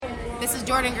This is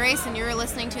Jordan Grace, and you're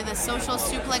listening to the Social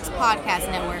Suplex Podcast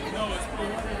Network.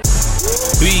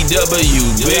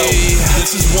 BWB,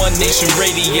 this is One Nation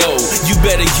Radio. You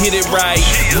better get it right.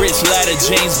 Rich Latta,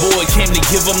 James Boyd came to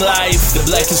give them life. The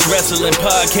Blackest Wrestling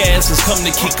Podcast has come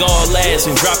to kick all ass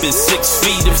and drop it 6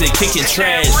 feet if they kicking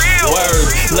trash.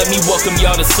 Word, let me welcome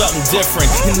y'all to something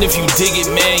different. And if you dig it,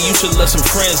 man, you should let some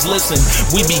friends listen.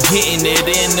 We be getting it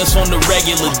in, this on the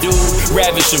regular dude.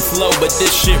 Ravish and flow, but this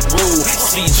shit rude.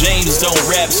 See, James don't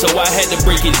rap, so I had to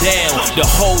break it down. The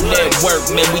whole network,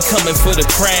 man, we coming for the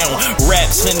crown.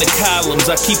 Raps in the columns,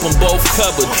 I keep them both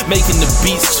covered. Making the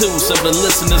beats too, so the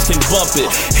listeners can bump it.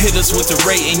 Hit us with the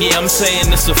rating, yeah, I'm saying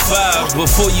it's a 5.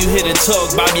 Before you hit it,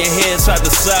 talk, bob your head side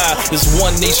to side. It's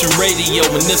One Nation Radio,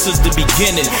 and this is the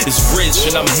beginning. It's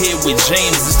Rich, and I'm here with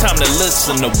James. It's time to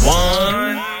listen to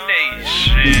One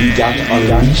Nation. We got to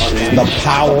unleash the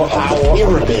power of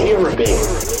the pyramid.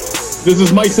 This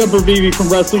is Mike Sempervive from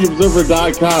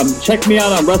WrestlingObserver.com. Check me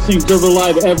out on Wrestling Observer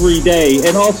Live every day.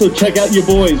 And also check out your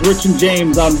boys, Rich and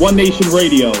James, on One Nation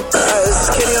Radio. This is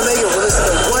Kenny Omega. We're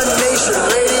listening to One Nation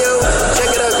Radio.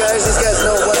 Check it out, guys. These guys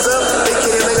know what's up. Big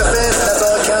Kenny Omega fans, that's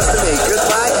all that counts to me.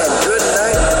 Goodbye and good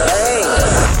night.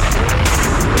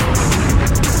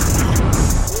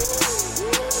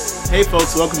 Bang. Hey,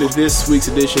 folks. Welcome to this week's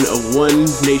edition of One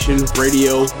Nation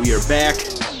Radio. We are back.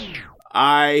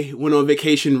 I went on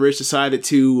vacation. Rich decided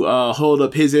to hold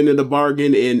up his end of the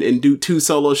bargain and do 2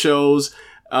 solo shows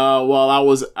while I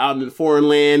was out in foreign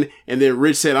land. And then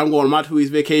Rich said, I'm going on my 2 weeks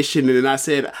vacation. And then I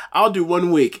said, I'll do 1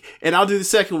 week and I'll do the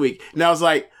second week. And I was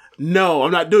like, no,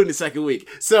 I'm not doing the second week.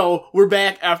 So we're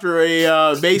back after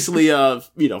a basically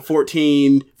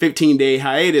 14, 15 day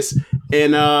hiatus.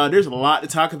 And there's a lot to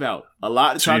talk about.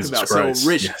 Jesus Christ. So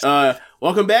Rich,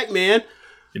 welcome back, man.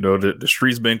 You know, the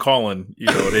streets been calling. You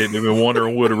know, they've been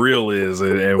wondering what the real is,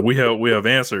 and we have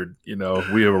answered. You know,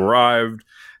 we have arrived.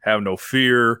 Have no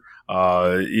fear.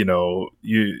 If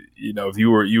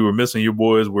you were missing your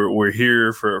boys, we're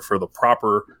here for the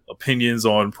proper opinions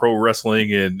on pro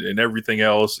wrestling and everything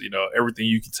else. You know, everything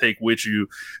you can take with you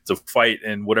to fight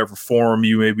in whatever forum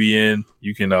you may be in.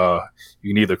 You can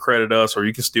either credit us or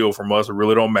you can steal from us. It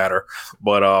really don't matter.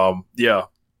 But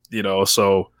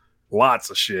so. Lots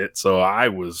of shit. So I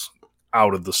was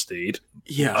out of the state.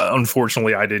 Yeah.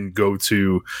 Unfortunately, I didn't go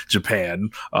to Japan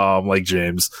like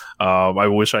James. I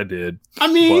wish I did. I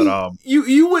mean, but,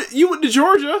 you went to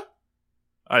Georgia.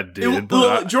 I did.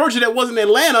 Georgia, that wasn't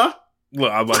Atlanta. Well,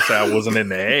 I was about to say I wasn't in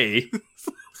the A.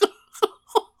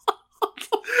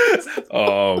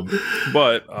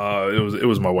 But it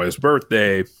was my wife's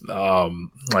birthday.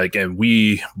 And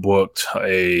we booked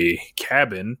a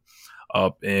cabin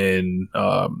up in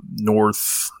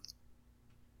northwest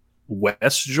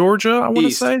Georgia, I want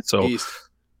to say. So East.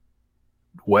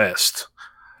 West.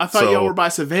 I thought y'all were by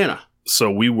Savannah. So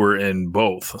we were in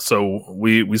both. So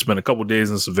we spent a couple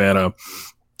days in Savannah.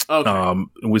 Okay.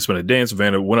 We spent a day in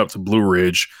Savannah, went up to Blue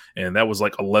Ridge, and that was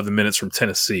like 11 minutes from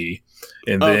Tennessee.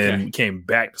 And then came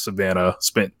back to Savannah,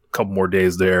 spent a couple more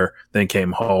days there, then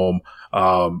came home.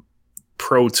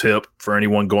 Pro tip for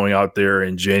anyone going out there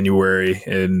in January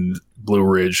in Blue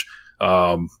Ridge,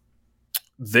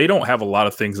 they don't have a lot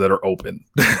of things that are open.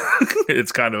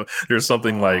 It's kind of, there's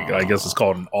something like, I guess it's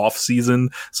called an off season.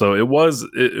 So it was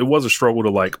a struggle to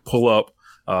like pull up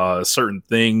certain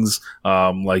things.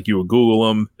 Like you would Google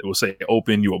them, it would say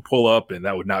open, you would pull up, and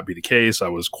that would not be the case. I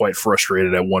was quite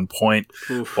frustrated at one point.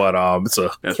 Oof. But it's a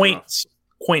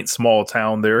quaint small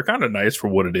town there, kind of nice for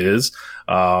what it is.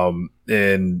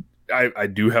 And I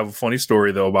do have a funny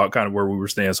story though about kind of where we were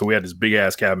staying. So we had this big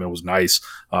ass cabin. It was nice.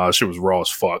 Shit was raw as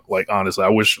fuck. Like honestly, I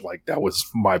wish like that was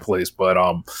my place. But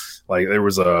like there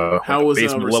was a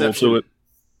basement level to it.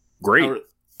 Great.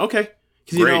 Okay.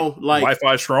 Because you know, like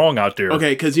Wi-Fi strong out there.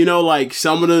 Okay, because you know, like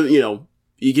some of the,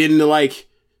 you get into like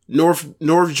North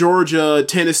Georgia,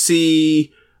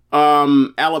 Tennessee,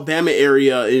 Alabama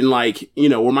area, in like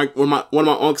where my one of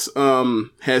my uncles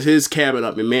has his cabin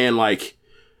up, and man, like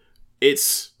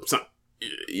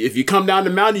if you come down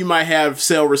the mountain, you might have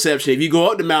cell reception. If you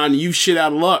go up the mountain, you shit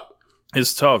out of luck.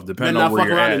 It's tough, depending on where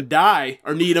you're at. And die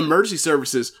or need emergency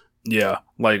services. Yeah,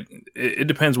 like it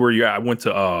depends where you're at. I went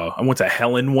to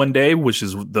Helen one day, which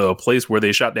is the place where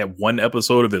they shot that one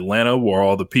episode of Atlanta where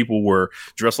all the people were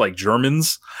dressed like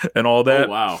Germans and all that.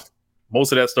 Oh, wow.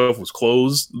 Most of that stuff was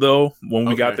closed though when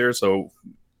we got there, so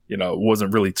it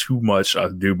wasn't really too much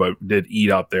to do, but did eat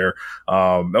out there.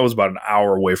 That was about an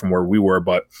hour away from where we were.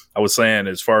 But I was saying,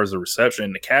 as far as the reception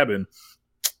in the cabin,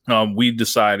 we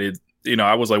decided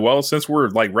I was like, well, since we're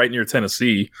like right near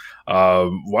Tennessee,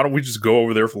 why don't we just go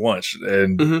over there for lunch?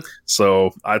 And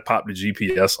so I popped the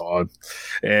GPS on,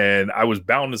 and I was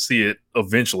bound to see it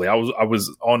eventually. I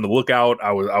was on the lookout.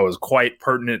 I was quite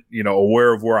pertinent,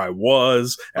 aware of where I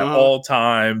was at all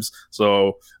times.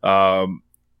 So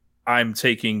I'm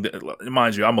taking,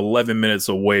 mind you, I'm 11 minutes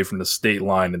away from the state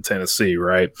line in Tennessee,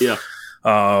 right? Yeah.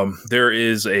 There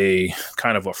is a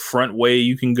kind of a front way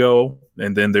you can go,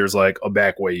 and then there's like a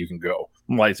back way you can go.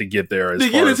 I like to get there to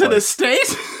get into the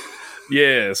state.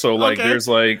 Yeah, so like there's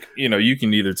like you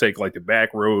can either take like the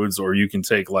back roads or you can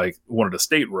take like one of the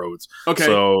state roads. Okay.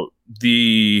 So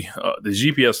the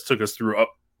GPS took us through up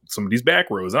some of these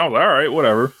back roads, and I was like, all right,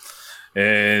 whatever.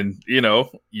 And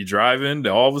you driving,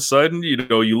 all of a sudden you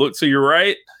look to your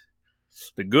right.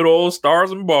 The good old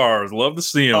stars and bars. Love to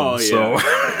see them. Oh,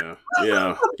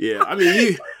 yeah. Yeah. I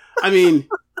mean,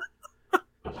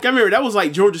 gotta remember, that was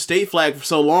like Georgia State flag for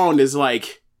so long. Is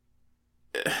like,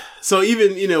 so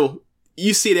even,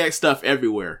 you see that stuff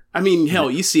everywhere. I mean, hell,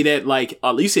 you see that, like,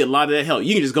 you see a lot of that. Hell,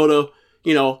 you can just go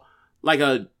to, like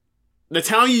the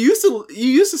town you used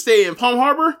to stay in, Palm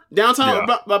Harbor, downtown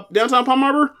Palm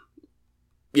Harbor.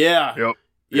 Yeah.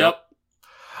 Yep.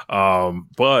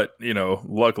 But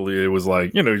luckily it was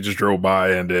like, you just drove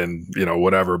by and then,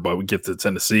 whatever, but we get to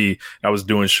Tennessee. I was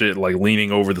doing shit like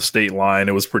leaning over the state line.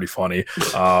 It was pretty funny.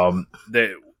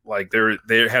 They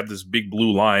have this big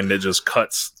blue line that just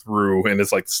cuts through, and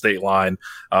it's like the state line.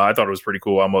 I thought it was pretty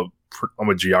cool. I'm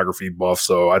a geography buff,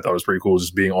 so I thought it was pretty cool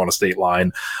just being on a state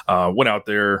line. Went out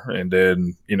there and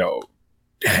then,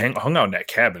 hung out in that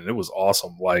cabin. It was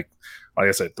awesome. Like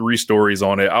I said, 3 stories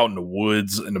on it, out in the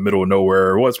woods in the middle of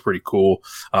nowhere. It was pretty cool.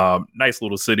 Nice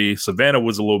little city. Savannah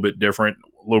was a little bit different,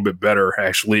 a little bit better,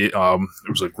 actually. It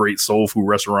was a great soul food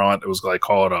restaurant. It was like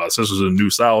called Sisters of the New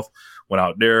South. Went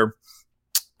out there.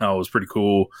 It was pretty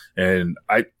cool. And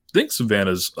I think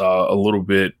Savannah's a little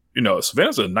bit,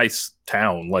 Savannah's a nice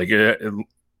town. Like it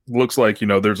looks like,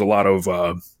 there's a lot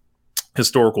of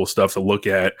historical stuff to look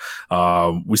at.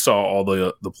 We saw all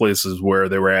the places where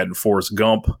they were at in Forrest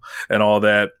Gump and all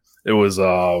that. It was,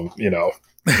 I'm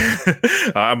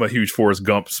a huge Forrest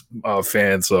Gump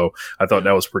fan, so I thought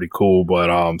that was pretty cool.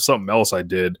 But something else I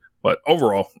did. But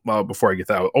overall, before I get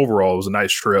that, overall, it was a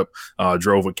nice trip.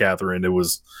 Drove with Catherine. It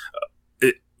was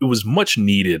much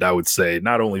needed, I would say,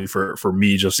 not only for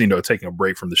me, just, taking a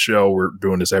break from the show. We're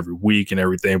doing this every week and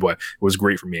everything, but it was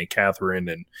great for me and Catherine,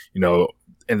 and,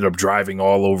 ended up driving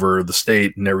all over the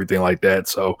state and everything like that.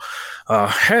 So,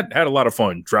 had a lot of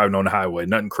fun driving on the highway.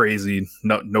 Nothing crazy,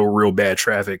 no real bad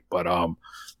traffic, but,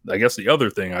 I guess the other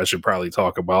thing I should probably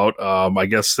talk about, I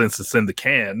guess since it's in the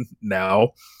can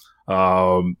now,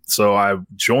 so I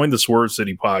joined the Swerve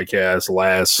City podcast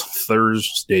last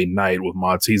Thursday night with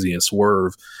Montezi and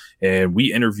Swerve, and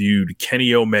we interviewed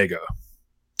Kenny Omega.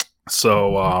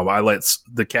 So I let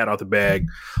the cat out the bag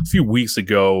a few weeks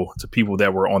ago to people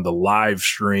that were on the live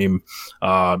stream.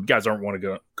 You guys aren't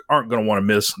going to want to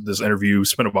miss this interview.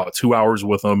 Spent about 2 hours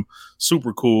with him.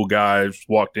 Super cool guy.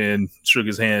 Walked in, shook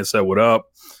his hand, said what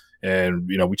up, and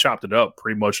we chopped it up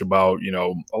pretty much about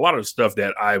a lot of stuff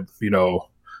that I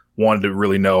wanted to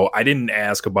really know. I didn't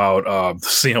ask about the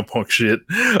CM Punk shit.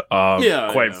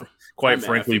 Quite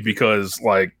frankly, because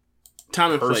like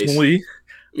time and personally, place.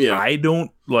 Yeah, I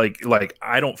don't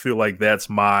I don't feel like that's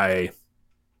my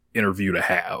interview to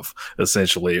have.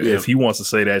 Essentially, if he wants to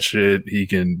say that shit, he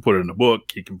can put it in a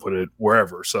book. He can put it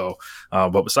wherever. So,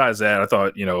 but besides that, I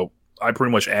thought I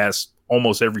pretty much asked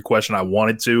almost every question I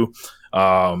wanted to.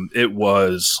 It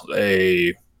was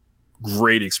a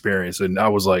great experience, and I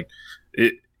was like,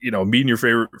 meeting your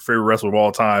favorite wrestler of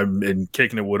all time and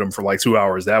kicking it with him for like 2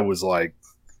 hours. That was like,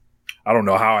 I don't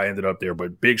know how I ended up there,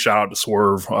 but big shout out to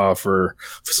Swerve for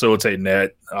facilitating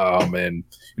that. And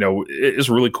it's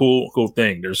a really cool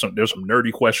thing. There's some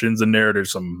nerdy questions in there.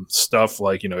 There's some stuff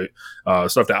like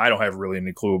stuff that I don't have really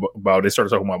any clue about. They started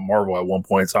talking about Marvel at one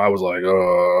point, so I was like,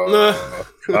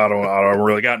 I don't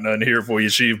really got nothing here for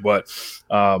you, Chief. But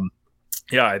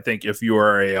yeah, I think if you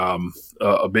are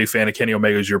a big fan of Kenny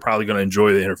Omega's, you're probably going to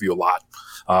enjoy the interview a lot.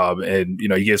 And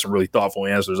you gave some really thoughtful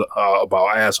answers about.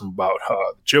 I asked him about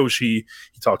Joshi.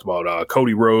 He talked about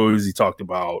Cody Rhodes. He talked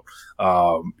about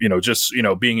just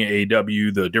being in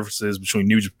AEW, the differences between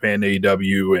New Japan and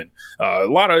AEW, and a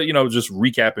lot of just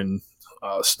recapping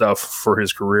stuff for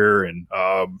his career. And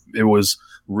it was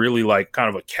really like kind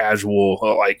of a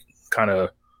casual, kind of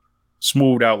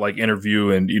smoothed out interview.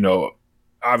 And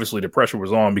obviously the pressure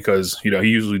was on because he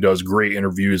usually does great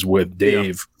interviews with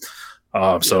Dave.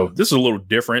 So this is a little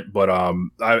different, but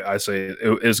I say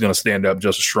it is going to stand up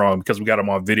just as strong because we got him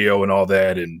on video and all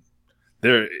that. And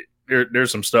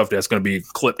there's some stuff that's going to be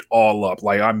clipped all up.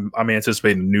 Like I'm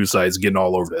anticipating the news sites getting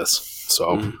all over this.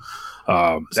 So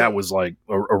that was like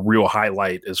a real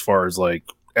highlight as far as like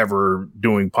ever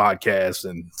doing podcasts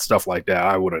and stuff like that.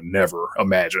 I would have never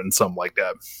imagined something like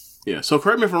that. Yeah. So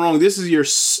correct me if I'm wrong. This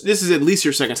is at least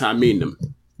your second time meeting them,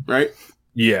 right?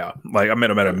 Yeah. Like I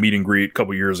met him at a meet and greet a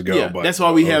couple years ago. Yeah. But that's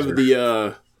why we have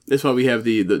the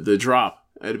drop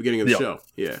at the beginning of the show.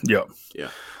 Yeah. Yep. Yeah.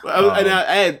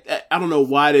 And I don't know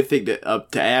why they think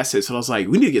that to ask it. So I was like,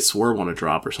 we need to get Swerve on a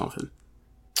drop or something.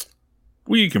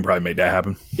 We can probably make that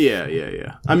happen.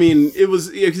 Yeah. I mean, it was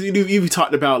because you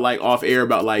talked about like off air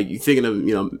about like you thinking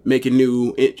of making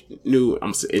new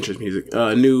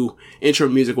intro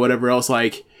music, whatever else.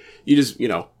 Like you just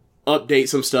update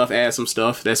some stuff, add some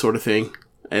stuff, that sort of thing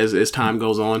as time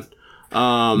goes on.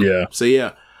 So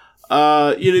yeah.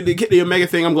 The Omega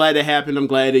thing, I'm glad that happened. I'm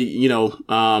glad that you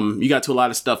got to a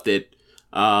lot of stuff that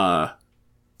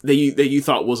you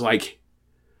thought was like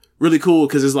really cool,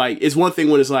 because it's like it's one thing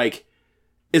when it's like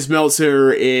it's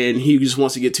Meltzer and he just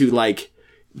wants to get to like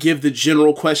give the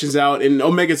general questions out, and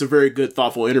Omega's a very good,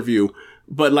 thoughtful interview.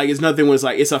 But like it's nothing when it's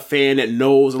like it's a fan that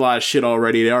knows a lot of shit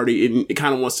already. It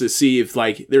kind of wants to see if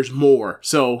like there's more.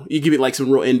 So you give it like some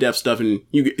real in-depth stuff, and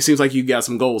it seems like you got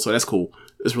some goals. So that's cool.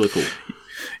 It's really cool.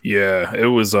 Yeah, it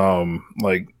was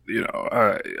like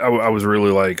I was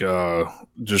really like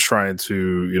just trying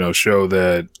to show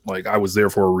that like I was there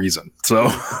for a reason. So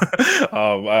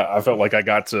I felt like I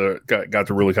got to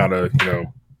really kind of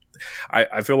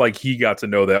I feel like he got to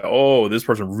know that this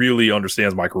person really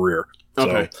understands my career.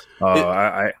 Okay. So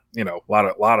I a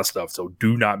lot of stuff. So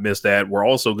do not miss that. We're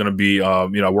also going to be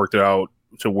I worked it out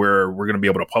to where we're going to be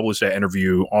able to publish that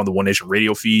interview on the One Nation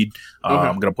radio feed.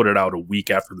 I'm going to put it out a week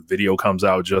after the video comes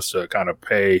out, just to kind of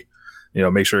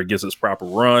make sure it gets its proper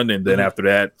run. And then after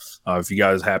that, if you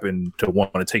guys happen to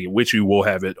want to take it with you, we'll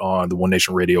have it on the One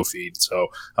Nation radio feed. So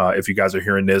if you guys are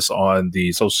hearing this on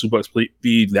the Social Suplex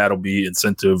feed, that'll be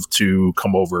incentive to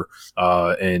come over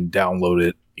and download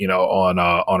it, on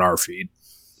our feed.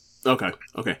 Okay.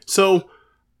 So,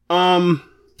 I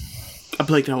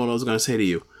blanked out what I was going to say to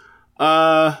you.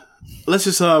 Let's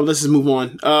just move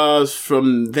on.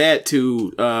 From that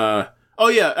to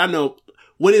I know.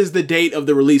 When is the date of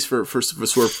the release for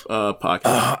Swerve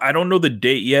podcast? I don't know the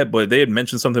date yet, but they had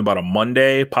mentioned something about a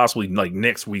Monday, possibly like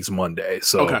next week's Monday.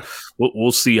 So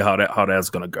we'll see how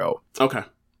that's gonna go. Okay.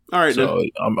 All right. So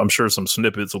I'm sure some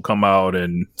snippets will come out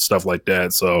and stuff like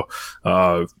that. So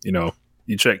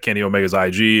you check Kenny Omega's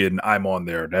IG and I'm on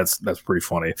there. That's pretty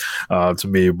funny to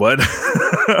me. But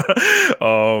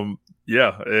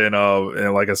yeah,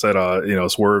 and like I said,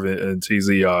 Swerve and TZ,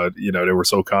 they were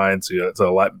so kind to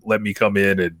let me come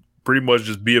in and pretty much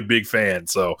just be a big fan.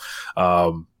 So,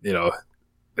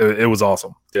 it was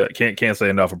awesome. Yeah, can't say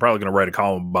enough. I'm probably gonna write a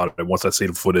column about it once I see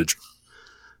the footage.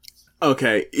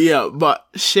 Okay, yeah, but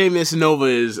Sheamus Nova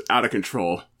is out of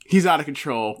control. He's out of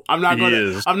control. We're not going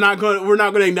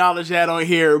to acknowledge that on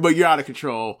here, but you're out of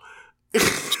control.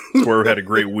 Swerve had a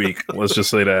great week. Let's just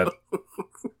say that.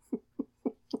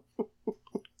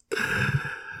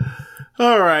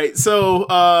 All right, so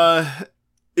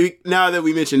now that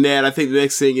we mentioned that, I think the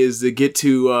next thing is to get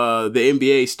to the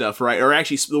NBA stuff, right? Or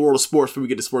actually, the world of sports before we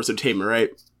get to sports entertainment, right?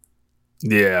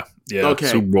 Yeah. Okay.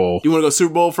 Super Bowl. You want to go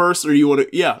Super Bowl first, or do you want to?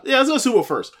 Yeah. Let's go Super Bowl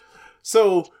first.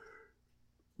 So,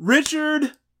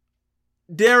 Richard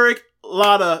Derek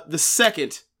Latta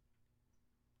II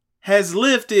has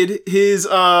lifted his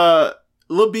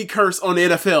Lil B curse on the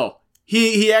NFL.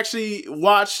 He actually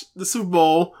watched the Super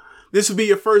Bowl. This would be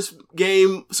your first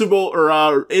game, Super Bowl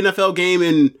or NFL game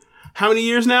in how many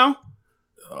years now?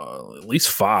 At least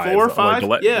 5. 4 or 5?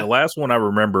 The last one I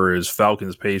remember is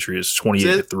Falcons Patriots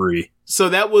 28-3. So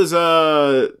that was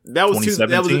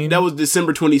 2017? that was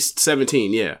December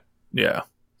 2017. Yeah. Yeah.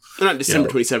 Not December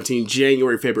 2017,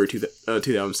 January, February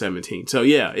 2017. So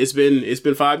yeah, it's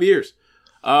been 5 years.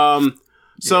 You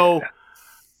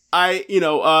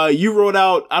wrote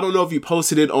out, I don't know if you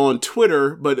posted it on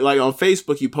Twitter, but like on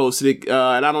Facebook you posted it,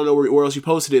 and I don't know where else you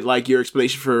posted it, like your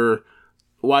explanation for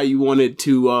why you wanted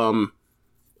to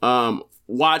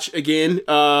watch again.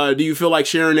 Do you feel like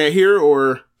sharing that here,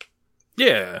 or?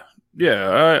 Yeah.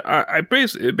 I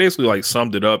basically like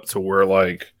summed it up to where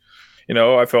like,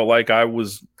 I felt like I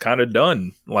was kind of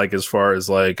done, like as far as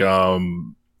like how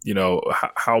long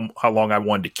I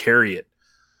wanted to carry it.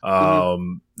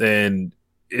 And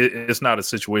it's not a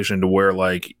situation to where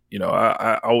like,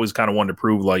 I always kind of wanted to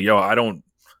prove like, I don't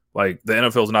like the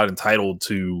NFL is not entitled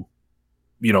to,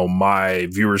 my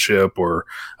viewership or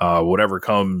whatever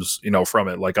comes, from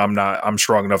it. Like I'm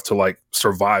strong enough to like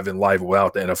survive in life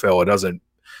without the NFL. It doesn't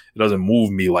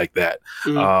move me like that.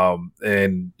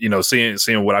 And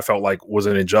seeing what I felt like was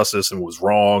an injustice and was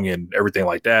wrong and everything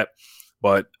like that.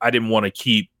 But I didn't want to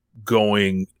keep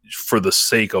going for the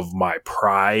sake of my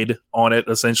pride on it,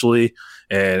 essentially.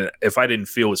 And if I didn't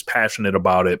feel as passionate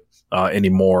about it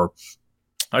anymore,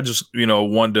 I just,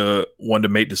 wanted to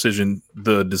make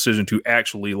the decision to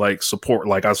actually like support.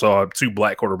 Like I saw 2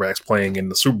 black quarterbacks playing in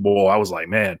the Super Bowl. I was like,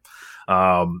 man,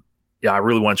 I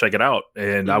really want to check it out.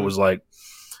 And I was like,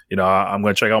 I'm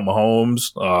going to check out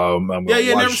Mahomes.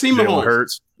 You never seen Mahomes.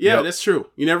 Hurts. Yeah, That's true.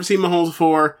 You never seen Mahomes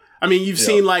before. I mean, you've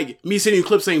seen like me sending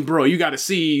clips saying, bro, you got to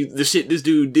see the shit this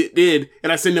dude did.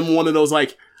 And I send him one of those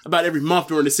like about every month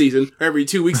during the season, or every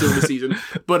 2 weeks during the season.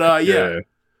 But yeah.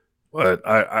 But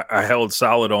I held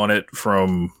solid on it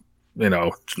from,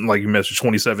 like you mentioned,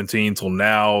 2017 till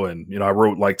now. And, I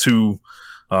wrote like 2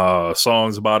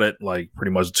 songs about it, like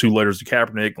pretty much 2 letters to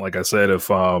Kaepernick. Like I said, if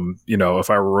I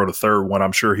wrote a third one,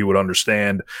 I'm sure he would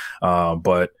understand.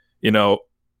 But, the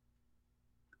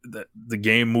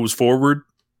game moves forward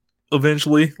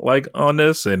eventually, like on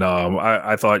this. And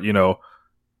I thought,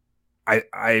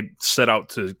 I set out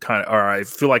to I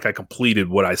feel like I completed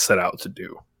what I set out to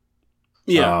do.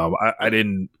 Yeah. I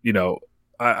didn't,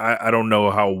 I don't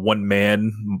know how one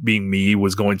man being me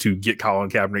was going to get Colin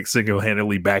Kaepernick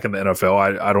single-handedly back in the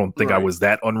NFL. I don't think I was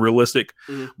that unrealistic,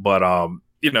 but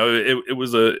it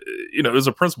was a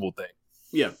principle thing.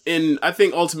 Yeah. And I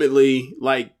think ultimately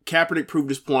like Kaepernick proved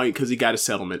his point because he got a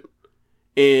settlement.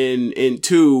 And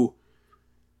 2,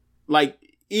 like,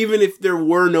 even if there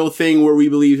were no thing where we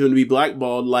believe him to be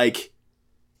blackballed, like,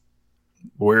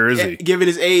 where is he? Given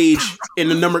his age and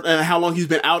the number and how long he's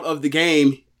been out of the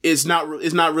game, it's not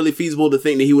really feasible to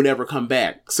think that he would ever come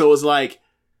back. So it's like,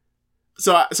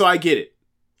 so I get it.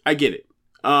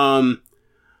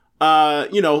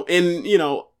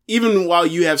 Even while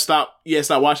you have stopped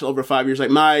watching over 5 years, like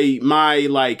my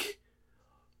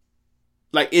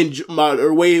way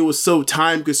it was so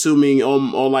time consuming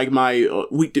on like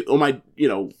my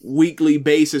weekly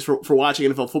basis for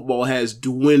watching NFL football has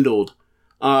dwindled.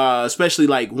 Especially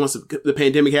like once the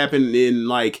pandemic happened and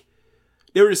like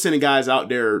they were just sending guys out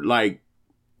there like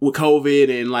with COVID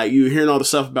and like you hearing all the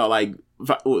stuff about like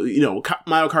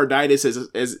myocarditis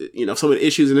as some of the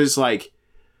issues, and it's like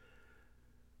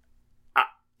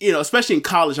especially in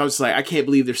college I was just like, I can't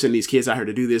believe they're sending these kids out here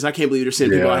to do this. I can't believe they're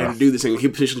sending people out here to do this and he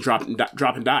potentially drop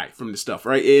and die from this stuff,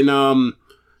 right? And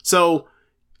so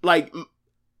like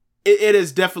it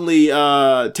has definitely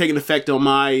taken effect on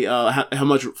my how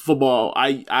much football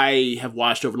I have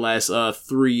watched over the last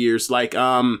 3 years. Like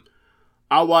I'll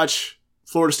watch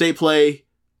Florida State play.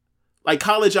 Like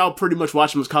college, I'll pretty much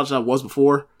watch them as college as I was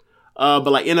before. But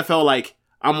like NFL, like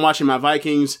I'm watching my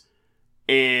Vikings,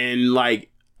 and like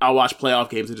I'll watch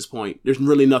playoff games at this point. There's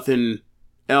really nothing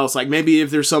else. Like maybe if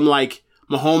there's some like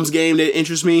Mahomes game that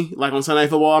interests me, like on Sunday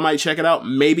Night Football, I might check it out.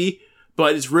 Maybe.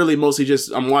 But it's really mostly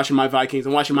just I'm watching my Vikings.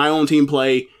 I'm watching my own team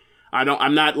play.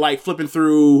 I'm not like flipping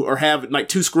through or have like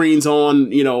 2 screens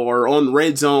on, or on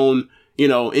red zone,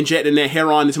 injecting that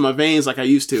heroin into my veins like I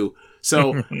used to.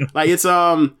 So like it's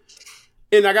and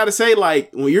I gotta say,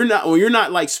 like when you're not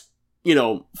like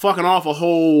fucking off a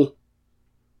whole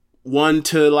 1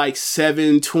 to like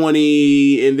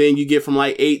 7:20, and then you get from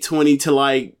like 8:20 to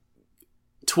like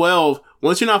 12.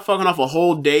 Once you're not fucking off a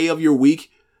whole day of your week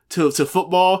to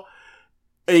football,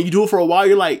 and you do it for a while,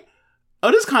 you're like,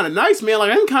 oh, this is kind of nice, man.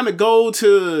 Like, I can kind of go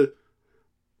to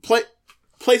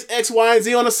place X, Y, and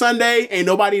Z on a Sunday. Ain't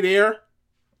nobody there.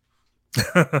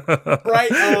 Right?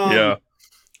 Yeah.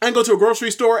 I can go to a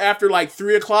grocery store after, like,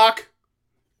 3 o'clock,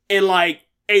 and, like,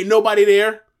 ain't nobody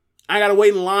there. I gotta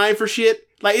wait in line for shit.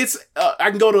 Like, it's,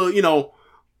 I can go to,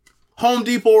 Home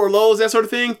Depot or Lowe's, that sort of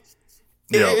thing.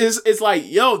 Yeah. It's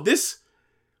like, yo, this,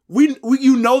 we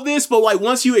this, but, like,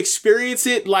 once you experience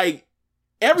it, like,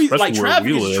 like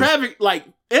traffic, like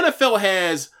NFL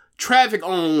has traffic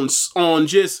on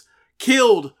just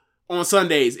killed on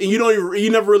Sundays, and you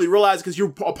never really realize because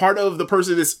you're a part of the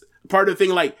person that's part of the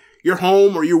thing, like you're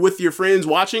home or you're with your friends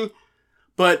watching.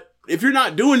 But if you're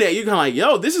not doing that, you're kind of like,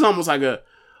 yo, this is almost like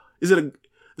is it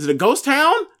a ghost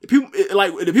town? Do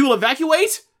people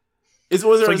evacuate?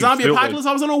 Was there a zombie apocalypse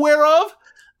I was unaware of?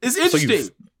 It's interesting.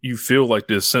 You feel like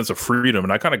this sense of freedom,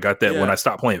 and I kind of got that when I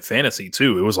stopped playing fantasy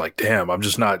too. It was like, damn, I'm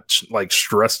just not like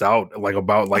stressed out like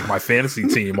about like my fantasy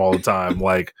team all the time.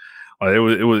 Like it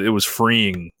was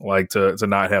freeing, like to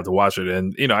not have to watch it.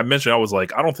 And I mentioned I was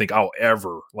like, I don't think I'll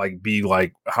ever like be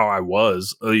like how I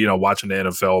was, watching the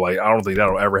NFL. Like I don't think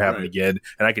that'll ever happen again.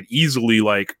 And I could easily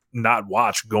like not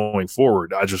watch going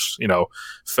forward. I just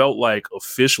felt like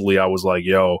officially I was like,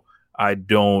 yo, I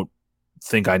don't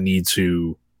think I need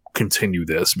to continue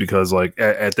this, because like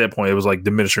at that point it was like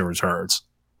diminishing returns.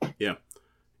 Yeah.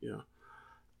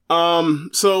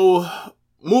 So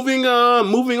moving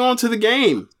on to the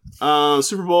game.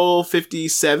 Super Bowl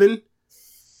 57.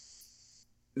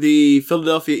 The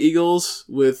Philadelphia Eagles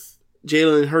with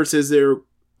Jalen Hurts as their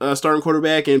starting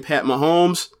quarterback and Pat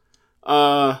Mahomes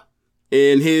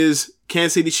and his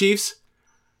Kansas City Chiefs.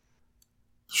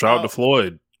 Shout out to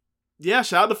Floyd. Yeah,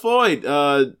 shout out to Floyd.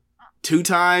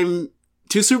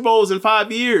 2 Super Bowls in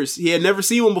 5 years. He had never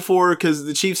seen one before because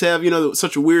the Chiefs have,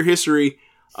 such a weird history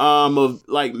of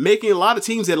like making a lot of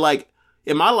teams that like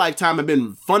in my lifetime have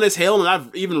been fun as hell, and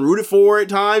I've even rooted for at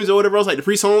times or whatever else. Like the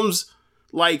Priest Holmes,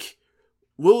 like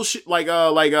Will Shields,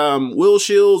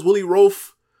 Willie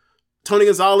Roaf, Tony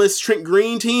Gonzalez, Trent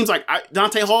Green teams, like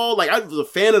Dante Hall. Like I was a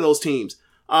fan of those teams.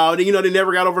 They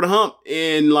never got over the hump,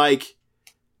 and like.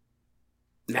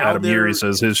 Now Adam Geary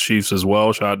says his Chiefs as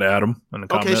well. Shout out to Adam in the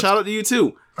comments. Okay, shout out to you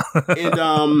too.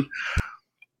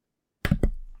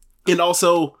 And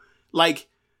also like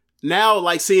now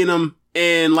like seeing them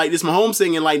and like this Mahomes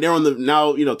thing and like they're on the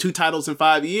now 2 titles in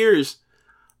 5 years.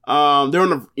 They're on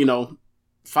the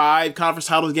 5 conference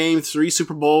titles games, 3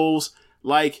 Super Bowls.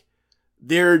 Like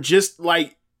they're just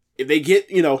like if they get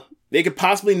they could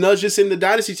possibly nudge us into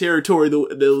dynasty territory. The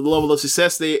level of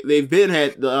success they've been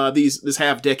at this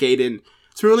half decade, and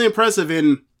it's really impressive.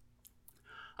 And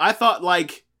I thought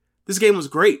like this game was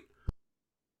great.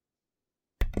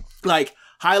 Like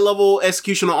high level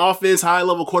execution on offense, high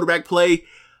level quarterback play.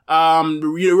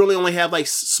 You really only have like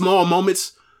small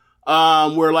moments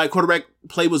where like quarterback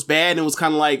play was bad, and it was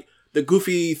kind of like the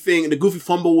goofy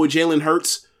fumble with Jalen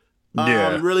Hurts.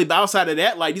 Really, but outside of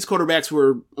that, like these quarterbacks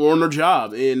were on their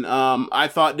job, and I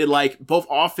thought that like both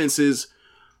offenses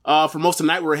for most of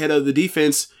the night were ahead of the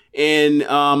defense, and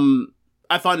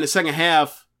I thought in the second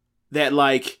half that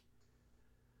like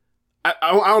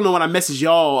I don't know when I messaged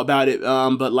y'all about it,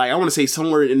 but like I want to say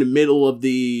somewhere in the middle of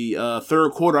the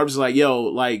third quarter, I was just like, yo,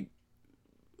 like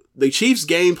the Chiefs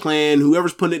game plan,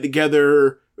 whoever's putting it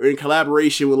together or in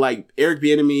collaboration with like Eric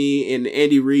Bieniemy and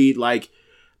Andy Reid, like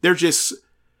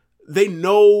they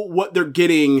know what they're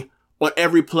getting on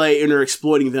every play, and they're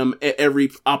exploiting them at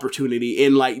every opportunity,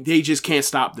 and like they just can't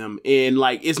stop them. And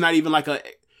like it's not even like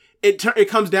it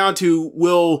comes down to,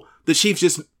 will the Chiefs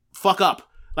just fuck up?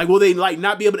 Like will they like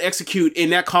not be able to execute,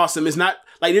 and that costs them? It's not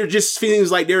like they're just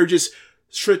feelings like they're just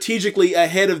strategically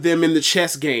ahead of them in the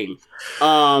chess game.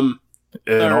 And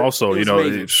also, you talk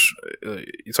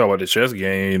about the chess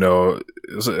game,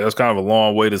 that's kind of a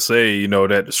long way to say,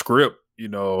 that the script, was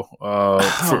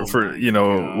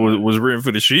written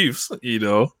for the Chiefs,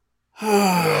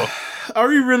 Are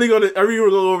we really gonna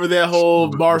go over that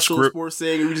whole Barstool Sports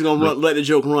thing, and we're just gonna let the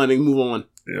joke run and move on?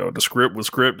 The script was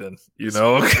scripted,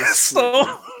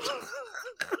 So,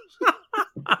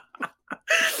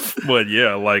 but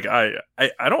yeah, like I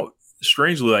don't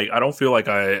strangely like I don't feel like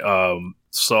I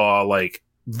saw like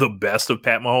the best of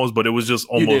Pat Mahomes, but it was just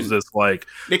almost this like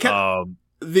the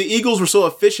Eagles were so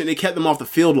efficient, they kept them off the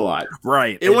field a lot.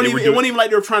 Right. It wasn't even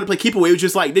like they were trying to play keep away. It was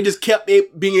just like they just kept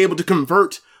being able to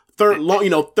convert third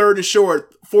and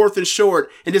short, fourth and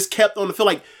short, and just kept on the field.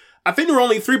 Like I think there were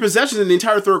only 3 possessions in the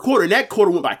entire third quarter, and that quarter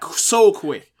went by so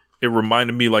quick. It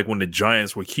reminded me like when the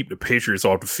Giants would keep the Patriots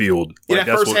off the field. Yeah, like,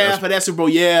 that first half of that Super Bowl.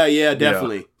 Yeah,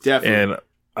 definitely. And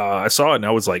I saw it, and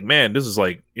I was like, man, this is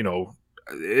like,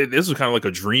 this is kind of like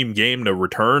a dream game to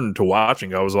return to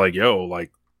watching. I was like, yo,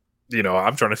 like,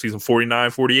 I'm trying to see some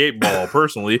 49-48 ball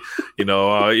personally,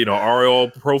 RL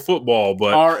Pro Football,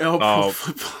 but RL Pro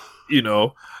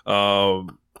Football,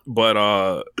 but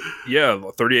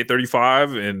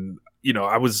 38-35, and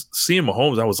I was seeing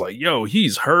Mahomes, I was like, yo,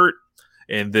 he's hurt,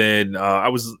 and then I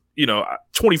was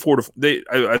 24 to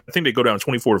I think they go down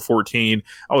 24-14.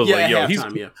 I was like, yo,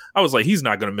 I was like, he's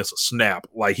not gonna miss a snap.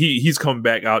 Like he's coming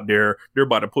back out there. They're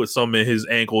about to put something in his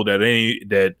ankle that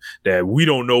we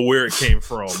don't know where it came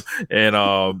from. And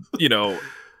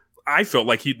I felt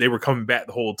like they were coming back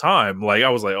the whole time. Like I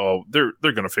was like, oh, they're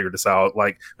gonna figure this out.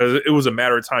 Like it was a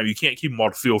matter of time. You can't keep them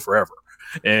off the field forever.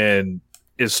 And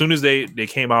as soon as they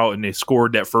came out and they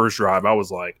scored that first drive, I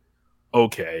was like,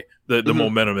 okay, the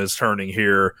momentum is turning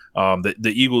here.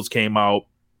 The Eagles came out.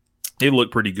 They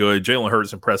looked pretty good. Jalen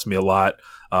Hurts impressed me a lot.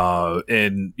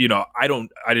 And I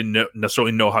didn't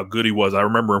necessarily know how good he was. I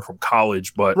remember him from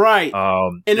college, but right.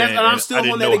 And I'm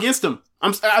still on that against him.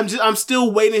 I'm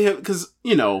still waiting him because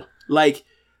like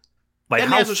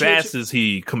how fast is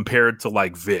he compared to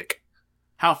like Vic?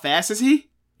 How fast is he?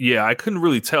 Yeah, I couldn't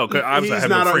really tell. He's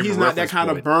not that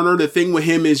kind of burner. The thing with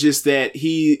him is just that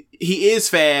he is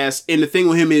fast, and the thing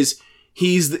with him is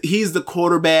he's the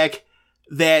quarterback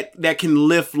that can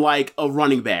lift like a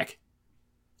running back.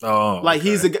 Oh, like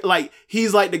he's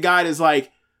like the guy that's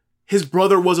like, his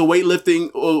brother was a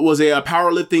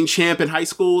powerlifting champ in high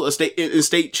school, a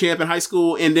state champ in high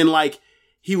school, and then like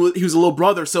he was a little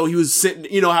brother, so he was sitting.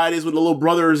 You know how it is with the little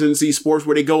brothers in these sports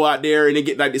where they go out there and they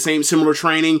get like the same similar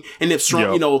training, and if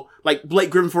strong, you know, like Blake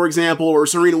Griffin for example, or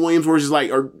Serena Williams, where it's just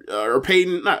like, or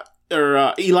Peyton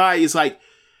or Eli, is like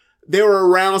they were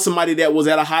around somebody that was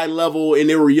at a high level and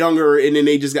they were younger, and then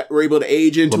they just were able to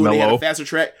age into it. And they had a faster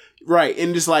track, right?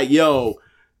 And just like, yo.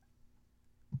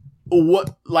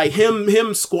 What, like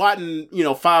him squatting, you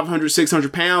know, 500,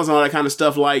 600 pounds and all that kind of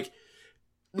stuff. Like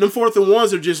them 4th and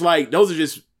 1s are just like, those are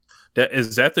just.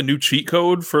 Is that the new cheat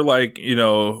code for like, you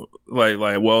know,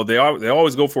 like, well, they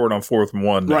always go for it on 4th and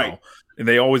 1 now. Right. And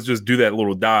they always just do that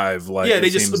little dive. Like, yeah, they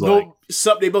just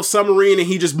they both submarine and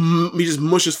he just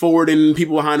mushes forward and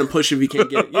people behind him push if he can't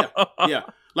get it. Yeah. Yeah.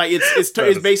 Like it's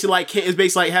basically like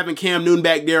having Cam Newton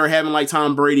back there, or having like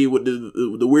Tom Brady with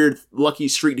the weird lucky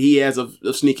streak he has of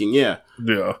sneaking. Yeah.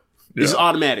 It's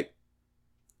automatic.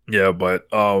 Yeah, but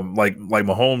like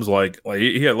Mahomes, like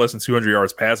he had less than 200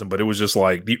 yards passing, but it was just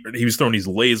like he was throwing these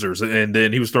lasers, and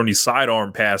then he was throwing these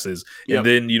sidearm passes, and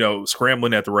then, you know,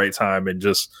 scrambling at the right time, and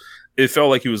just it felt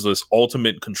like he was this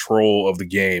ultimate control of the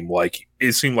game. Like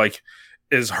it seemed like,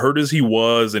 as hurt as he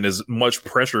was and as much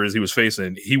pressure as he was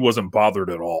facing, he wasn't bothered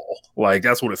at all. Like,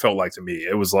 that's what it felt like to me.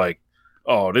 It was like,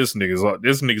 oh, this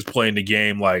nigga's playing the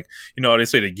game. Like, you know, they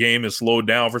say the game is slowed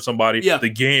down for somebody. Yeah. The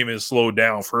game is slowed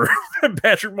down for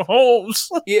Patrick Mahomes.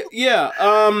 Yeah.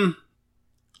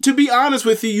 To be honest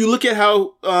with you, you look at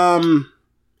how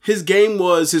his game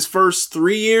was his first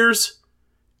 3 years,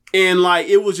 and like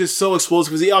it was just so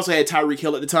explosive because he also had Tyreek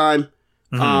Hill at the time.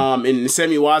 Mm-hmm. And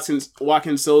Sammy Watkins.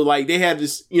 So like they had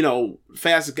this, you know,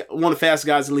 one of the fastest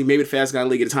guys in the league, maybe the fastest guy in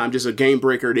the league at the time, just a game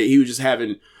breaker that he was just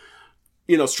having,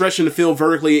 you know, stretching the field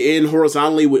vertically and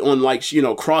horizontally on like, you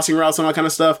know, crossing routes and all that kind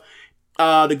of stuff,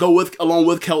 to go along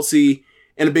with Kelsey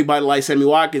and a big body like Sammy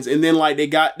Watkins. And then like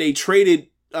they traded,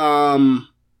 Tyreek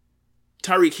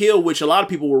Hill, which a lot of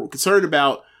people were concerned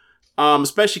about,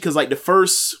 especially because like the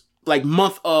first like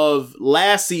month of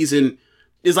last season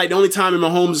is like the only time in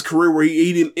Mahomes' career where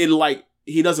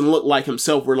he doesn't look like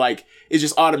himself, where like it's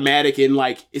just automatic and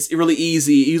like it's really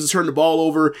easy. He used to turn the ball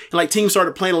over, and like teams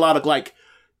started playing a lot of like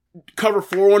cover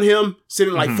 4 on him,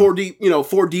 sitting like 4 deep,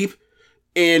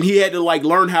 and he had to like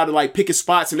learn how to like pick his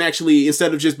spots, and actually,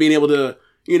 instead of just being able to,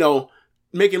 you know,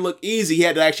 make it look easy, he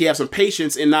had to actually have some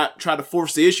patience and not try to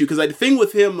force the issue. Because like the thing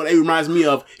with him, what it reminds me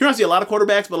of, you don't see a lot of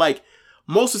quarterbacks, but like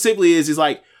most specifically is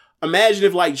like, imagine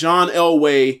if like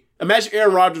imagine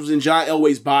Aaron Rodgers was in John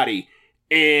Elway's body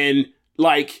and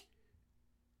like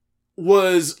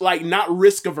was like not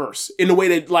risk averse in the way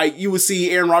that like you would see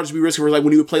Aaron Rodgers be risk averse, like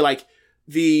when he would play like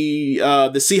the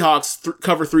Seahawks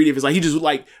cover 3 defense. Like he just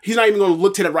like, he's not even going to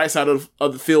look to the right side of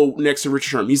the field next to Richard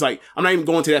Sherman. He's like, I'm not even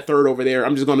going to that third over there.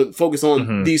 I'm just going to focus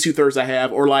on these 2 thirds I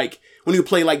have. Or like when you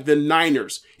play like the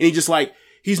Niners and he just like,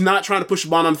 he's not trying to push the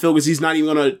ball on the field because he's not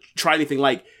even going to try anything.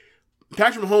 Like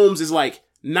Patrick Mahomes is like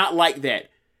not like that.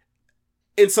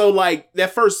 And so, like,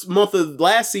 that first month of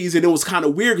last season, it was kind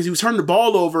of weird because he was turning the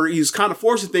ball over. He was kind of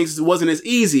forcing things. It wasn't as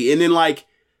easy. And then, like,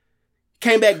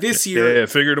 came back this year. Yeah,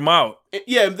 figured him out.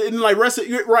 Yeah, and, like,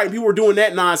 right, people were doing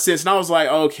that nonsense. And I was like,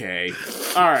 okay,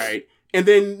 all right. And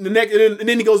then and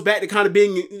then he goes back to kind of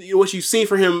being, you know, what you've seen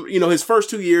for him, you know, his first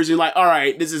 2 years. And you're like, all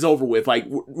right, this is over with. Like,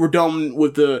 we're done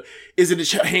with is it a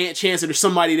chance that there's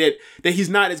somebody that he's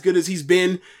not as good as he's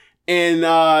been? And,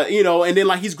 you know, and then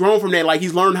like he's grown from that, like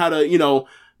he's learned how to, you know,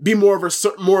 be more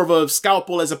of a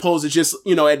scalpel as opposed to just,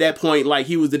 you know, at that point, like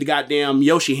he was the goddamn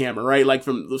Yoshi Hammer, right? Like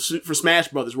for Smash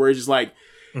Brothers, where it's just like,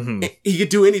 he could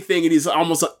do anything and it's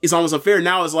almost unfair.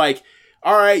 Now it's like,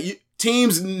 all right,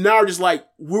 teams now are just like,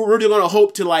 we're really going to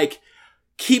hope to like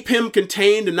keep him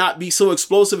contained and not be so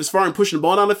explosive as far as pushing the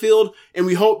ball down the field. And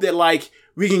we hope that like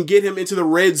we can get him into the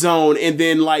red zone and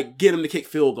then like get him to kick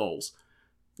field goals.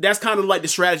 That's kind of like the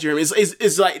strategy.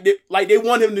 It's like they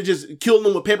want him to just kill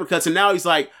them with paper cuts, and now he's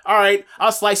like, all right,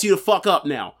 I'll slice you the fuck up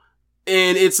now.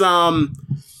 And it's and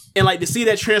like to see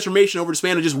that transformation over the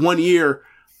span of just 1 year,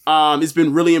 it's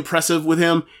been really impressive with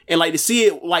him. And like to see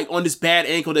it like on this bad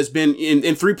ankle that's been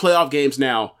in 3 playoff games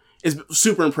now is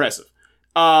super impressive.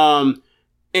 And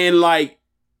like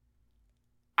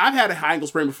I've had a high ankle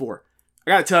sprain before.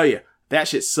 I gotta tell you, that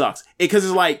shit sucks. Because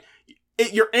it's like,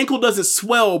 your ankle doesn't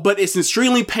swell, but it's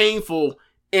extremely painful.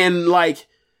 And like,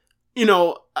 you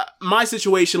know, my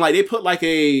situation, like they put like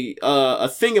a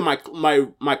thing in my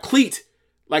cleat,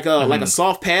 like a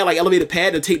soft pad, like elevated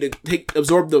pad to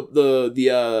absorb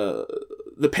the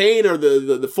pain or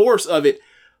the force of it.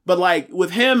 But like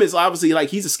with him, is obviously like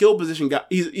he's a skill position guy.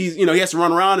 He's he has to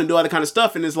run around and do all that kind of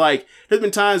stuff. And it's like there's been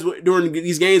times during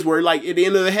these games where like at the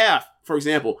end of the half, for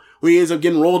example, when he ends up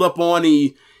getting rolled up on,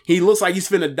 he looks like he's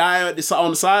finna die on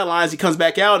the sidelines. He comes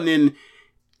back out and then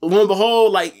lo and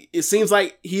behold, like it seems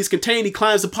like he's contained. He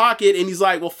climbs the pocket and he's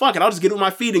like, well, fuck it, I'll just get it with my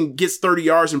feet, and gets 30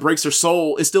 yards and breaks their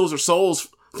soul, and steals their souls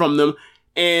from them.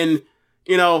 And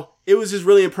it was just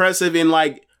really impressive. And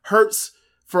like Hurts,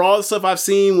 for all the stuff I've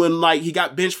seen when like he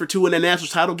got benched for 2 in the national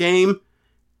title game,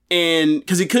 and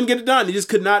because he couldn't get it done,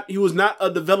 he was not a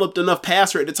developed enough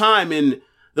passer at the time. And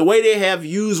the way they have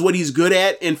used what he's good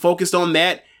at and focused on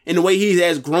that, and the way he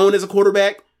has grown as a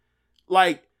quarterback,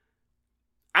 like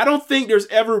I don't think there's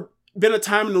ever been a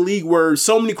time in the league where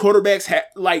so many quarterbacks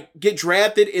get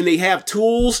drafted and they have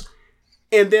tools,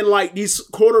 and then like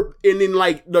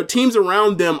the teams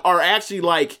around them are actually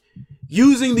like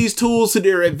using these tools to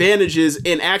their advantages,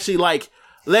 and actually like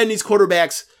letting these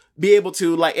quarterbacks be able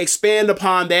to like expand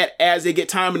upon that as they get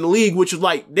time in the league, which is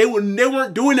like they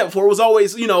weren't doing that before. It was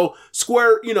always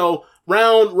square,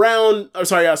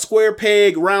 square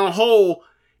peg, round hole,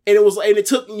 and it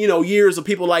took years of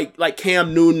people like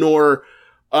Cam Newton or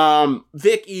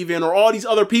Vic even, or all these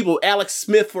other people, Alex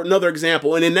Smith for another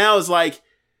example, and then now it's like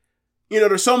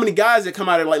there's so many guys that come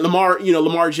out of like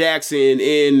Lamar Jackson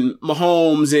and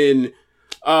Mahomes and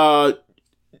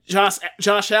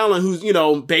Josh Allen, who's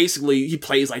basically he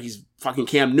plays like he's fucking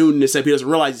Cam Newton, except he doesn't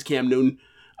realize he's Cam Newton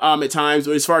at times,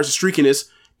 as far as the streakiness.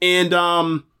 And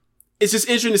it's just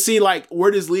interesting to see like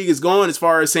where this league is going, as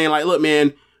far as saying like, look,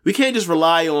 man, we can't just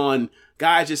rely on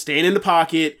guys just staying in the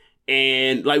pocket,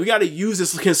 and like we got to use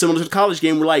this similar to the college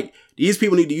game where like these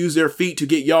people need to use their feet to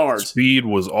get yards. Speed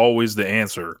was always the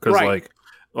answer, because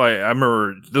like I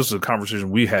remember this was a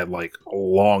conversation we had like a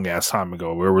long ass time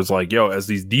ago, where it was like, yo, as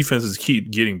these defenses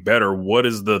keep getting better, what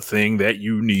is the thing that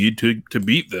you need to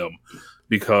beat them?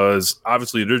 Because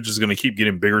obviously they're just going to keep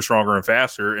getting bigger, stronger, and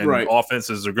faster, and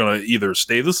offenses are going to either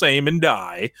stay the same and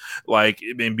die, like,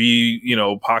 and be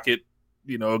pocket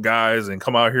guys, and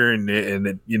come out here and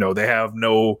they have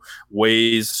no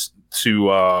ways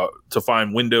to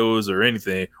find windows or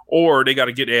anything, or they got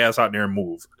to get their ass out there and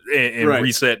move and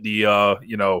reset the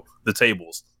the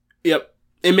tables. Yep,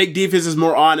 and make defenses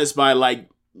more honest by like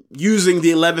using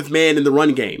the 11th man in the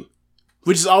run game,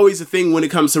 which is always a thing when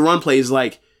it comes to run plays.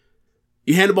 Like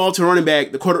you hand the ball to a running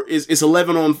back, the quarter is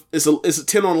 11 on it's a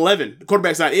 10 on 11. The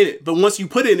quarterback's not in it, but once you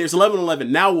put it in there, it's 11 on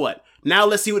 11. Now what? Now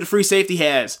let's see what the free safety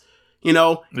has. And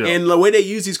the way they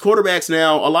use these quarterbacks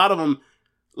now, a lot of them,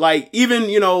 like even,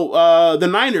 the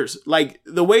Niners, like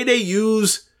the way they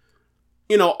use,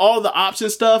 all the option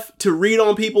stuff to read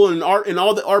on people and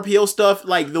all the RPO stuff,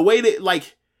 like the way that,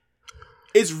 like,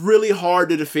 it's really hard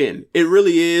to defend. It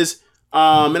really is.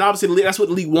 And obviously that's what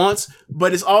the league wants,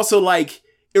 but it's also like,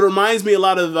 it reminds me a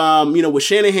lot of,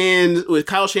 with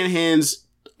Kyle Shanahan's,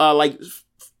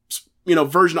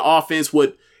 version of offense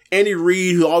with Andy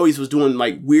Reid, who always was doing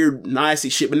like weird, nasty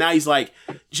shit, but now he's like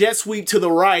jet sweep to the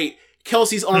right,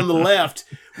 Kelsey's on the left.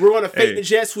 We're going to fake the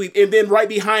jet sweep, and then right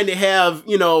behind they have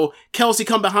Kelsey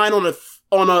come behind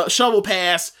on a shovel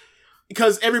pass,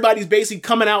 because everybody's basically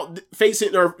coming out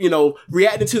facing or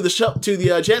reacting to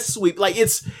the jet sweep. Like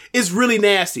it's really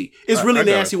nasty. It's really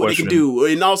nasty what they can do,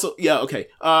 and also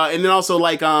and then also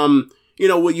like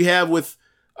what you have with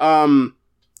in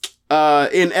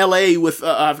LA with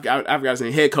I forgot his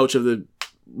name, head coach of the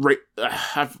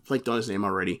I've blanked on his name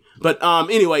already, but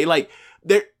anyway, like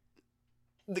they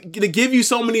give you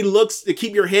so many looks to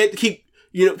keep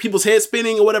people's head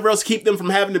spinning or whatever else, keep them from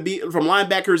having to be from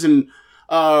linebackers and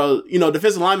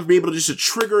defensive linemen be able to just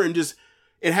trigger and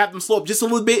have them slow up just a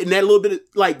little bit, and that little bit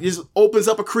like just opens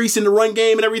up a crease in the run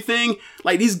game and everything.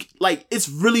 Like it's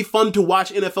really fun to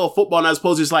watch NFL football, as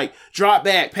opposed to just like drop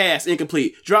back, pass,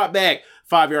 incomplete, drop back,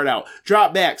 5-yard out,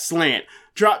 drop back, slant,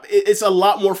 drop. It's a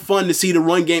lot more fun to see the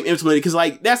run game implemented, because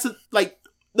like that's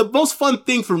the most fun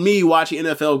thing for me watching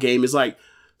NFL game is like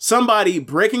somebody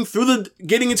breaking through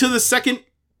getting into the second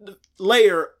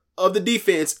layer of the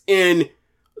defense, and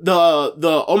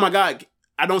the oh my god,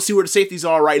 I don't see where the safeties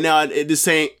are right now. The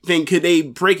same thing, could they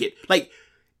break it? Like,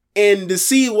 and to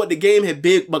see what the game had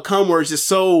become, where it's just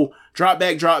so drop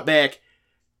back.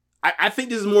 I think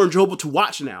this is more enjoyable to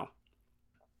watch now.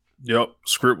 Yep,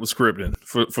 script was scripting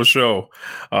for sure.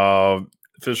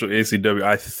 Official ACW.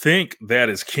 I think that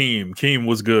is Keem. Keem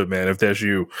was good, man. If that's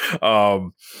you, but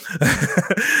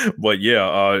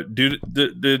yeah. Did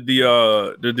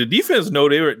the defense know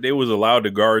they was allowed to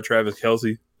guard Travis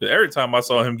Kelce? Every time I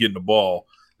saw him getting the ball,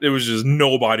 there was just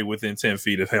nobody within 10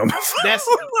 feet of him.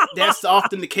 That's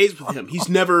often the case with him. He's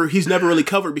never really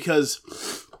covered, because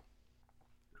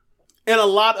And a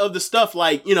lot of the stuff,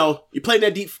 like, you know, you're playing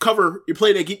that deep cover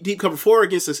 4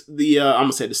 against the I'm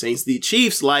gonna say the Saints, the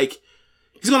Chiefs, like,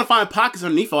 he's gonna find pockets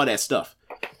underneath all that stuff.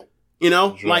 You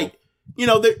know, sure. like, you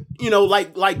know,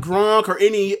 like Gronk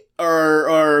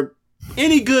or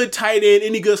any good tight end,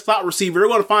 any good slot receiver, they're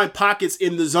gonna find pockets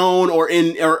in the zone or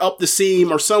up the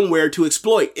seam or somewhere to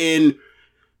exploit. And,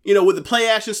 you know, with the play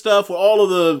action stuff, with all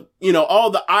of the, you know, all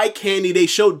the eye candy they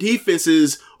show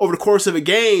defenses over the course of a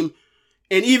game.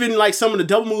 And even like some of the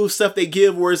double move stuff they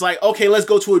give, where it's like, okay, let's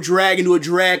go to a drag and do a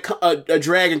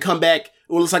drag and come back.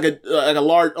 Well, it's like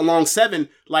a long 7.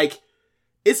 Like,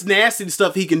 it's nasty the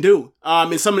stuff he can do.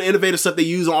 And some of the innovative stuff they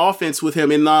use on offense with him.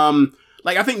 And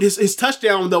like, I think his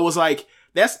touchdown though was like,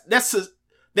 that's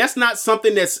not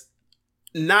something that's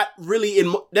not really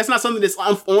that's not something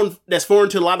that's foreign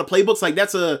to a lot of playbooks. Like,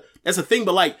 that's a thing.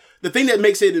 But like, the thing that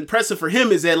makes it impressive for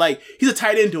him is that like, he's a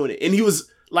tight end doing it, and he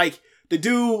was like. The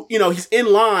dude, you know, he's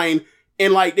in line,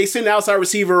 and like they send the outside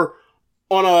receiver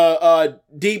on a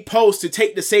deep post to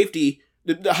take the safety,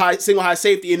 the high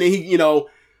safety, and then he, you know,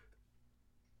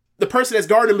 the person that's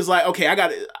guarding him is like, okay, I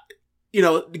got it. You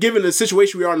know, given the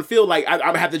situation we are on the field, like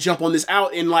I have to jump on this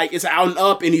out, and like it's out and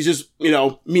up, and he's just, you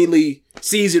know, immediately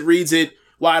sees it, reads it,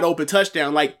 wide open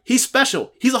touchdown. Like, he's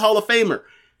special. He's a Hall of Famer.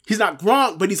 He's not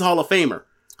Gronk, but he's a Hall of Famer,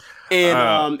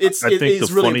 and it's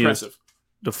really impressive.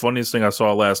 The funniest thing I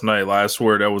saw last night, I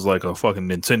swear that was like a fucking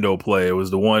Nintendo play. It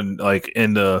was the one like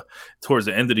towards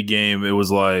the end of the game. It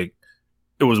was like,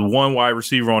 it was one wide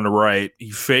receiver on the right.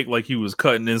 He faked like he was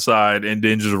cutting inside and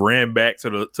then just ran back to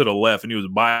the left, and he was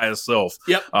by himself.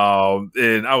 Yep.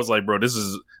 And I was like, bro, this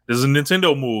is a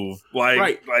Nintendo move. Like,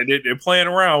 right. Like they're playing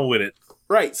around with it.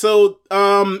 Right. So,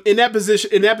 in that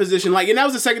position, like, and that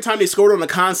was the second time they scored on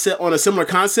a similar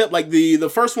concept. Like the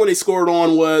first one they scored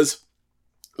on was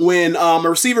when a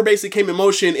receiver basically came in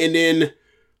motion and then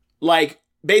like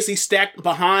basically stacked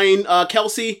behind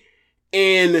Kelsey,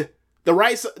 and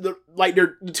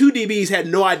the two DBs had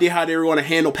no idea how they were going to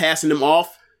handle passing them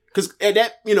off, because at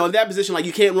that, you know, in that position, like,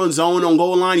 you can't run zone on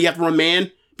goal line, you have to run man,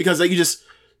 because like you just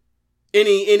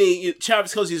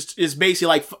Travis Kelsey is basically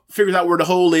like figures out where the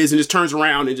hole is and just turns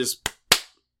around and just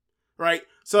right.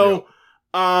 So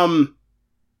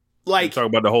like, you talk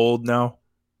about the hold now.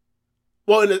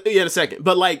 Well, in a second.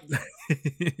 But, like,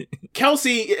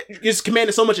 Kelsey just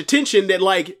commanded so much attention that,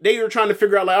 like, they were trying to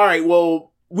figure out, like, all right,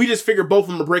 well, we just figured both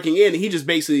of them are breaking in. And he just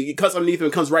basically cuts underneath him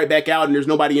and comes right back out, and there's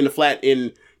nobody in the flat.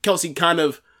 And Kelsey kind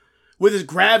of, with his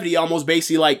gravity, almost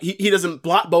basically, like, he doesn't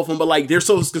block both of them, but, like, they're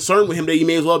so concerned with him that he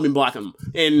may as well have been blocking them.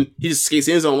 And he just escapes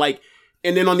the end zone. Like,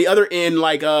 and then on the other end,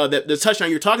 like, the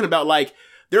touchdown you're talking about, like,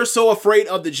 they're so afraid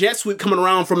of the jet sweep coming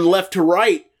around from left to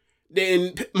right.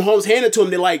 Then Mahomes handed to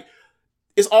him, they're like,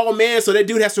 it's all man, so that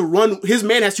dude has to run. His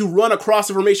man has to run across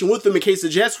the formation with him in case the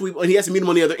jet sweep, and he has to meet him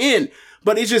on the other end.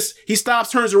 But it's just, he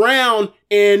stops, turns around,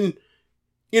 and,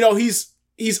 you know, he's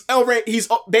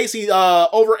basically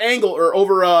over angled or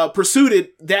over pursued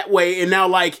that way, and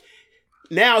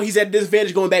now he's at a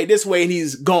disadvantage going back this way, and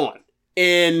he's gone.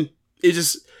 And it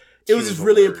was just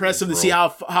really impressive to see how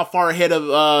far ahead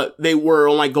of they were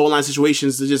on like goal line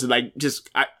situations. To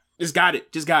just got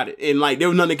it, and like there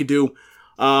was nothing they could do.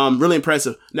 Really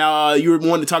impressive. Now, you were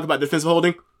wanting to talk about defensive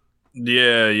holding?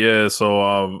 Yeah.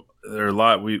 So, there are a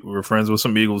lot. We were friends with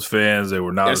some Eagles fans. They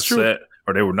were not upset,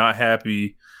 or they were not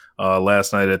happy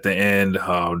last night at the end.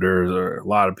 There's a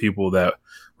lot of people that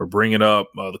were bringing up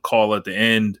the call at the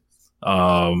end.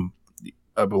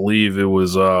 I believe it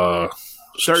was 3rd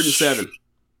and 7.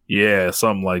 Yeah,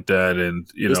 something like that. And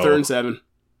it was 3rd and 7.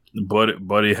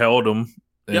 But he held him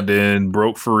and then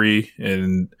broke free.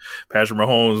 And Patrick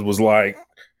Mahomes was like,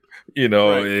 you know,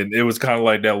 right. And it was kind of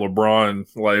like that LeBron,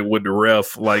 like with the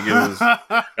ref, like it was.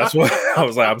 That's what I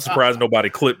was like. I'm surprised nobody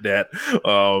clipped that.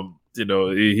 You know,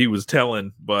 he was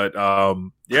telling, but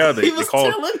yeah, they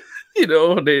called. Telling? You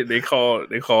know, they call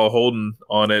holding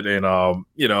on it, and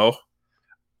you know,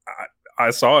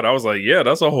 I saw it. I was like, yeah,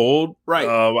 that's a hold. Right.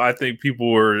 I think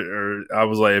people were. I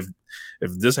was like,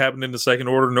 if this happened in the second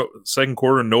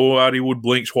quarter, nobody would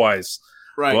blink twice.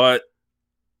 Right. But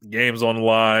game's on the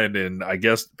line, and I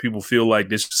guess people feel like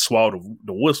they should swallow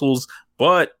the whistles.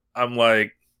 But I'm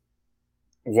like,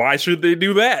 why should they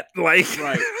do that? Like,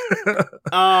 right.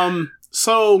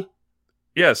 So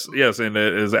yes, and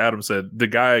as Adam said, the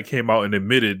guy came out and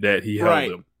admitted that he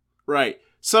held him. Right.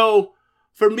 So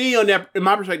for me, on that, in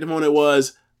my perspective on it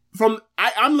was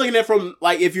I'm looking at from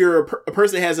like if you're a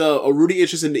person that has a rooting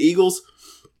interest in the Eagles,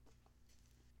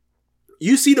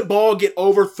 you see the ball get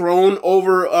overthrown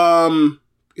over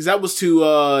because that was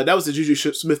the Juju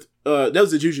Smith. That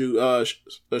was the Juju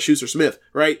Schuster-Smith,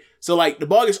 right? So like the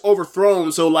ball gets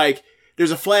overthrown. So like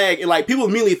there's a flag, and like people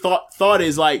immediately thought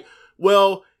is like,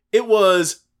 well, it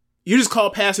was, you just call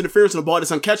pass interference on the ball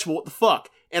that's uncatchable. What the fuck?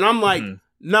 And I'm like,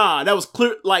 nah, that was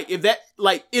clear. Like if that,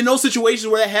 like in those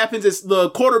situations where that happens, it's the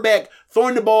quarterback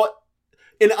throwing the ball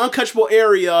in an uncatchable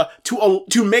area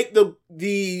to make to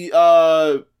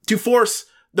force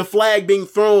the flag being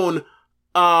thrown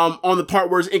on the part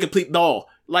where it's incomplete ball.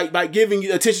 Like by giving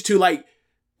attention to like,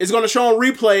 it's going to show on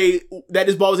replay that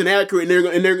this ball is inaccurate,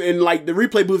 and like the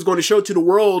replay booth is going to show to the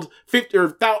world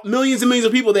millions and millions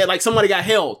of people that like somebody got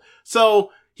held.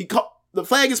 So the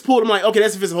flag is pulled. I'm like, okay,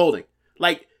 that's offensive holding.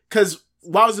 Like, cause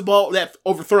why was the ball that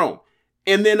overthrown?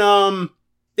 And then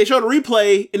they showed a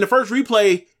replay. In the first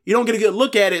replay, you don't get a good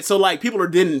look at it, so like people are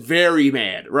then very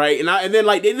mad, right? And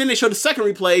then they showed the second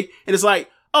replay, and it's like,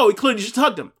 oh, he clearly just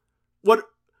hugged him. What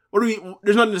do we?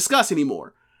 There's nothing to discuss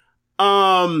anymore.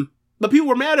 But people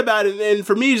were mad about it, and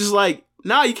for me, it's just like,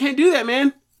 nah, you can't do that,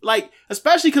 man. Like,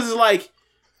 especially because it's like,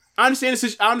 I understand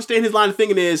his line of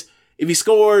thinking is, if he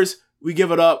scores, we give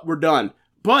it up, we're done.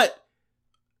 But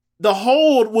the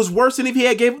hold was worse than if he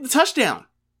had gave up the touchdown.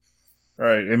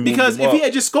 Right. And because if he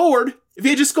had just scored,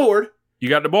 you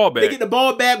got the ball back. They get the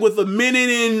ball back with a minute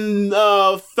and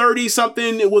 30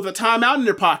 something with a timeout in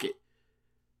their pocket.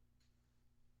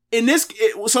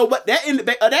 But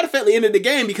that effectively ended the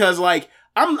game because like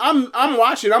I'm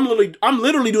watching. I'm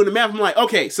literally doing the math. I'm like,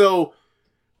 okay, so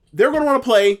they're going to want to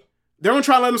play. They're going to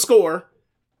try to let him score.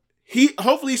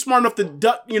 Hopefully he's smart enough to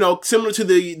duck, similar to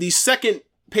the second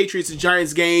Patriots and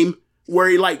Giants game where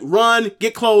he like run,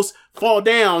 get close, fall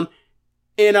down,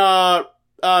 and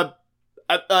Jerick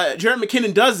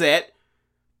McKinnon does that,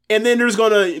 and then they're just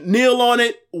going to kneel on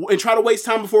it and try to waste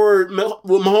time before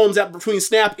Mahomes out between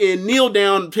snap and kneel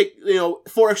down, take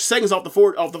 4 extra seconds off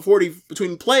the 40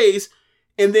 between plays,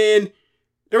 and then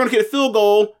they're going to get a field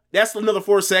goal. That's another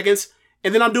 4 seconds.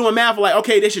 And then I'm doing math like,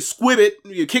 okay, they should squib it.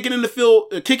 You kick it in the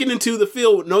field, kick it into the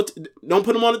field. No, don't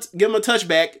put them on it. Give them a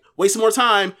touchback. Waste some more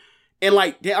time. And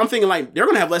like, I'm thinking like they're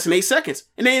gonna have less than 8 seconds,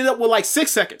 and they ended up with like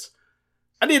 6 seconds.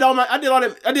 I did all that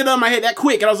in my head that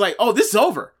quick, and I was like, oh, this is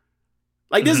over.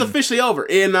 Like this is officially over.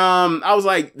 And I was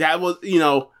like, that was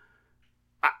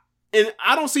and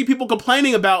I don't see people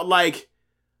complaining about like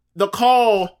the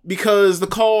call because the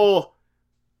call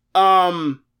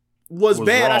was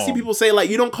bad. Wrong. I see people say like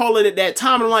you don't call it at that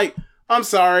time. And I'm like, I'm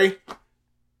sorry.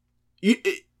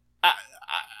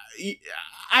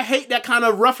 I hate that kind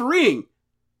of refereeing.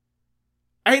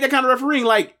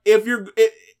 Like if you're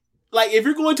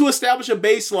going to establish a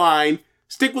baseline,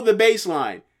 stick with the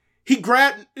baseline.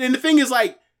 And the thing is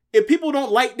like if people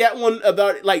don't like that one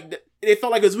about like they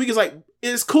felt like it was weak, it's like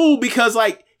it's cool because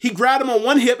like he grabbed him on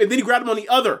one hip and then he grabbed him on the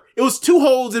other. It was 2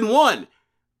 holds in one.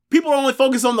 People are only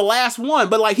focused on the last one,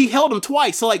 but like he held him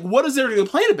twice. So like, what is there to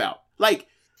complain about? Like,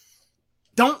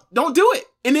 don't do it.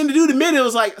 And then to do the mid, it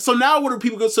was like, so now what are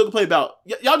people going to complain about?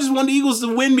 Y'all just want the Eagles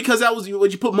to win because that was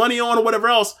what you put money on or whatever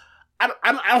else. I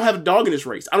don't have a dog in this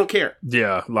race. I don't care.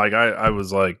 Yeah, like I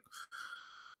was like,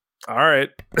 all right,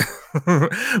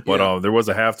 but there was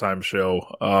a halftime show.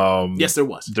 Yes, there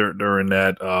was during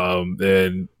that.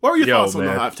 And what were your thoughts on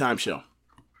the halftime show?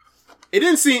 It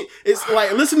didn't seem. It's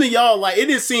like listen to y'all. Like it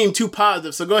didn't seem too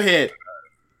positive. So go ahead.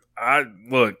 I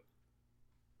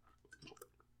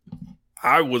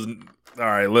was all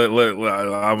right.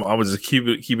 I'm gonna just keep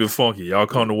it funky. Y'all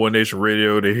come to One Nation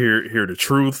Radio to hear the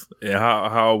truth and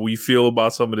how we feel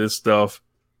about some of this stuff.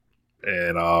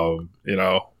 And I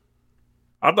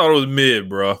thought it was mid,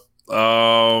 bro.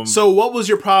 So what was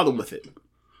your problem with it?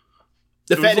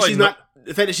 The fact that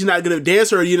she's not gonna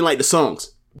dance, or you didn't like the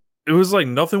songs? It was like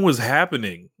nothing was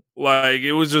happening. Like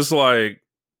it was just like,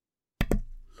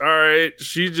 all right,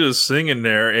 she's just singing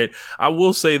there. And I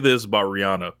will say this about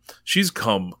Rihanna: she's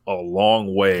come a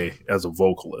long way as a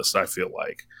vocalist. I feel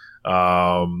like,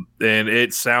 and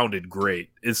it sounded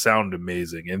great. It sounded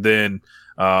amazing. And then,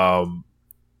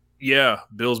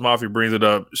 Bills Mafia brings it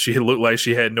up. She looked like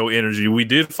she had no energy. We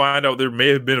did find out there may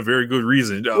have been a very good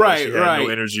reason. She had no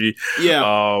energy.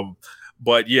 Yeah.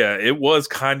 But yeah, it was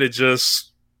kind of just.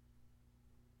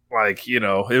 Like,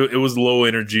 it was low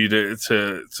energy to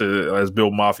as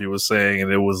Bill Mafia was saying, and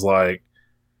it was like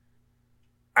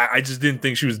I just didn't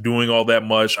think she was doing all that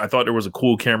much. I thought there was a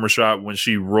cool camera shot when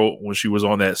she was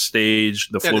on that stage,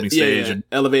 the floating stage, and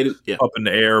elevated, up in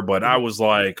the air. But I was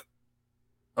like,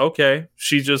 okay,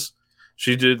 she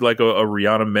did like a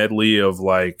Rihanna medley of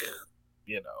like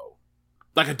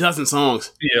a dozen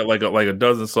songs. Yeah, like a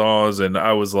dozen songs, and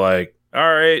I was like, all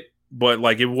right, but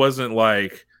like it wasn't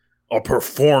like a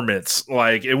performance.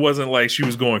 Like it wasn't like she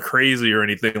was going crazy or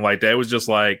anything like that. It was just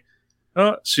like,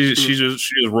 She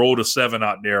just rolled a 7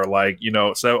 out there, like, you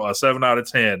know, a 7 out of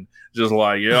 10. Just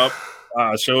like, yep,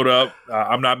 I showed up.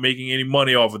 I'm not making any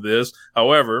money off of this.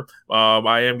 However,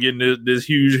 I am getting this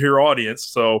huge here audience,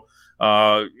 so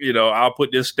you know, I'll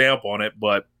put this stamp on it.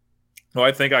 But no,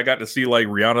 I think I got to see like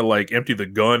Rihanna like empty the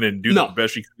gun and do the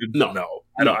best she could. No,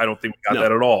 I don't think we got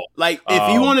that at all. Like,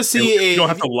 if you want to see, you don't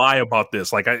have to lie about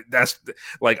this. Like, I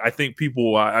think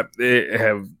people have,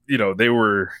 you know, they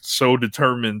were so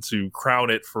determined to crown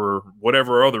it for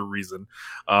whatever other reason.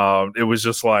 It was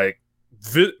just like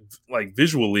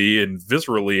visually and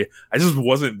viscerally, I just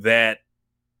wasn't that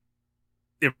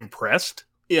impressed.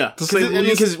 Yeah,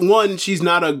 because one, she's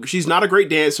not a great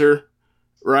dancer,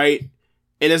 right?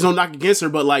 And there's no knock against her,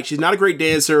 but like, she's not a great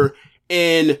dancer.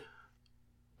 And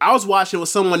I was watching with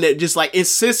someone that just like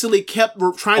insistently kept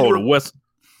trying to.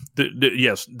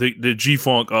 The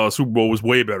G-Funk Super Bowl was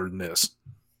way better than this.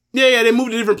 Yeah, they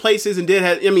moved to different places and they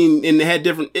had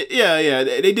different.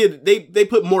 They did. They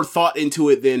put more thought into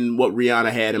it than what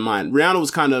Rihanna had in mind. Rihanna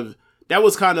was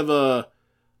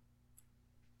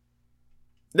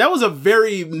that was a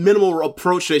very minimal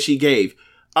approach that she gave.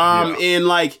 And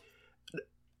like,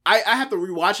 I have to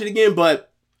rewatch it again,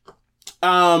 but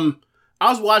I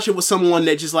was watching with someone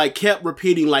that just like kept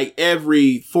repeating like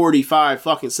every 45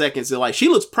 fucking seconds and like, she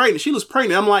looks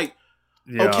pregnant. I'm like,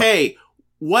 okay,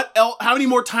 what else? How many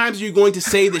more times are you going to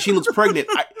say that she looks pregnant?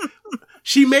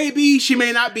 She may be, she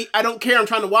may not be. I don't care. I'm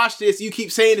trying to watch this. You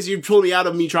keep saying this. You're pulling me out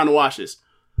of me trying to watch this.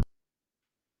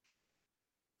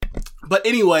 But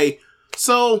anyway,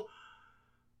 so,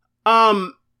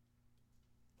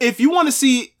 if you want to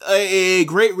see a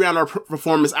great Rihanna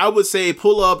performance, I would say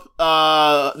pull up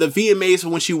the VMAs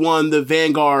when she won the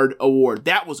Vanguard Award.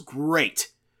 That was great.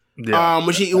 Yeah.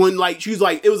 When she was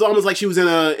like, it was almost like she was in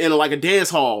a dance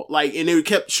hall, like, and they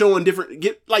kept showing different,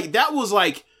 that was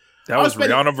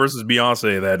Rihanna versus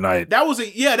Beyonce that night. That was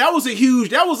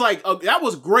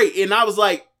great. And I was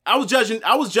like, I was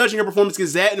judging her performance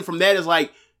against that, and from that is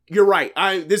like, you're right.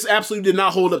 This absolutely did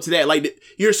not hold up to that. Like,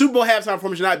 your Super Bowl halftime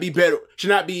performance should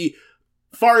not be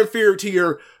far inferior to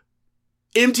your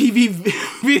MTV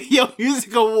Video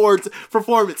Music Awards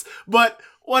performance. But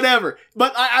whatever.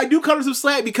 But I do cut her some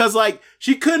slack because like,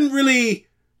 she couldn't do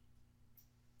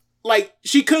like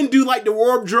the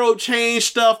wardrobe change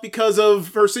stuff because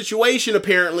of her situation,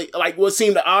 apparently, like what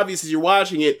seemed obvious as you're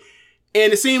watching it.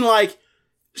 And it seemed like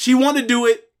she wanted to do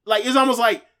it. Like, it's almost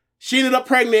like she ended up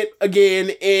pregnant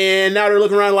again, and now they're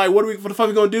looking around like, what the fuck are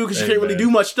we gonna do? Because she can't really do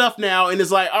much stuff now. And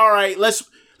it's like, all right, let's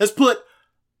put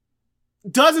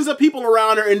dozens of people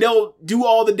around her, and they'll do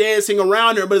all the dancing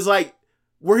around her. But it's like,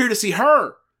 we're here to see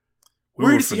her.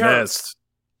 We were finessed.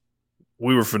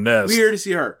 We're here to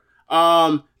see her.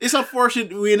 It's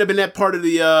unfortunate we end up in that part of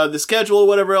the schedule or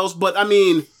whatever else. But I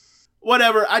mean,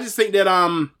 whatever. I just think that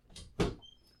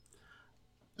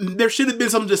there should have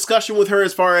been some discussion with her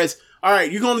as far as, all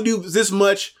right, you're going to do this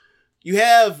much. You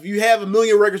have a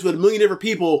million records with a million different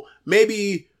people.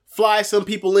 Maybe fly some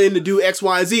people in to do X,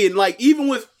 Y, and Z. And like, even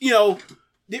with, you know,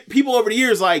 people over the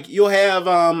years, like you'll have,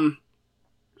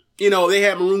 you know, they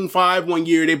had Maroon 5 one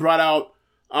year. They brought out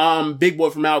Big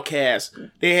Boy from Outkast.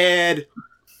 They had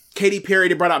Katy Perry.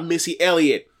 They brought out Missy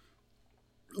Elliott.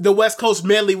 The West Coast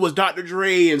medley was Dr.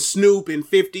 Dre and Snoop and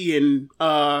 50 and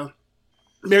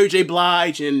Mary J.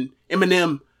 Blige and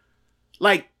Eminem.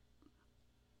 Like,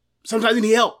 sometimes you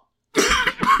need help.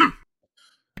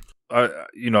 I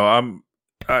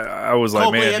was like,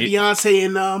 Coldplay, man, had Beyonce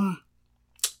and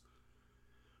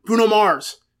Bruno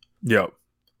Mars. Yep.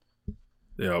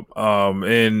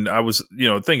 And I was,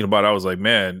 thinking about it, I was like,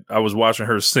 man, I was watching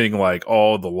her sing like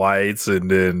All the Lights,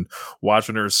 and then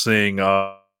watching her sing,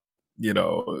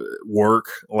 Work.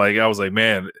 Like, I was like,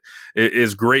 man,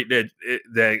 it's great that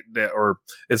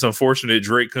it's unfortunate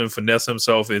Drake couldn't finesse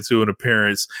himself into an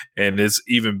appearance, and it's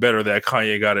even better that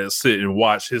Kanye got to sit and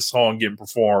watch his song getting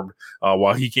performed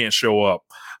while he can't show up.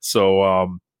 So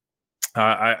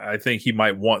I think he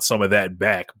might want some of that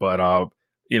back, but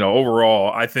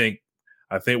overall, I think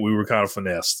we were kind of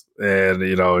finessed, and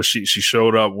she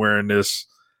showed up wearing this.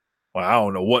 Well, I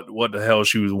don't know what the hell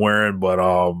she was wearing, but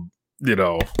a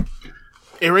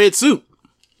red suit.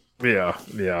 Yeah.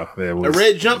 A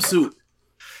red jumpsuit.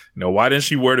 Why didn't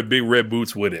she wear the big red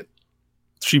boots with it?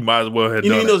 She might as well have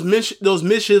done it. Those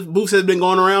mischief boots have been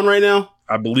going around right now?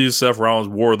 I believe Seth Rollins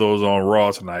wore those on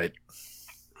Raw tonight.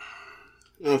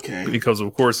 Okay. Because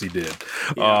of course he did.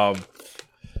 Yeah.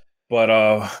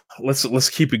 But let's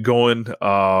keep it going.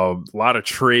 A lot of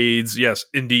trades. Yes,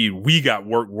 indeed. We got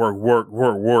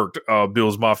worked.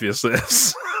 Bill's Mafia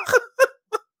says.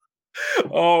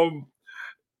 All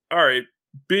right.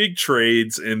 big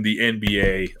trades in the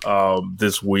NBA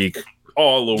this week,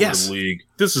 all over the league.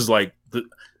 This is like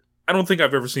I don't think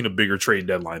I've ever seen a bigger trade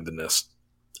deadline than this.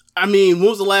 I mean, when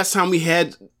was the last time we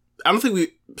had? I don't think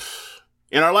we,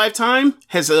 in our lifetime,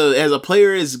 has a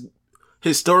player as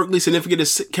historically significant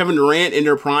as Kevin Durant in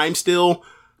their prime still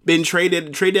been traded at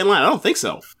the trade deadline. I don't think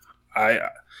so.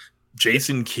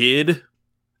 Jason Kidd,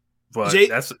 but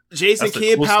Jason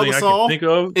Kidd, Pau Gasol, think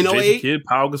of in 08. Jason Kidd,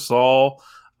 Pau Gasol,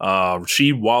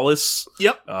 Rasheed Wallace.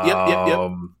 Yep.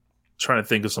 Trying to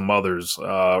think of some others.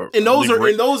 And those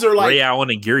are like Ray Allen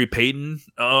and Gary Payton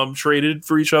traded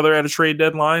for each other at a trade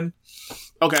deadline.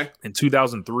 Okay. In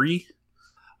 2003.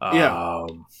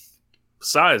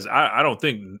 Besides, I don't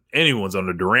think anyone's on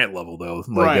the Durant level though,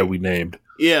 that we named.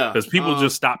 Yeah. Because people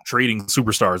just stopped trading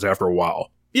superstars after a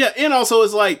while. Yeah, and also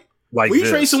it's like when you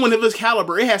trade someone of his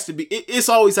caliber, it has to be. It's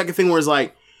always like a thing where it's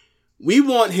like, we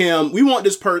want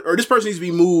this person needs to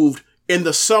be moved in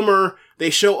the summer. They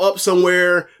show up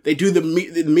somewhere. They do the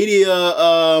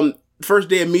media, first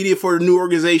day of media for the new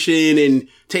organization, and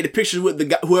take the pictures with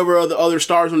whoever the other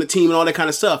stars on the team and all that kind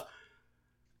of stuff.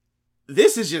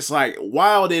 This is just like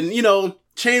wild, and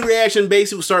chain reaction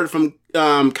basically started from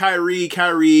Kyrie.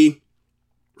 Kyrie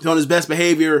is on his best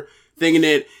behavior, thinking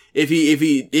that if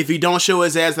he don't show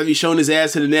his ass, like he's showing his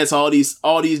ass to the Nets all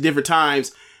these different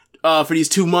times for these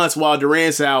 2 months while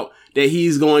Durant's out, that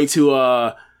he's going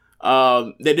to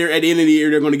that they're at the end of the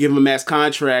year they're going to give him a max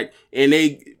contract, and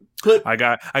they put. I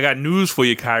got news for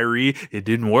you, Kyrie. It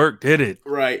didn't work, did it?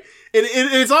 Right, and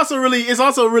it's also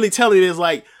really telling. It's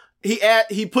like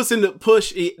he puts in the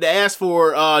push to ask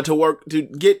for to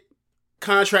get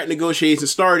contract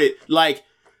negotiations started. Like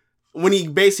when he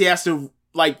basically has to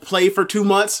play for 2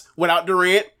 months without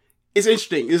Durant. It's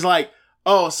interesting. It's like,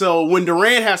 oh, so when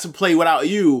Durant has to play without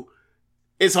you,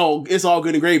 it's all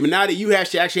good and great. But now that you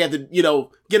actually have to,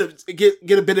 get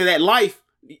a bit of that life,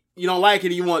 you don't like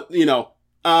it. You want,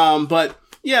 but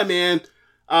yeah, man.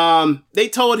 They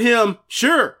told him,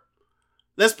 sure,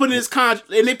 let's put in his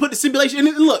contract, and they put the stipulation.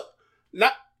 And look,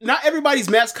 not everybody's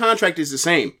max contract is the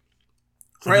same,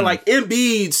 right? Mm-hmm. Like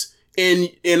Embiid's in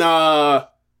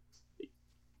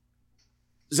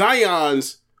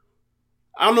Zion's.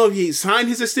 I don't know if he signed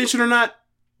his extension or not.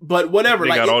 But whatever.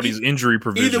 They got all these injury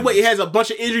provisions. Either way, it has a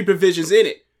bunch of injury provisions in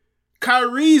it.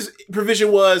 Kyrie's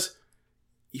provision was,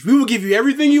 we will give you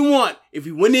everything you want if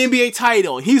you win the NBA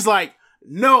title. And he's like,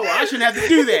 no, I shouldn't have to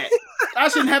do that. I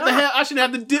shouldn't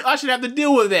have to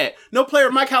deal with that. No player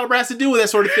of my caliber has to deal with that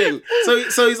sort of thing.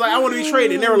 So he's like, I want to be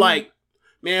traded. And they were like,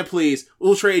 man, please,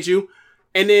 we'll trade you.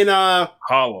 And then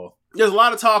Hollow. There's a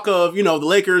lot of talk of, the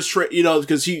Lakers,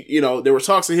 because there were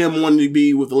talks of him wanting to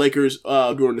be with the Lakers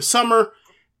during the summer.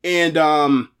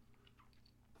 And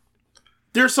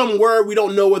there's some word, we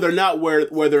don't know whether or not whether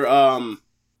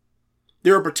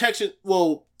there are protection.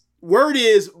 Well, word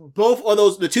is both of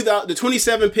those, the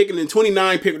 27 pick and the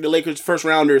 29 pick of the Lakers first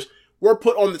rounders were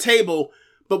put on the table,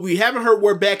 but we haven't heard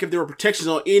word back if there were protections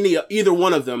on either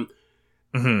one of them.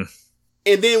 Mm-hmm.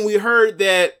 And then we heard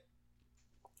that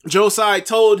Joe Tsai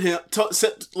told him,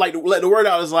 let the word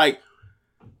out, is like,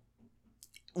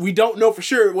 we don't know for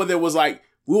sure whether it was like,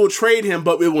 we will trade him,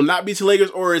 but it will not be to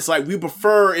Lakers, or it's like, we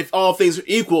prefer, if all things are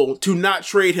equal, to not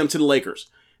trade him to the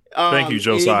Lakers. Thank you,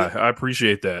 Joe Tsai. I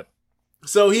appreciate that.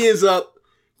 So he ends up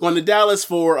going to Dallas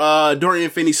for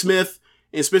Dorian Finney-Smith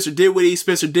and Spencer Dinwiddie.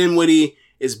 Spencer Dinwiddie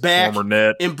is back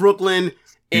in Brooklyn.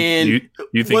 And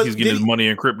you think he's getting his money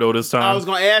in crypto this time? I was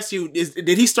going to ask you,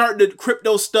 did he start the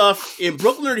crypto stuff in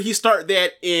Brooklyn, or did he start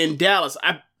that in Dallas?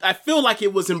 I feel like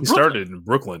it was in Brooklyn. He started in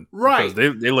Brooklyn. Right.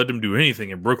 Because they let him do anything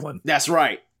in Brooklyn. That's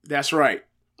right.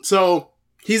 So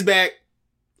he's back.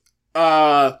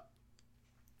 And,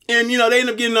 they end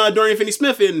up getting Dorian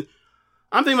Finney-Smith. And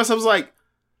I'm thinking to myself,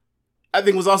 I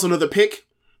think it was also another pick.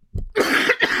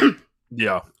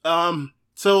 Yeah.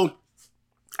 So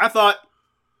I thought,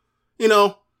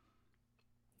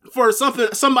 for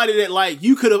somebody that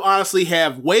you could have honestly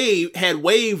had waived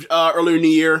earlier in the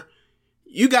year,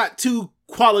 you got two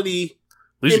quality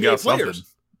At least NBA you got players. something.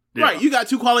 Yeah. Right, you got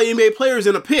two quality NBA players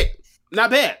in a pick. Not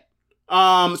bad.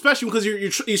 Especially because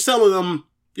you're selling them.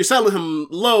 You're selling him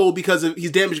low because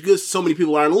he's damaged goods. So many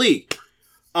people are in the league.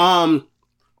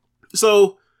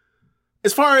 So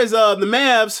as far as the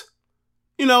Mavs,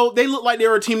 they look like they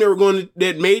were a team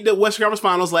that made the Western Conference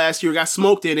Finals last year, got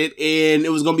smoked in it, and it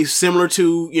was going to be similar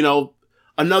to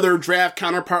another draft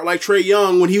counterpart like Trae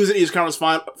Young when he was in the Eastern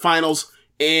Conference Finals,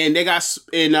 and they got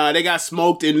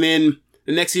smoked, and then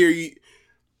the next year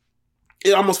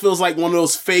it almost feels like one of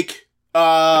those fake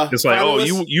It's like,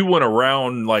 finalists. you went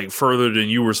around like further than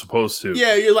you were supposed to.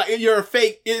 Yeah, you're a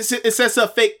fake. It sets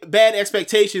up fake bad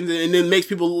expectations, and then makes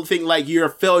people think like you're a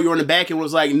failure on the back end.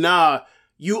 Was like, nah,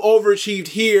 you overachieved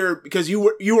here because you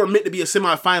were meant to be a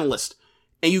semifinalist,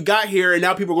 and you got here, and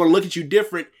now people are going to look at you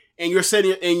different, and you're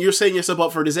setting yourself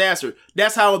up for disaster.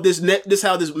 That's how this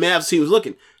Mavs team is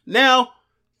looking now.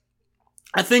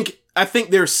 I think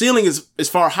their ceiling is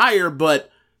far higher, but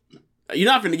you're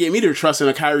not going to get me to trust in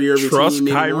a Kyrie Irving trust team.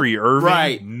 Kyrie Irving?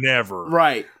 Right. Never.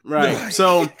 Right.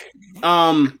 So,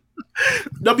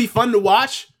 they'll be fun to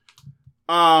watch.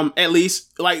 At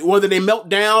least, like, whether they melt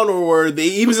down or they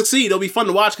even succeed, they'll be fun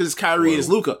to watch because it's Kyrie and it's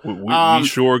Luka. We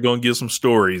sure gonna get some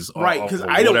stories, right? Because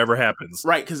whatever happens,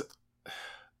 right? Because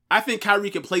I think Kyrie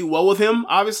can play well with him,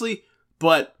 obviously,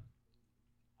 but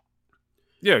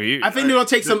yeah, I think they're gonna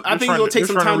take some. I think they're gonna take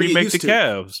some time to remake get used the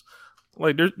Cavs.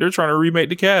 Like they're trying to remake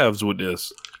the Cavs with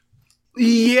this.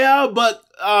 Yeah, but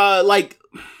like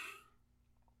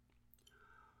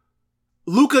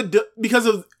Luka, because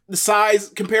of the size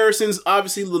comparisons,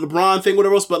 obviously the LeBron thing,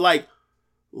 whatever else. But like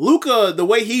Luka, the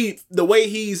way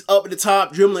he's up at the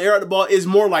top, dribbling air at the ball is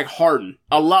more like Harden,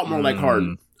 a lot more like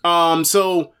Harden.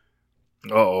 So.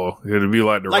 It'll be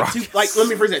like the Rockets. Let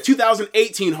me phrase that.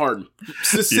 2018 Harden,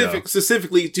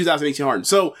 specifically 2018 Harden.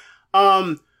 So,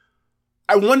 I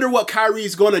wonder what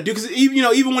Kyrie's going to do because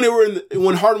even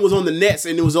when Harden was on the Nets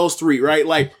and it was those three, right?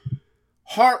 Like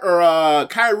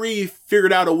Kyrie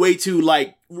figured out a way to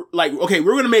like okay,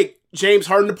 we're going to make James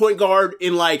Harden the point guard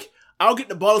and like I'll get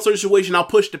the ball in a certain situation, I'll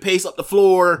push the pace up the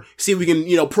floor, see if we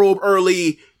can probe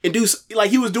early and do like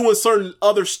he was doing certain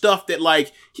other stuff that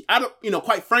like I don't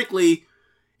quite frankly.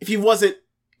 If he wasn't,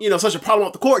 such a problem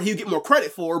off the court, he'd get more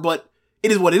credit for, but it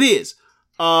is what it is.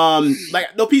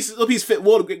 Like those pieces fit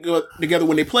well together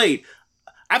when they played.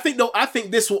 I think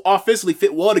this will offensively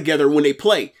fit well together when they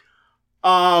play.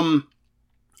 I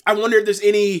wonder if there's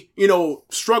any,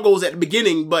 struggles at the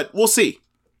beginning, but we'll see.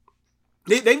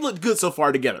 They looked good so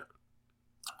far together.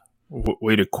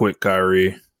 Way to quit,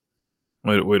 Kyrie.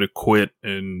 Way to quit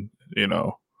and,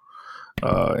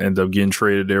 end up getting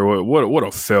traded there. What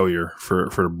a failure for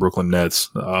the Brooklyn Nets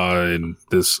and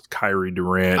this Kyrie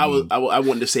Durant. I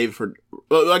wanted to save it for.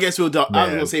 Well, I guess I was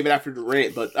going to save it after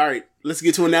Durant, but all right, let's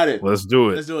get to it now. Then let's do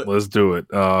it.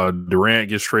 Durant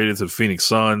gets traded to the Phoenix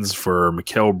Suns for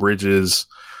Mikal Bridges,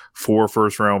 4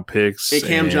 first-round picks, and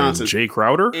Cam Johnson, Jay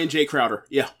Crowder,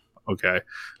 Yeah. Okay.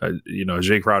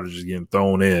 Jay Crowder just getting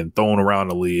thrown around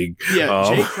the league. Yeah,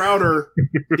 Jay Crowder.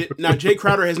 Jay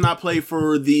Crowder has not played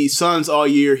for the Suns all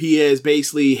year. He has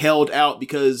basically held out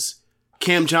because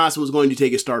Cam Johnson was going to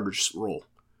take his starter's role.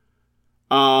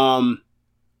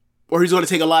 Or he's going to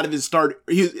take a lot of his start.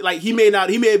 He may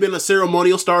have been a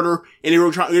ceremonial starter, and they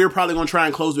were probably going to try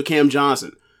and close with Cam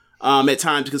Johnson at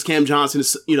times because Cam Johnson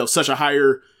is such a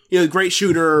higher great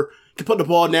shooter. Can put the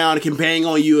ball down, can bang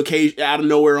on you occasionally, out of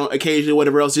nowhere, occasionally,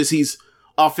 whatever else. Just he's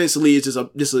offensively is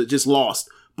just lost.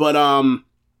 But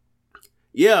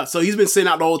yeah. So he's been sitting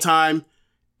out the whole time,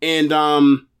 and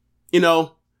the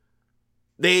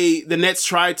Nets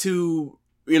tried to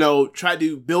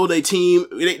build a team.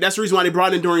 That's the reason why they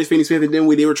brought in Dorian Finney-Smith and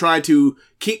Dinwiddie. They were trying to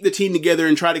keep the team together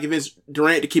and try to convince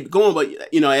Durant to keep it going. But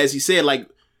as he said, like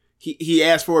he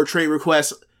asked for a trade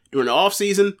request during the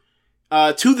offseason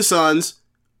to the Suns.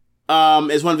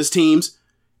 As one of his teams.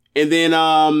 And then,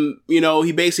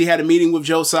 he basically had a meeting with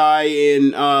Josai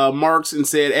and Marks and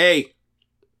said, hey,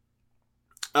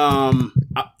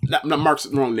 not Marks,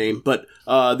 the wrong name, but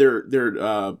their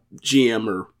GM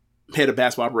or head of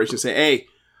basketball operations said, hey,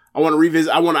 I want to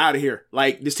revisit, I want out of here.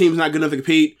 Like, this team's not good enough to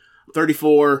compete. I'm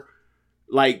 34.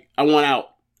 Like, I want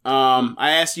out.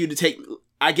 I asked you to take...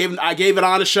 I gave it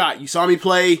on a shot. You saw me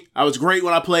play. I was great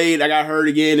when I played. I got hurt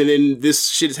again, and then this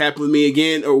shit has happened with me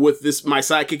again, or with my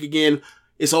sidekick again.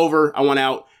 It's over. I want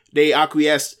out. They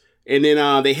acquiesced, and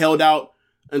then they held out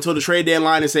until the trade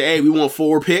deadline and said, "Hey, we want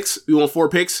 4 picks. We want 4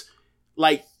 picks."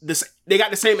 Like this, they got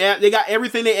the same. They got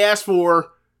everything they asked for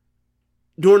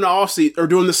during the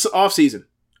offseason.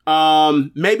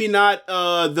 Maybe not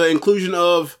the inclusion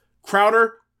of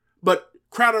Crowder, but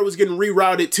Crowder was getting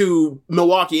rerouted to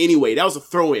Milwaukee anyway. That was a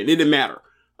throw-in. It didn't matter.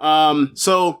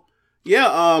 So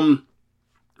yeah,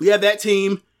 we have that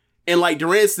team, and like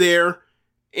Durant's there,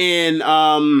 and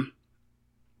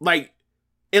like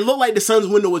it looked like the Suns'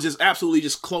 window was just absolutely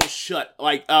just closed shut.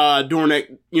 Like during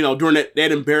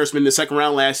that embarrassment in the second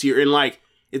round last year, and like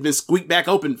it's been squeaked back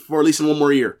open for at least one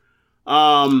more year.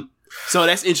 So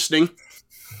that's interesting.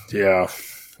 Yeah.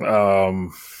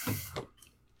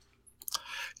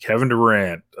 Kevin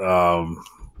Durant,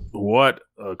 what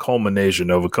a culmination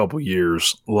of a couple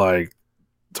years. Like,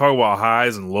 talk about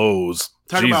highs and lows.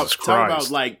 Talk Jesus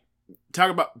Christ. talk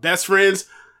about best friends.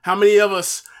 How many of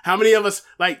us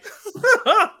like,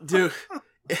 dude?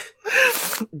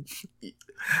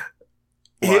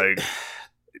 Like,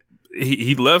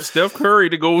 he left Steph Curry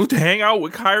to go to hang out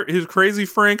with his crazy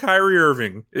friend Kyrie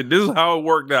Irving. This is how it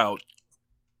worked out.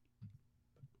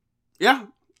 Yeah.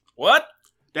 What?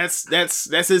 That's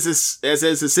as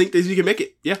succinct as you can make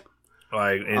it. Yeah.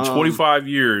 Like, in 25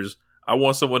 years, I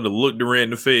want someone to look Durant in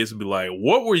the face and be like,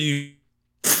 "What were you?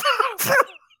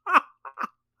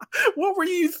 What were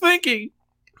you thinking?"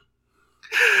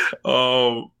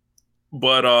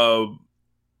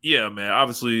 Yeah, man.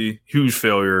 Obviously, huge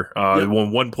failure. They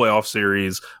won one playoff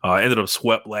series. Ended up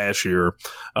swept last year.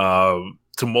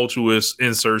 Tumultuous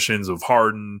insertions of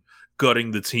Harden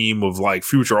gutting the team of like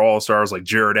future All-Stars like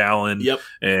Jared Allen.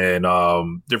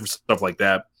 And different stuff like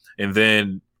that. And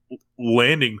then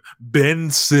landing Ben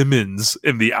Simmons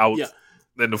in the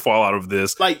and the fallout of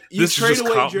this. Like, you trade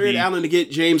away Jared Allen to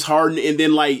get James Harden, and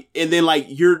then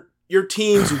your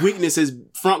team's weakness is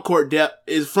front court depth,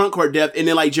 and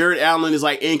then like Jared Allen is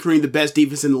like anchoring the best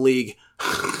defense in the league.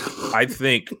 I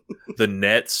think the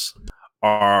Nets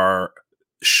are,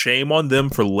 shame on them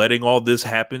for letting all this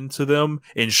happen to them,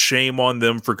 and shame on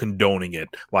them for condoning it.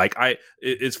 Like,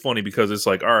 it's funny because it's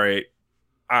like, all right,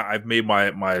 I've made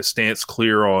my stance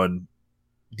clear on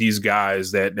these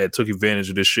guys that took advantage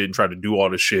of this shit and tried to do all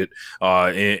this shit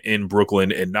in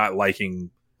Brooklyn, and not liking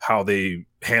how they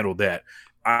handled that.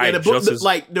 For those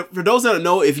that don't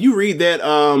know, if you read that,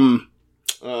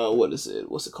 what is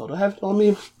it? What's it called? Do I have it on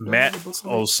me? Matt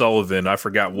O'Sullivan. I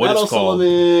forgot what Matt it's called.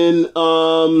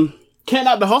 O'Sullivan. Can't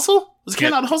Out the Hustle? Was it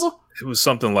Can't Out the Hustle? It was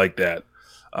something like that.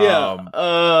 Yeah.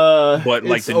 But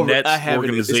like the Nets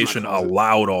organization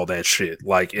allowed all that shit.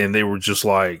 Like, and they were just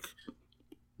like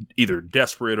either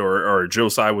desperate or Joe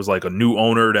Tsai was like a new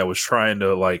owner that was trying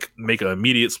to like make an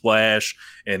immediate splash,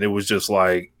 and it was just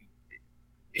like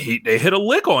they hit a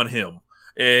lick on him,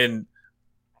 and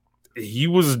he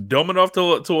was dumb enough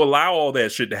to allow all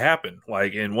that shit to happen.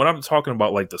 Like, and when I'm talking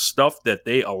about like the stuff that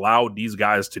they allowed these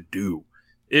guys to do,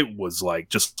 it was like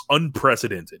just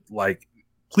unprecedented. Like,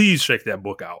 please check that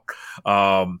book out.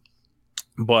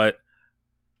 But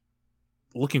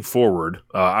looking forward,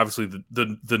 obviously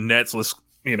the Nets, let's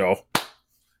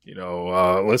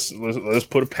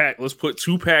put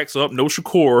 2 packs up. No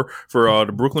Shakur for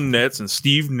the Brooklyn Nets and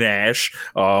Steve Nash.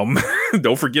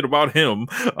 Don't forget about him.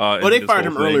 Well, they fired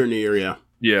him earlier in the year.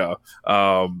 Yeah.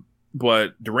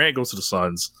 But Durant goes to the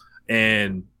Suns,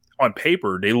 and on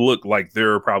paper they look like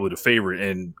they're probably the favorite.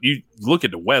 And you look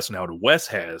at the West now. The West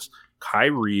has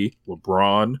Kyrie,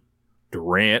 LeBron,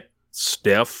 Durant,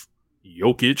 Steph,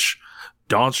 Jokic,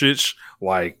 Doncic,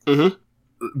 like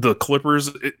the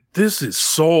Clippers. This is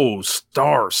so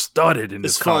star-studded in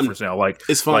this conference now. Like,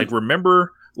 it's fun. Like,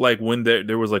 remember, like when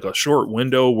there was like a short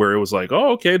window where it was like,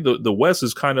 oh, okay, the West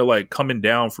is kind of like coming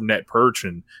down from that perch,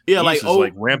 and East is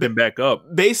like ramping back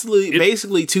up.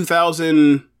 Basically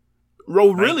 2000.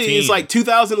 Well, really, 19. It's like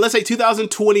 2000. Let's say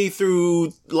 2020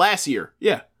 through last year.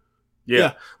 Yeah,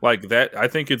 like that. I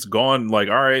think it's gone. Like,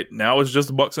 all right, now it's just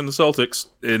the Bucks and the Celtics,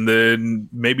 and then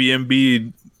maybe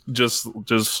Embiid just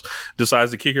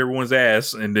decides to kick everyone's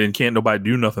ass, and then can't nobody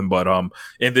do nothing. But and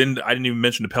then I didn't even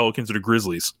mention the Pelicans or the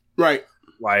Grizzlies. Right.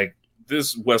 Like,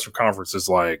 this Western Conference is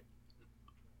like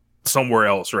somewhere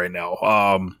else right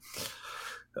now.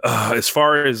 As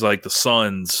far as like the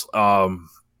Suns,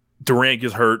 Durant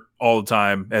gets hurt all the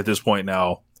time at this point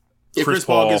now. Chris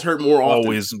Paul gets hurt more often.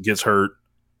 Always gets hurt.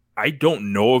 I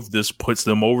don't know if this puts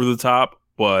them over the top,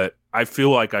 but I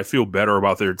feel better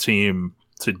about their team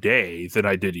today than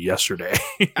I did yesterday.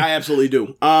 I absolutely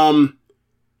do.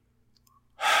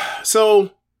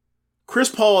 So Chris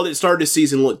Paul at the start of the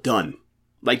season looked done.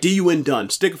 Like, DUN done.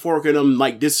 Stick a fork in him.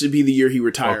 Like, this should be the year he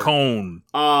retired. A cone.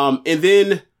 And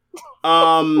then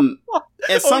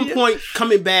at some point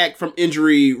coming back from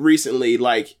injury recently,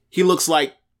 like, he looks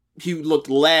like he looked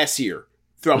last year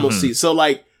throughout most seasons. So,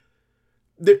 like,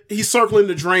 he's circling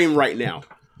the drain right now.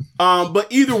 But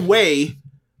either way,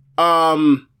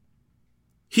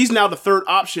 he's now the third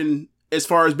option as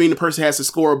far as being the person who has to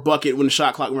score a bucket when the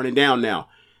shot clock running down now.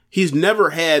 He's never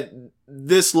had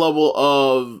this level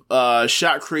of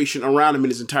shot creation around him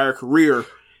in his entire career.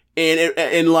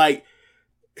 And like,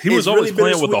 he was always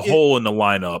really playing with a hole in the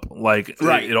lineup. Like,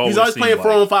 right. It always he's always playing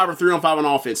 4-on-5 or 3-on-5 on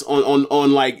offense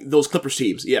on like those Clippers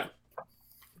teams. Yeah.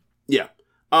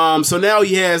 So now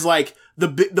he has like the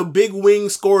big wing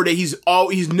scorer that he's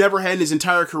never had in his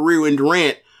entire career in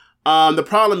Durant. The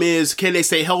problem is, can they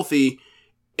stay healthy?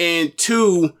 And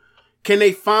 2, can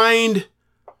they find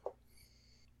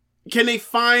can they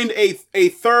find a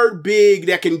third big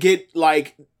that can get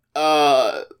like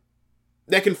that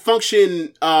can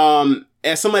function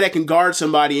as somebody that can guard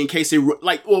somebody in case they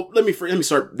like. Well, let me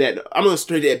start that. I'm gonna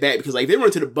straight that back because like if they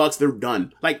run to the Bucks, they're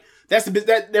done. Like that's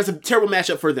a terrible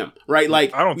matchup for them, right?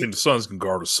 Like I don't think the Suns can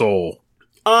guard a soul.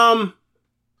 I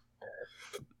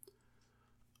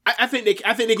think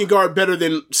they can guard better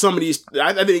than some of these.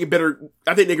 I think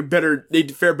they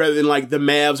fare better than like the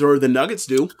Mavs or the Nuggets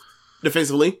do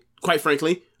defensively. Quite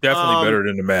frankly, definitely better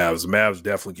than the Mavs. The Mavs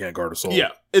definitely can't guard a soul. Yeah,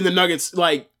 and the Nuggets,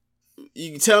 like,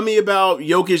 you tell me about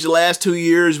Jokic the last 2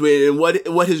 years and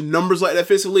what his numbers like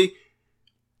defensively.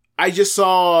 I just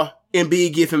saw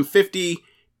Embiid give him 50,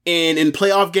 and in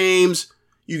playoff games,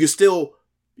 you can still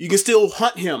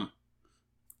hunt him.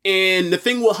 And the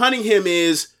thing with hunting him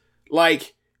is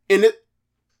like, this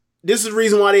is the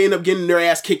reason why they end up getting their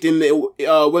ass kicked in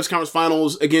the West Conference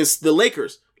Finals against the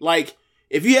Lakers. Like,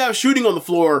 if you have shooting on the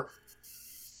floor,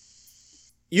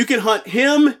 you can hunt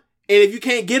him, and if you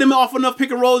can't get him off enough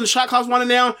pick and rolls and shot clocks winding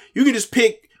down, you can just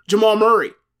pick Jamal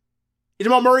Murray.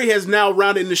 Jamal Murray has now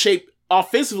rounded into shape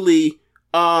offensively,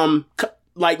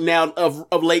 like now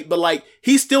of late, but like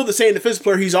he's still the same defensive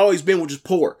player he's always been, which is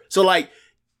poor. So like,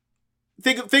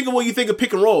 think of what you think of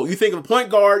pick and roll. You think of a point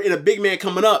guard and a big man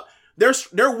coming up. They're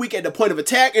weak at the point of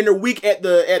attack, and they're weak at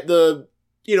the at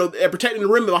protecting the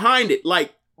rim behind it.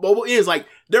 Like, what is like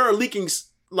there are leaking.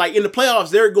 Like in the playoffs,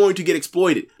 they're going to get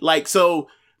exploited. Like, so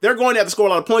they're going to have to score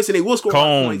a lot of points, and they will score a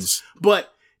lot of points. But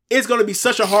it's going to be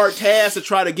such a hard task to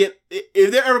try to get.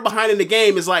 If they're ever behind in the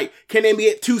game, it's like, can they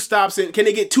get 2 stops and can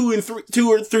they get 2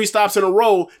 or 3 stops in a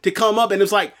row to come up? And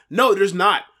it's like, no, there's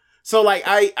not. So like,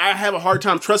 I have a hard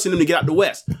time trusting them to get out the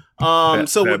West.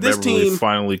 So with this team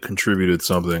finally contributed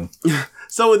something.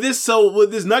 So with this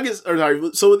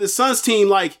Suns team,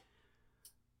 like,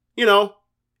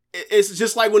 it's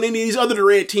just like when any of these other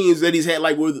Durant teams that he's had,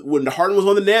 like when Harden was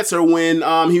on the Nets or when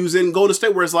he was in Golden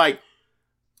State, where it's like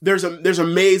there's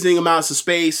amazing amounts of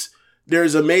space,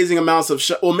 there's amazing amounts of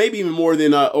or maybe even more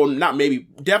than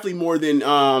definitely more than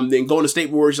Golden State,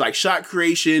 where it's like shot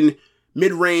creation,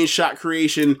 mid range shot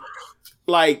creation,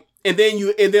 like and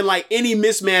then like any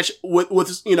mismatch with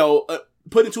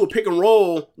put into a pick and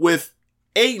roll with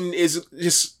Ayton is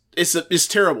just it's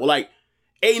terrible. Like,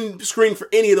 Ayton screening for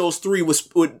any of those three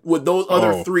with those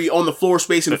other three on the floor,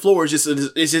 space and the floor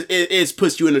it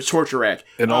puts you in a torture rack.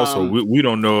 And also, we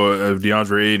don't know if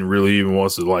DeAndre Ayton really even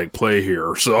wants to like play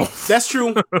here. So that's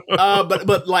true.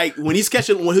 But like when he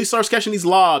starts catching these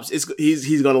lobs,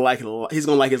 he's gonna like it. He's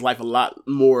gonna like his life a lot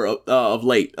more of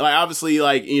late. Like obviously,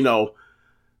 like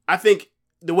I think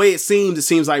the way it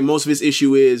seems like most of his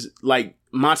issue is like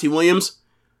Monty Williams.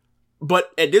 But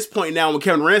at this point now, when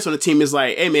Kevin Durant's on the team, is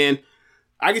like, hey man,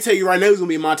 I can tell you right now, he's going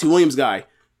to be a Monty Williams guy.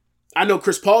 I know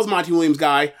Chris Paul's a Monty Williams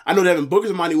guy. I know Devin Booker's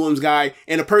a Monty Williams guy.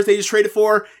 And the person they just traded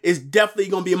for is definitely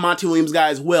going to be a Monty Williams guy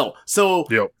as well. So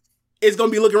It's going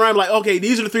to be looking around like, okay,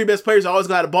 these are the 3 best players that always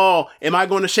got the ball. Am I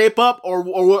going to shape up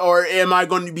or am I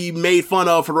going to be made fun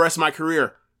of for the rest of my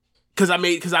career? Because I'm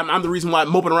the reason why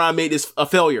moping around made this a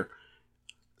failure.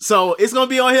 So it's going to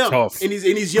be on him. Tough. And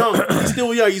he's young. He's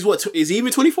still young. He's what? Is he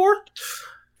even 24? I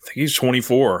think he's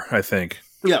 24, I think.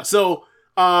 Yeah. So,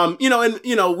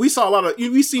 we saw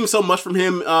we've seen so much from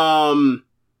him, in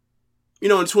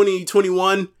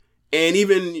 2021 and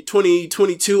even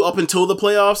 2022 up until the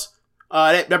playoffs,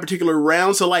 that particular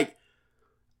round. So like,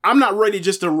 I'm not ready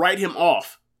just to write him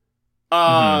off.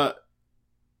 But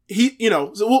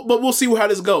we'll see how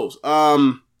this goes.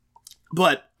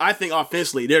 But I think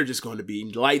offensively, they're just going to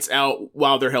be lights out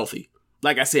while they're healthy.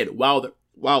 Like I said, while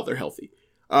they're healthy.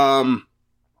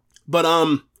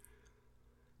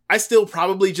 I still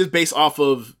probably just based off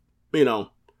of the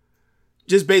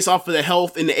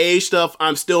health and the age stuff,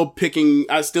 I still think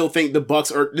the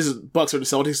Bucks or the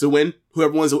Celtics to win.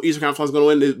 Whoever wins the Eastern Conference is going to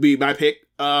win. It'd be my pick.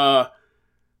 And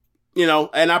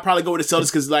I probably go with the Celtics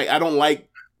because like I don't like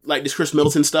this Chris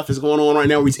Middleton stuff is going on right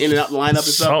now where he's in and out the lineup and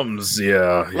stuff. Something's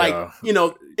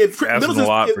if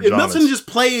Middleton just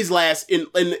plays last in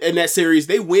that series,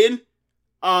 they win.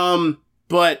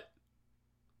 But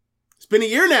it's been a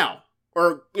year now.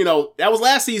 Or, that was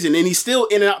last season and he's still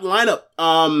in and out the lineup.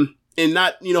 And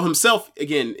not, himself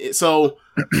again. So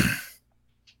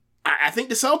I think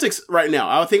the Celtics right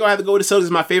now. I think I'll have to go with the Celtics as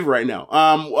my favorite right now.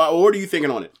 What are you thinking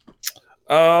on it?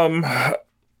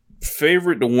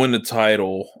 Favorite to win the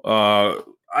title.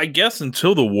 I guess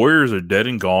until the Warriors are dead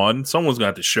and gone, someone's going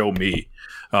to have to show me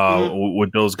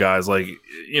with those guys. Like,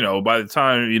 by the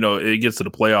time, it gets to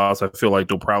the playoffs, I feel like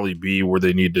they'll probably be where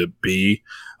they need to be.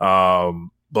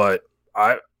 But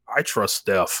I trust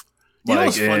Steph.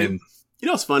 What's funny?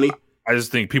 I I just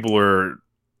think people are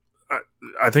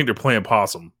I think they're playing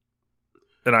possum.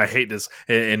 And I hate this.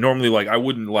 And normally, like, I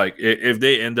wouldn't, like, if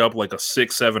they end up like a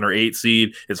 6, 7, or 8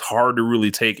 seed, it's hard to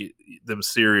really take them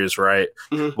serious, right?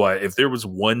 Mm-hmm. But if there was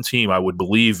one team I would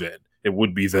believe in, it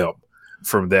would be them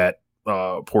from that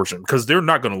portion, because they're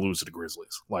not going to lose to the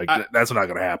Grizzlies. Like, that's not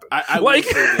going to happen. I like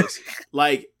this.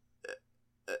 Like,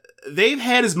 they've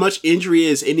had as much injury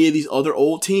as any of these other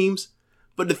old teams.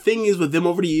 But the thing is with them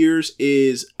over the years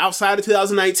is outside of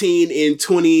 2019 and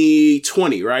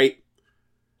 2020, right?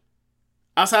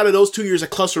 Outside of those 2 years, I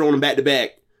clustered on them back to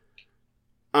back.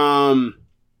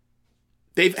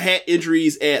 They've had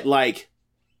injuries at like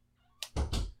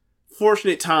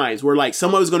fortunate times where like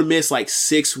somebody was going to miss like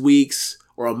 6 weeks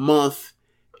or a month,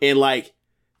 and like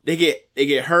they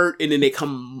get hurt and then they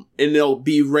come and they'll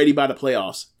be ready by the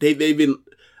playoffs. They've been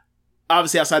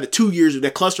obviously outside of 2 years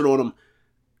that clustered on them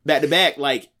back to back.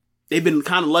 Like they've been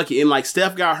kind of lucky, and like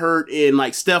Steph got hurt, and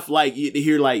like Steph, like you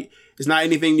hear like. It's not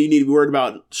anything you need to be worried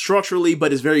about structurally,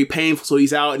 but it's very painful. So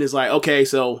he's out, and it's like, okay,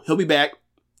 so he'll be back.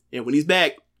 And when he's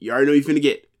back, you already know you're finna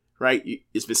get, right?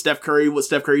 It's been Steph Curry, what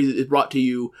Steph Curry is brought to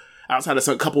you outside of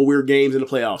some couple weird games in the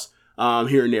playoffs,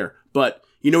 here and there. But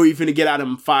you know you're finna get out of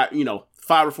him 5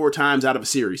 or 4 times out of a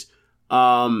series.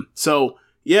 So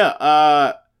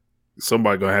yeah,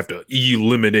 somebody gonna have to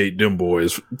eliminate them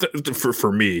boys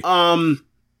for me. I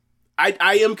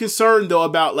am concerned though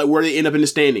about like where they end up in the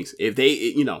standings. If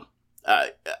they,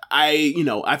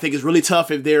 I think it's really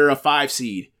tough if they're a 5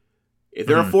 seed. If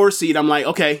they're a 4 seed, I'm like,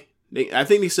 okay, I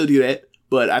think they still do that,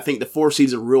 but I think the 4 seed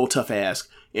is a real tough ask.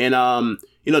 And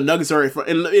Nuggets are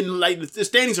and like the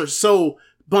standings are so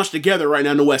bunched together right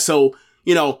now in the West. So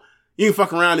you can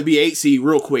fuck around and be 8 seed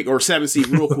real quick or 7 seed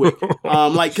real quick.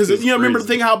 Like because remember the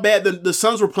thing how bad the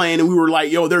Suns were playing, and we were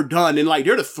like, yo, they're done, and like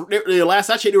they're the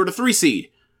last I checked, they were the 3 seed.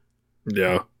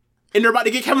 Yeah, and they're about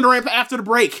to get Kevin Durant after the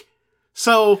break.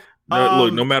 So.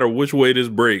 Look, no matter which way this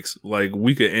breaks, like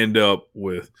we could end up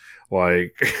with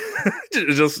like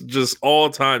just all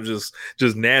time just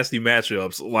nasty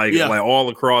matchups, like all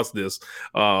across this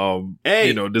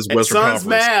this Western Suns, Conference.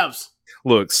 Mavs.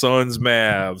 Look, Suns,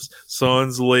 Mavs,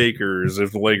 Suns, Lakers.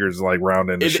 If the Lakers like round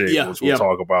into shape, which we'll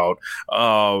talk about.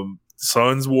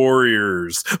 Suns,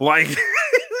 Warriors. Like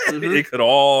it could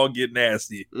all get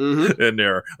nasty in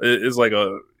there. It's like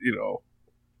a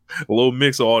little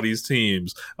mix of all these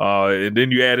teams. And then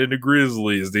you add in the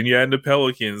Grizzlies. Then you add in the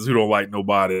Pelicans, who don't like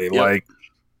nobody. Yep. Like,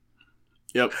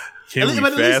 yep. Can we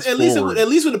fast at least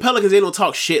with the Pelicans, they don't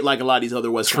talk shit like a lot of these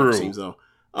other West Coast teams, though.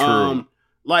 True.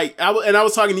 Like, I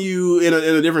was talking to you in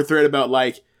a different thread about,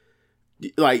 like,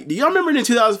 do y'all remember in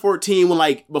 2014 when,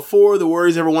 like, before the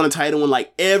Warriors ever won a title, when,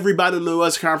 like, everybody in the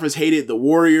West Conference hated the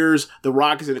Warriors, the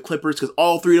Rockets, and the Clippers, because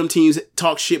all 3 of them teams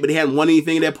talk shit, but they hadn't won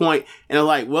anything at that point. And I'm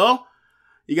like, well,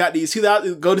 you got these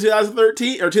go to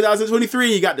 2013 or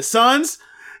 2023. You got the Suns,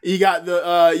 you got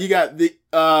the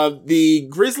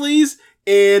Grizzlies,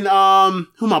 and who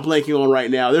am I blanking on right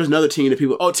now? There's another team that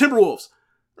people. Oh, Timberwolves,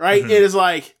 right? And it's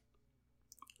like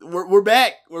we're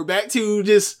back. We're back to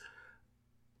just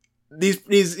these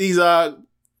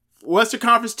Western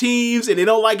Conference teams, and they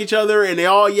don't like each other, and they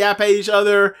all yap at each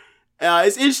other.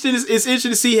 It's interesting. It's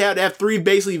interesting to see how they have 3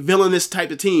 basically villainous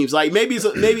type of teams. Like maybe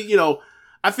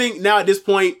I think now at this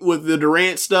point with the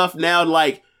Durant stuff, now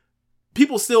like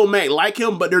people still may like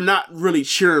him, but they're not really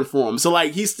cheering for him. So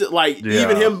like he's still like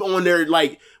even him on there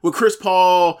like with Chris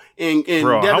Paul and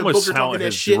Bro, Devin how much Booker talent talking that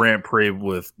has shit. Durant played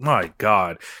with? My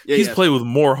God, he's played with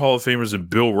more Hall of Famers than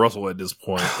Bill Russell at this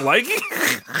point. Like,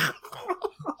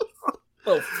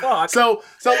 oh fuck. So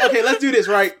okay, let's do this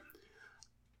right.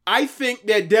 I think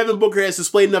that Devin Booker has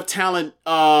displayed enough talent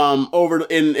over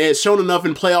and has shown enough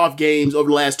in playoff games over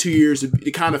the last 2 years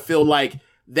to kind of feel like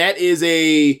that is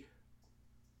a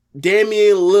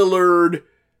Damian Lillard,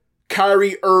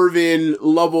 Kyrie Irving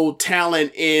level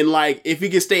talent, and like if he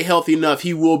can stay healthy enough,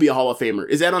 he will be a Hall of Famer.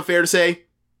 Is that unfair to say?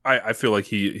 I feel like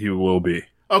he will be.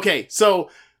 Okay, so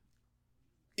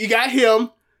you got him,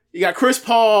 you got Chris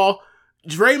Paul,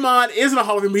 Draymond isn't a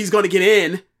Hall of Famer, he's going to get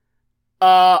in.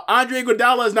 Andre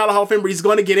Iguodala is not a Hall of Famer, he's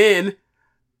going to get in.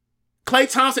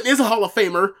 Klay Thompson is a Hall of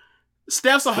Famer.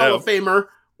 Steph's a Hall of Famer.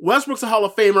 Westbrook's a Hall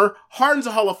of Famer. Harden's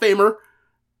a Hall of Famer.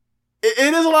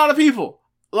 It is a lot of people.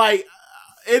 Like,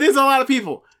 it is a lot of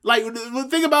people. Like,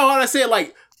 think about what I said.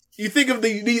 Like, you think of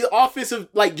the offensive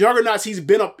like juggernauts he's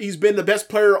been the best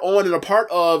player on and a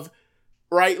part of,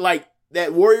 right? Like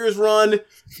that Warriors run,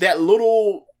 that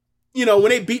little, when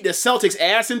they beat the Celtics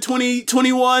ass in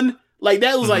 2021. Like,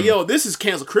 that was like, yo, this is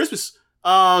cancel Christmas.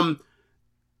 With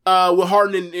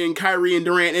Harden and Kyrie and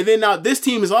Durant. And then now this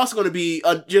team is also going to be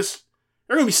they're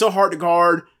going to be so hard to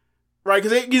guard. right?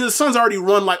 Because the Suns already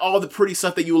run like all the pretty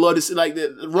stuff that you love to see, like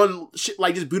run shit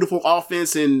like just beautiful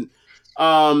offense, and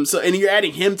and you're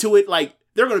adding him to it, like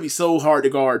they're going to be so hard to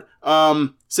guard. But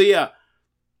yeah,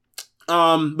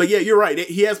 you're right.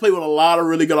 He has played with a lot of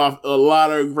really good a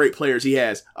lot of great players. He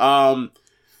has, and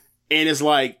it's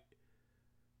like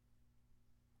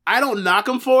I don't knock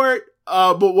him for it.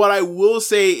 But what I will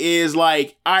say is,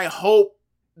 like, I hope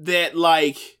that,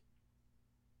 like,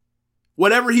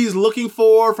 whatever he's looking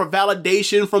for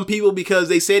validation from people because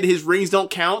they said his rings don't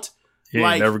count. He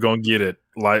ain't never gonna get it.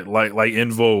 Like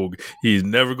In Vogue, he's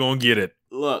never gonna get it.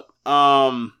 Look,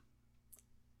 them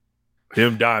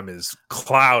diamonds,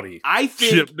 cloudy. I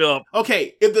think chipped up.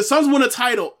 Okay, if the Suns win a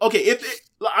title, okay,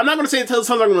 I'm not gonna say until the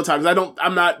Suns are gonna win a title because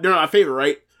they're not my favorite,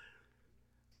 right?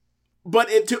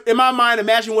 But in my mind,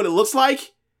 imagine what it looks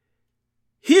like.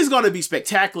 He's going to be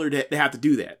spectacular to have to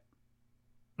do that.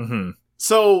 Mm-hmm.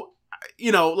 So,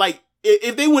 like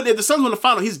if the Suns win the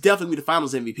final, he's definitely the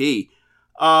Finals MVP.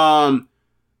 And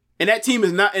that team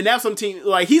is not, and that's some team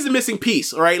like he's a missing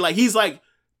piece, right? Like he's like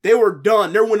they were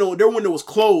done. Their window was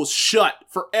closed, shut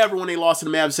forever when they lost to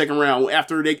the Mavs second round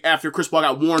after Chris Paul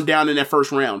got worn down in that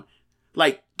first round,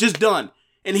 like just done.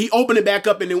 And he opened it back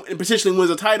up and potentially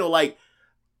wins a title, like.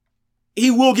 He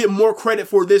will get more credit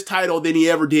for this title than he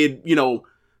ever did,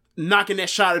 knocking that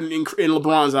shot in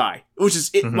LeBron's eye, which is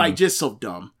like just so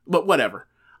dumb, but whatever.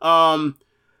 So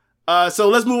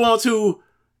let's move on to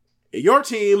your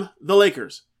team, the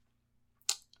Lakers.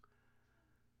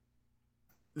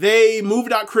 They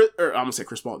moved out I'm gonna say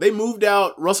Chris Paul. They moved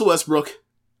out Russell Westbrook,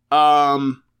 in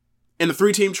a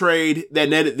 3-team trade that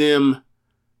netted them,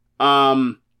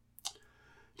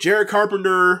 Jared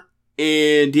Carpenter,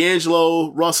 and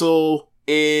D'Angelo Russell,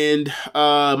 and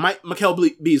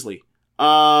Malik Beasley.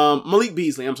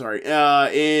 I'm sorry.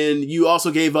 And you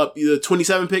also gave up the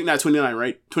 27 pick, not 29,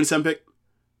 right? 27 pick?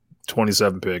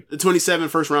 27 pick. The 27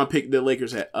 first round pick the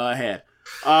Lakers had.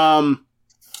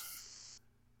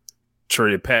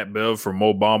 Traded Pat Bev for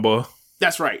Mo Bamba.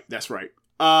 That's right.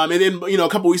 And then, a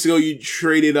couple weeks ago, you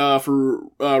traded for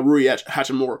Rui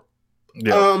Hachimura.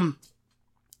 Yeah.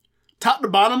 Top to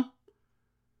bottom,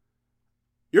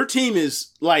 your team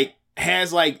has 8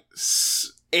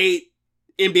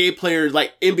 NBA players,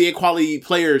 like NBA quality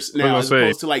players now, as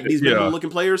opposed to like these minimum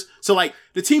looking players. So like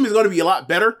the team is going to be a lot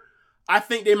better. I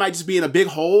think they might just be in a big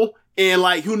hole, and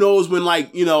like who knows when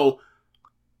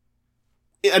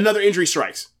another injury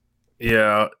strikes.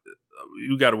 Yeah,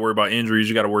 you got to worry about injuries.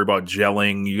 You got to worry about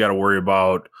gelling. You got to worry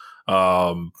about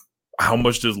how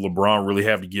much does LeBron really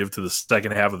have to give to the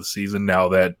second half of the season now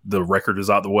that the record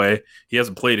is out the way? He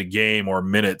hasn't played a game or a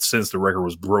minute since the record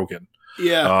was broken.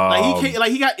 Yeah,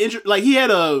 he got injured. Like he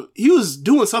was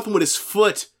doing something with his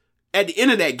foot at the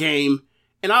end of that game,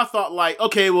 and I thought like,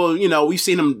 okay, well, we've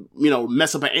seen him,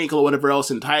 mess up an ankle or whatever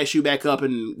else and tie his shoe back up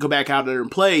and go back out there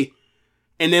and play,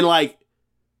 and then like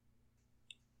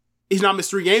he's not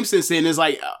missed 3 games since then. It's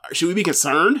like, should we be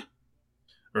concerned?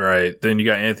 Right. Then you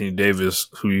got Anthony Davis,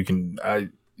 who you can.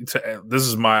 This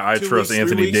is my I trust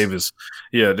Anthony Davis.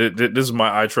 Yeah, this is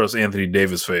my I trust Anthony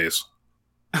Davis face.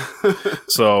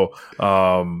 So,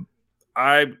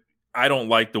 I don't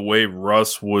like the way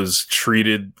Russ was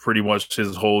treated pretty much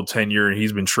his whole tenure, and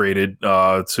he's been traded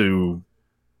to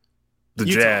the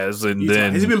Jazz, and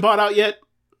then has he been bought out yet?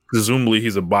 Presumably,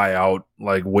 he's a buyout,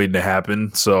 like waiting to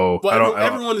happen. So,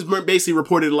 everyone is basically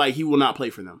reported like he will not play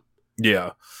for them.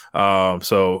 Yeah.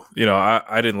 So,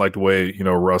 I didn't like the way,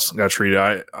 Russ got treated.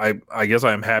 I guess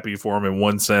I am happy for him in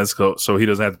one sense, so he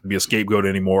doesn't have to be a scapegoat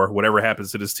anymore. Whatever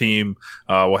happens to this team,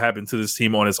 will happen to this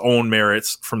team on its own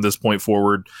merits from this point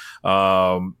forward.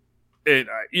 The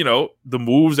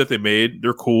moves that they made,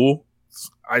 they're cool.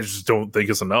 I just don't think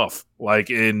it's enough. Like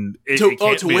to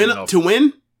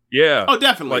win? Yeah. Oh,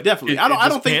 definitely. I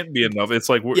don't think can't be enough. It's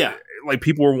like, like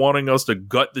people were wanting us to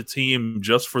gut the team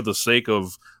just for the sake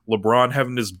of LeBron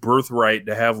having this birthright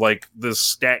to have like this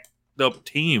stacked up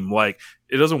team. Like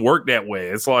it doesn't work that way.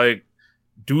 It's like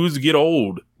dudes get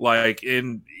old, like,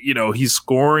 and he's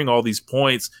scoring all these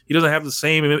points. He doesn't have the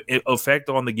same effect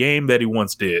on the game that he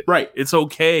once did. Right. It's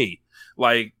okay.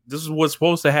 Like this is what's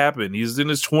supposed to happen. He's in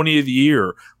his 20th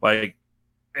year. Like,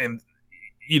 and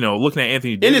looking at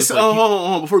Anthony Davis, hold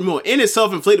on, before we move on, in it's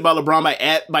self-inflicted by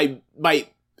LeBron by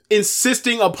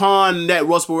insisting upon that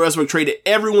Russell Westbrook trade that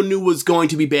everyone knew was going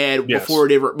to be bad before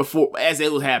as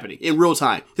it was happening in real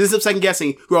time. This is second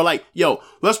guessing. We are like, yo,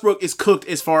 Westbrook is cooked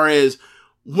as far as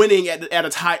winning at a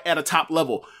top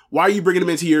level. Why are you bringing him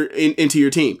into your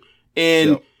team?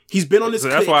 And he's been on this. So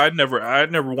that's why I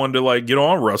never wanted to like get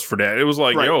on Russ for that. It was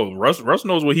like, yo, Russ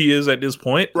knows what he is at this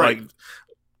point. Right.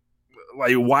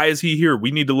 Like why is he here?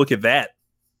 We need to look at that.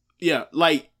 Yeah,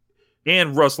 like.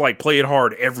 And Russ like played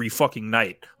hard every fucking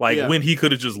night, like Yeah. when he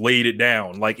could have just laid it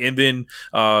down. Like, and then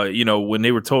when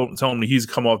they were telling him he's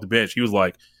come off the bench, he was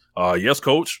like, "Yes,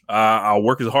 coach, I'll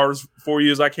work as hard for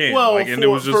you as I can." Well, like, and it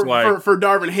was just for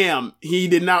Darvin Ham, he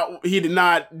did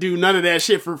not do none of that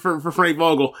shit for Frank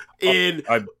Vogel. And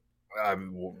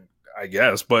I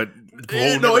guess, but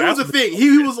no, it was a thing.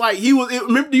 He was like, do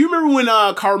you remember when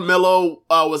Carmelo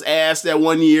was asked that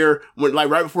one year when, like,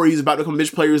 right before he was about to become a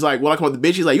bench player, he was like, "Well, I come off the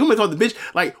bench." He's like, "You want me to come off the bench?"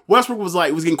 Like, Westbrook was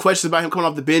getting questions about him coming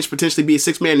off the bench, potentially be a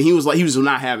sixth man, and he was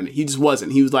not having it. He just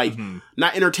wasn't. He was like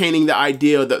not entertaining the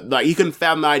idea that, like, he couldn't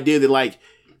fathom the idea that, like,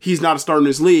 he's not a starter in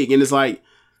this league. And it's like,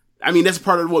 I mean, that's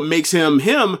part of what makes him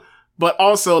him, but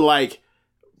also, like,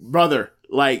 brother,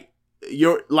 like,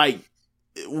 you're like,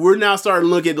 we're now starting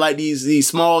to look at, like, these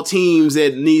small teams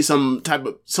that need some type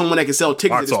of someone that can sell tickets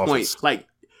Box at this office. point. Like,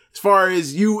 as far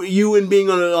as you and being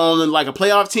on like a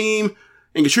playoff team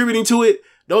and contributing to it,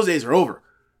 those days are over.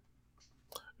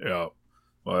 Yeah,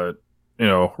 but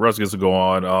Russ gets to go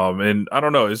on, and I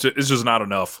don't know, it's just not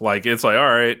enough. Like, it's like, all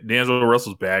right, D'Angelo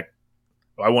Russell's back.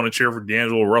 I want to cheer for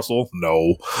D'Angelo Russell.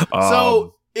 No,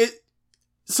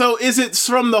 So is it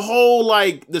from the whole,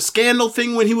 like, the scandal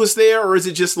thing when he was there, or is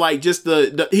it just like he's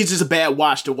just a bad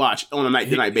watch to watch on a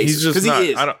night-to-night basis? Because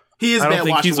he is bad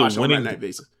watch to watch on a night-to-night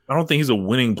basis. I don't think he's a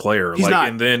winning player. He's not.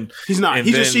 And then he's not.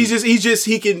 He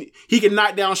can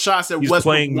knock down shots that he's Westbrook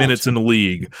playing won't. minutes in the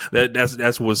league.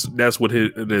 That's what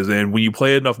it is. And when you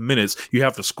play enough minutes, you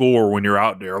have to score when you're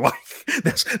out there. Like,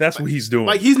 that's what he's doing.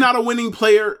 Like, he's not a winning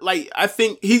player. Like, I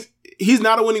think he's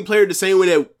not a winning player the same way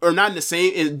that, or not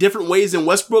in different ways than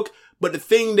Westbrook. But the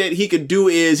thing that he could do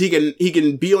is he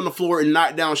can be on the floor and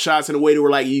knock down shots in a way to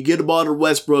where, like, you get the ball to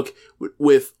Westbrook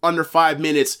with under 5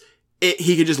 minutes,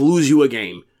 he could just lose you a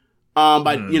game.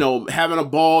 By having a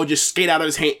ball just skate out of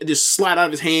his hand, just slide out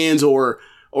of his hands, or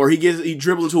he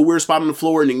dribbles into a weird spot on the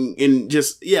floor and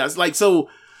just, it's like, so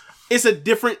it's a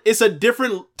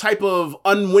different type of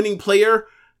unwinning player.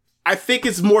 I think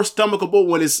it's more stomachable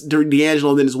when it's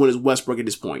D'Angelo than when it's Westbrook at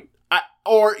this point. It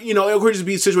could just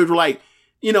be a situation where, like,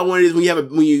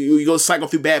 when you go cycle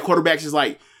through bad quarterbacks, it's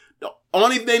like the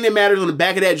only thing that matters on the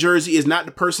back of that jersey is not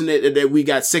the person that we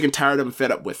got sick and tired of and fed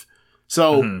up with.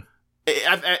 So.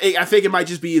 I think it might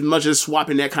just be as much as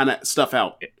swapping that kind of stuff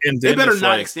out. And they better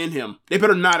not extend him.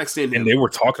 And they were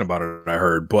talking about it, I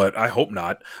heard, but I hope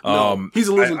not. No, he's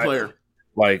a losing player.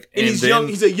 He's young.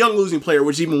 He's a young losing player,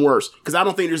 which is even worse because I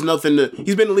don't think there's nothing to.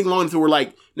 He's been in the league long enough where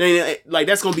like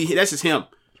that's just him.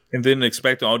 And then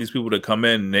expecting all these people to come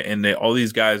in and all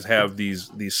these guys have these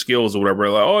skills or whatever.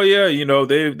 Like, oh yeah,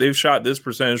 they've shot this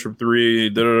percentage from three.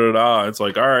 Da da da da. It's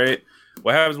like, all right.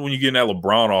 What happens when you get in that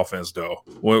LeBron offense though?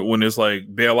 When it's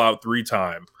like bailout 3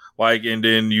 time, like, and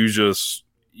then you just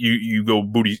you go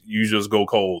booty, you just go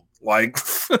cold, like.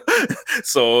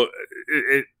 So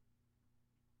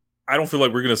I don't feel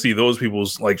like we're gonna see those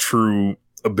people's like true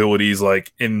abilities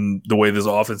like in the way this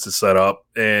offense is set up,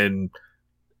 and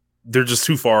they're just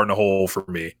too far in the hole for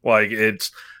me. Like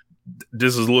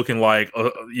this is looking like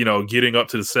getting up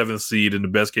to the 7th seed in the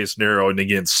best case scenario and then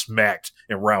getting smacked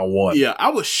in round 1. Yeah, I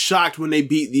was shocked when they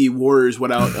beat the Warriors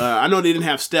without. I know they didn't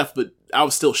have Steph, but I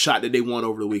was still shocked that they won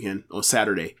over the weekend on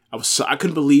Saturday. I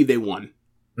couldn't believe they won.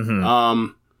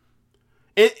 Mm-hmm.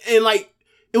 And like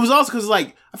it was also because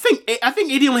like I think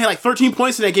AD only had like 13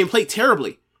 points in that game. Played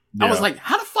terribly. Yeah. I was like,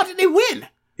 how the fuck did they win?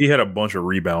 He had a bunch of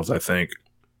rebounds, I think.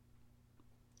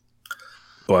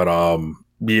 But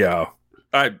yeah.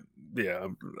 I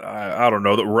don't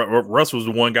know. Russ was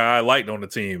the one guy I liked on the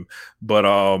team, but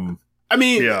at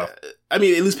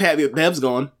least Pat Bev's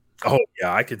gone. Oh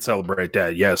yeah, I can celebrate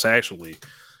that. Yes, actually,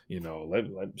 we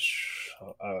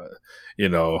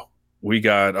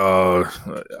got. I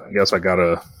guess I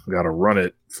gotta run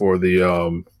it for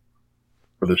the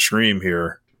stream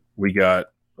here. We got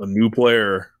a new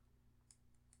player.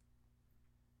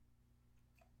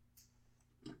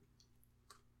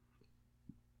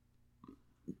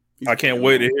 I can't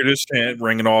wait to hear this chant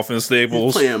ringing off in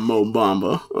Staples. He's playing Mo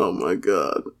Bamba. Oh my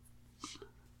god.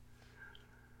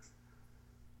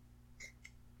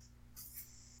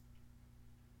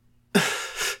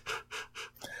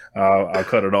 I'll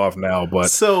cut it off now, but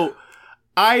so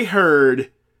I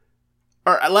heard,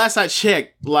 or last I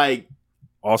checked, like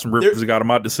Austin Rivers got him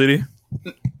out the city.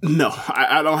 No,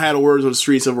 I don't have the words on the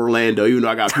streets of Orlando, even though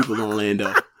I got people in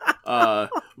Orlando.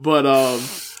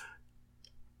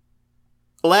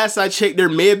 Last I checked, there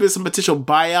may have been some potential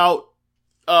buyout,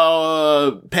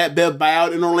 Pat Bev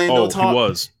buyout in Orlando.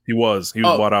 Talk. He was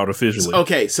bought out officially.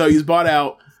 Okay, so he's bought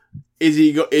out. Is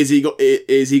he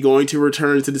going to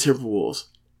return to the Timberwolves?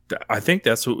 I think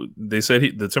that's what they said.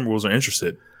 The Timberwolves are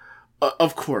interested.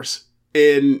 Of course.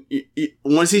 And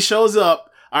once he shows up,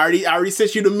 I already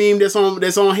sent you the meme that's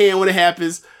on hand when it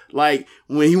happens. Like,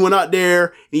 when he went out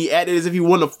there, he acted as if he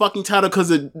won the fucking title because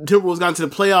the Timberwolves got into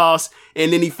the playoffs,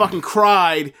 and then he fucking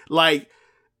cried. Like,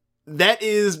 that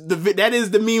is the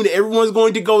meme that everyone's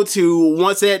going to go to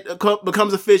once that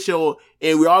becomes official,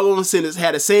 and we're all going to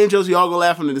had the same jokes, we all going to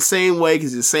laugh at him the same way,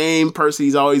 because he's the same person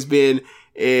he's always been,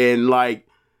 and, like,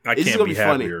 it's just going to be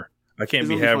happier. I can't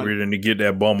be happier than to get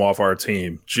that bum off our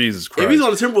team. Jesus Christ. If he's on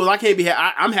the Timberwolves, I can't be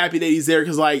I'm happy that he's there,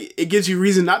 because, like, it gives you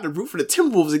reason not to root for the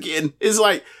Timberwolves again. It's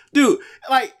like, dude,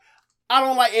 like, I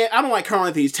don't like Karl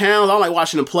Anthony Towns. I don't like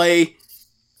watching him play.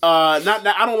 I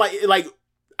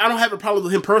don't have a problem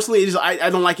with him personally. It's just, I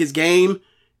don't like his game.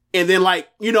 And then, like,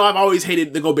 you know, I've always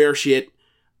hated the Gobert shit.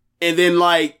 And then,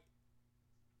 like,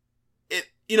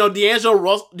 D'Angelo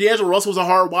Russell was a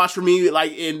hard watch for me.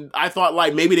 Like, and I thought,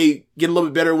 like, maybe they get a little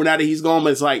bit better now that he's gone.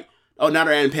 But it's like, oh, now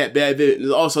they're adding Pat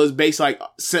Bev. Also, it's based, like,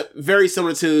 very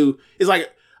similar to, it's like,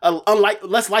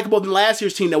 less likable than last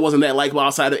year's team that wasn't that likable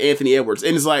outside of Anthony Edwards.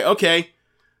 And it's like, okay.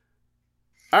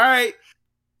 All right.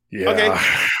 Yeah. Okay.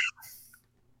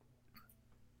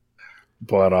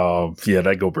 But, yeah,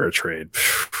 that Gobert trade,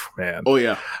 man. Oh,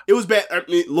 yeah. It was bad. I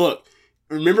mean, look,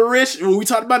 remember, Rich, when we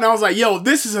talked about it, I was like, yo,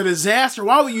 this is a disaster.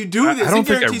 Why would you do this? I don't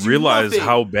think I realized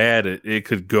how bad it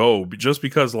could go, just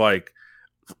because, like,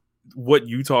 what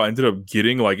Utah ended up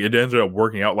getting, like, it ended up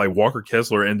working out. Like, Walker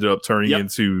Kessler ended up turning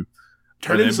into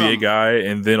an NBA guy,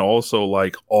 and then also,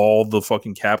 like, all the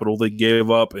fucking capital they gave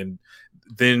up, and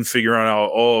then figuring out,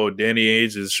 oh, Danny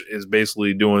Ainge is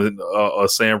basically doing a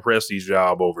Sam Presti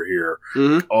job over here.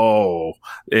 Mm-hmm. Oh,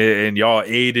 and y'all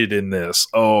aided in this.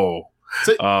 Oh.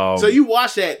 So you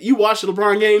watched that? You watched the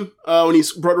LeBron game when he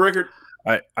broke the record?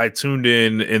 I tuned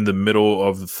in the middle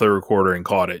of the third quarter and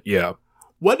caught it. Yeah.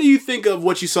 What do you think of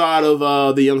what you saw out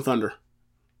of the Young Thunder?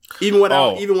 Even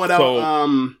without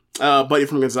Buddy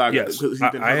from Gonzaga. Yes,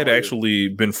 I had actually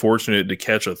been fortunate to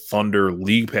catch a Thunder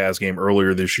League Pass game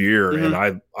earlier this year, mm-hmm.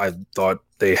 and I thought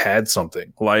they had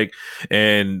something. Like,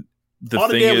 and the all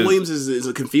thing the damn is, Williams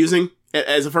is confusing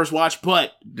as a first watch,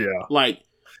 but yeah, like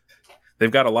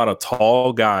they've got a lot of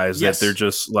tall guys yes. that they're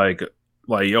just like,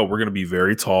 yo, we're gonna be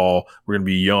very tall, we're gonna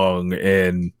be young,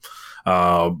 and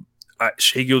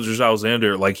Shai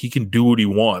Gilgeous-Alexander, like, he can do what he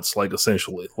wants, like,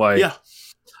 essentially, like, yeah.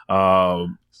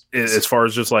 As far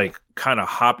as just, like, kind of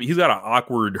hoppy, he's got an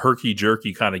awkward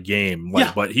herky-jerky kind of game,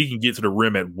 like, but he can get to the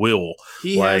rim at will.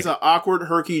 He has an awkward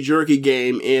herky-jerky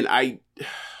game, and I'm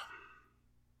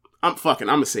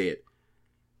gonna say it.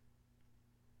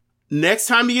 Next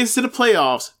time he gets to the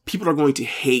playoffs, people are going to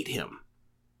hate him.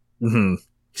 Mm-hmm.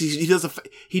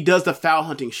 He does the foul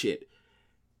hunting shit,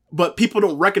 but people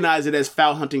don't recognize it as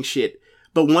foul hunting shit.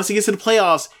 But once he gets to the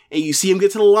playoffs and you see him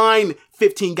get to the line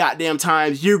 15 goddamn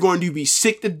times, you're going to be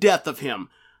sick to death of him.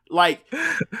 Like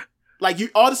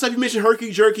all the stuff you mentioned,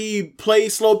 herky-jerky, play,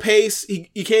 slow pace,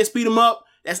 you can't speed him up.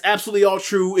 That's absolutely all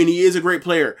true, and he is a great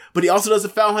player. But he also does the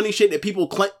foul hunting shit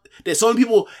that so many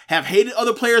people have hated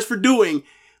other players for doing,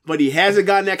 but he hasn't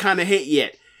gotten that kind of hate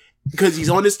yet. Because he's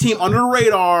on this team under the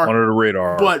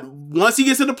radar. But once he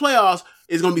gets to the playoffs,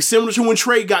 it's going to be similar to when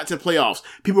Trey got to the playoffs.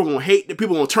 People are going to hate,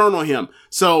 people are going to turn on him.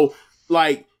 So,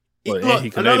 like,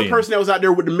 look, another person that was out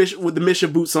there with the Misha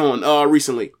boots on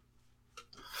recently.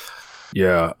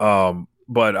 Yeah,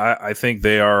 but I think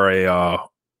they're a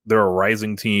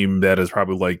rising team that is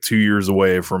probably like 2 years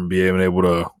away from being able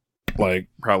to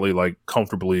probably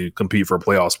comfortably compete for a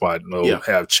playoff spot. They'll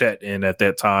have Chet in at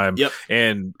that time. Yep.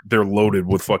 And they're loaded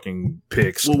with fucking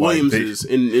picks. Well, Williams is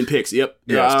in picks. Yep.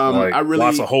 Yes, I really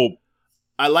lots of hope.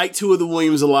 I like two of the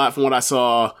Williams a lot from what I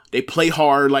saw. They play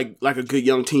hard like a good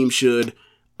young team should.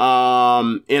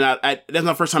 And that's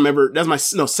my first time ever. That's my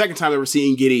second time ever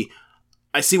seeing Giddey.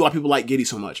 I see why people like Giddey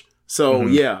so much. So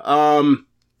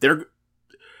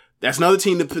that's another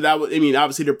team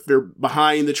obviously they're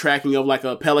behind the tracking of like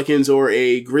a Pelicans or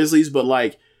a Grizzlies, but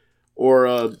or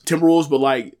Timberwolves,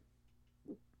 but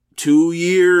 2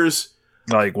 years.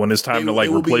 Like when it's time to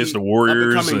replace the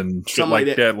Warriors and shit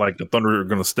like that, like the Thunder are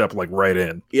gonna step right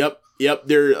in. Yep.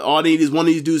 They're all they need is one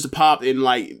of these dudes to pop, and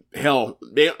hell,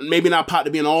 they maybe not pop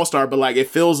to be an all-star, but it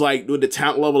feels like with the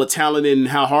talent level of talent and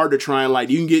how hard they're trying, I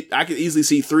could easily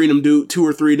see 2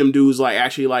 or 3 of them dudes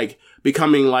actually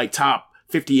becoming top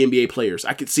 50 NBA players.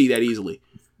 I could see that easily.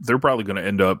 They're probably going to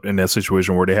end up in that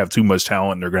situation where they have too much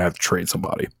talent and they're going to have to trade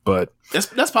somebody. But that's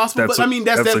possible. That's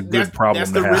a good problem.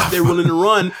 That's the risk they're willing to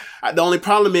run. The only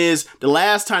problem is the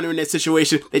last time they're in that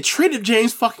situation, they traded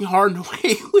James fucking Harden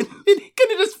away when they could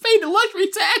have just paid the luxury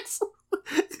tax.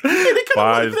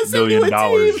 $5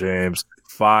 million, James.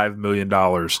 $5 million.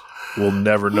 We'll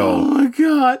never know. Oh my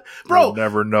God. Bro. We'll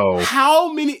never know.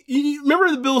 How many, you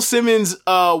remember the Bill Simmons,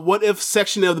 what if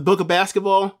section of the book of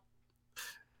basketball?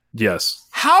 Yes.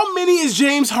 How many is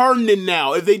James Harden in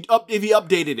now if he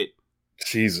updated it?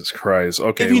 Jesus Christ.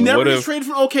 Okay. If he never gets traded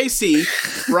from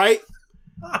OKC, right?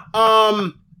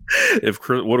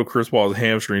 What if Chris Paul's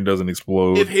hamstring doesn't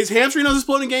explode? If his hamstring doesn't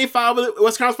explode in Game 5 of the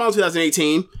West Conference Finals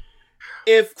 2018,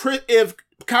 if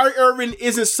Kyrie Irving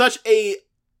isn't such a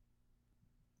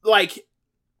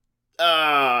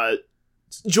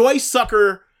joy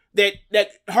sucker that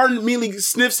Harden immediately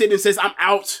sniffs it and says, "I'm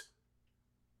out."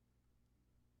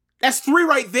 That's 3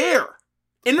 right there.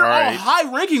 And they're all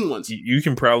high-ranking ones. You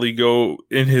can probably go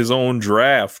in his own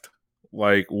draft.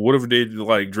 Like, what if they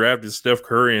drafted Steph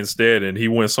Curry instead and he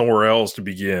went somewhere else to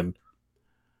begin?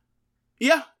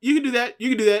 Yeah, you can do that.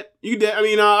 I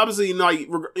mean, obviously,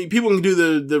 people can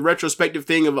do the retrospective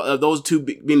thing of those two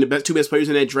being the two best players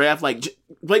in that draft. Like,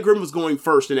 Blake Griffin was going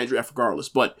first in that draft regardless.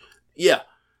 But,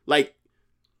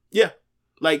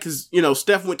 because,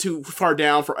 Steph went too far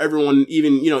down for everyone,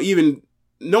 even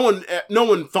no one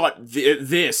thought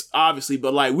this, obviously,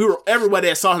 but everybody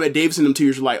that saw him at Davidson them 2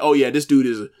 years were like, oh yeah, this dude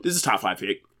is a top 5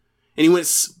 pick. And he went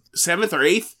 7th or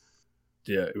 8th.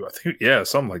 Yeah, I think,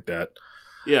 something like that.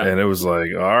 Yeah. And it was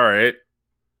like, all right.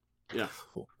 Yeah.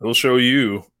 We'll show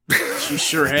you. She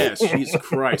sure has. Jesus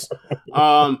Christ.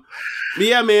 But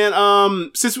yeah, man,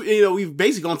 since we've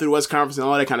basically gone through the West Conference and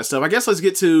all that kind of stuff, I guess let's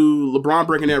get to LeBron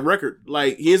breaking that record.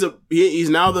 Like, he's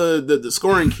now the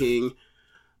scoring king.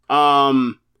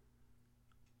 When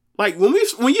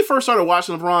you first started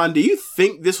watching LeBron, do you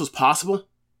think this was possible?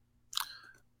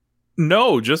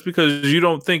 No, just because you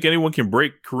don't think anyone can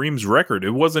break Kareem's record.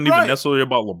 It wasn't even necessarily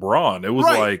about LeBron. It was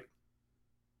like,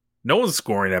 no one's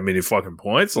scoring that many fucking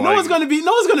points. No one's gonna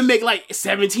make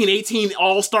 17, 18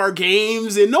 All-Star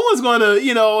games, and no one's gonna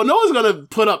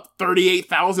put up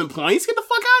 38,000 points. Get the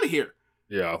fuck out of here.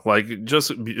 Yeah,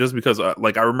 just because I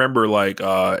remember I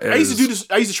used to do this.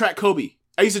 I used to track Kobe.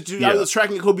 I was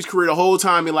tracking Kobe's career the whole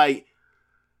time, and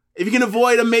if you can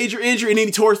avoid a major injury, and then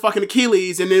he tore his fucking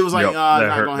Achilles, and it was that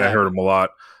hurt him a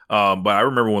lot. But I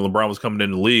remember when LeBron was coming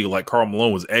in the league, Karl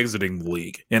Malone was exiting the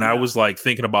league, and I was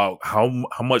thinking about how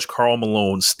much Karl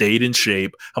Malone stayed in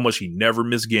shape, how much he never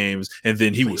missed games, and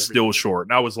then he was still short,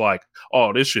 and I was like,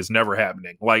 oh, this shit's never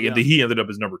happening. And then he ended up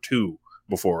as number 2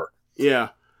 before. Yeah.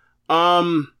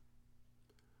 I'm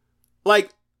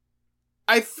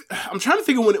trying to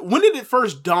think of when did it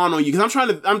first dawn on you? Because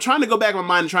I'm trying to go back in my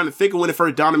mind and trying to think of when it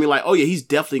first dawned on me. Oh yeah, he's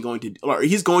definitely going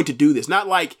to do this.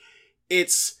 Not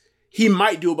he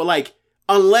might do it, but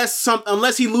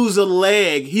unless he loses a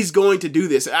leg, he's going to do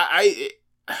this. I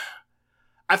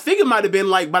think it might have been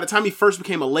by the time he first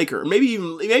became a Laker, maybe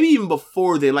even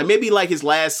before then. Maybe his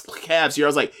last Cavs year. I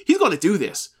was like, he's going to do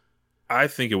this. I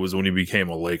think it was when he became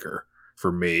a Laker. For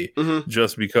me,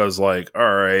 just because all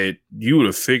right, you would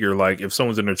have figured if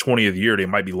someone's in their 20th year, they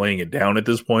might be laying it down at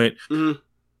this point. Mm-hmm.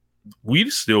 We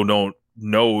still don't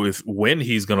know when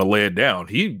he's going to lay it down.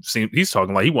 He's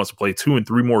talking he wants to play 2 and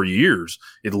 3 more years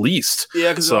at least.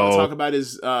 Yeah, because all I talk about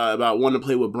is about wanting to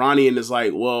play with Bronny, and it's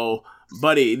well,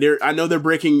 buddy, I know they're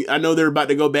about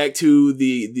to go back to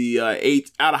the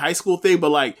 8 out of high school thing,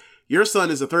 but your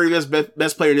son is the 30th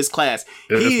best player in this class.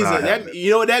 You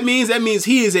know what that means? That means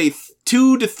he is a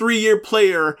 2 to 3 year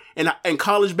player in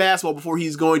college basketball before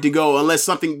he's going to go, unless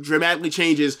something dramatically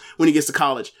changes when he gets to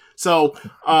college. So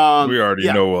we already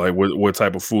know what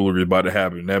type of foolery is about to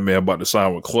happen. That man about to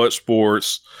sign with Clutch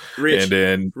Sports. Rich,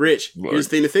 here's the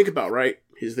thing to think about, right?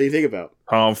 Here's the thing to think about.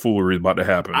 Tomfoolery is about to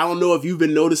happen. I don't know if you've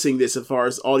been noticing this as far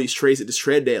as all these trades at this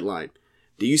trade deadline.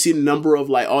 Do you see the number of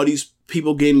all these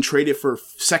people getting traded for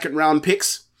 2nd round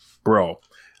picks? Bro.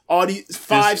 All these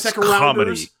 5 second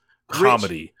rounders.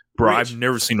 Comedy. Bro, I've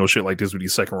never seen no shit like this with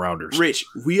these 2nd rounders. Rich,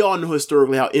 we all know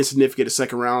historically how insignificant a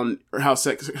 2nd round or how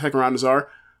 2nd rounders are.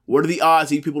 What are the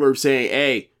odds these people are saying,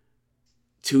 hey,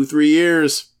 2-3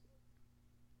 years,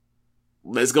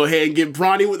 let's go ahead and get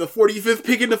Bronny with the 45th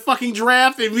pick in the fucking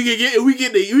draft, and we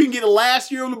can get the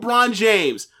last year of LeBron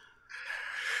James.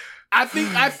 I think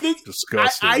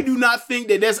disgusting. I do not think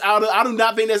that that's out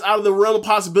of the realm of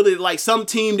possibility. Some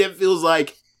team that feels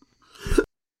like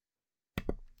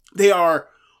they are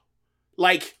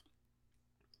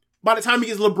by the time he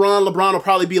gets LeBron will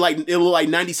probably be it'll look like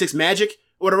 96 Magic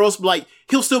or whatever else.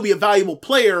 He'll still be a valuable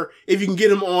player if you can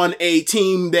get him on a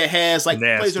team that has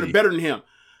players that are better than him,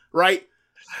 right?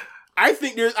 I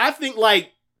think there's going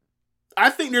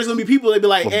to be people that be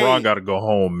like, LeBron hey, got to go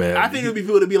home, man. I think there'll be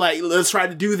people that be like, let's try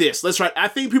to do this. I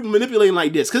think people manipulating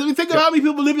like this. Because we think of how many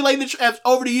people manipulate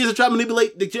over the years to try to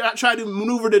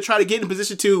maneuver to try to get in a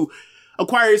position to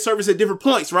acquire his service at different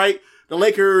points, right? The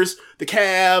Lakers, the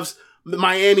Cavs, the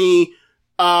Miami,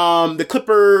 the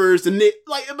Clippers, the Knicks,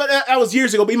 like, but that was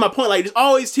years ago. But my point, like, there's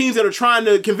always teams that are trying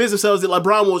to convince themselves that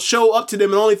LeBron will show up to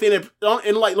them, and the only thing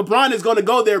and like LeBron is going to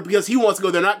go there because he wants to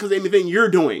go there, not because of anything you're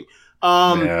doing.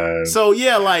 So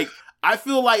yeah, like, I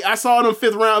feel like I saw them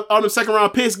second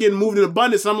round picks getting moved in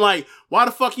abundance. I'm like, why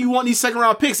the fuck you want these second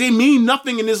round picks? They mean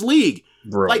nothing in this league.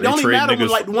 Bro, like, they only matter when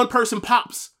like one person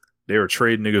pops. They were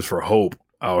trading niggas for hope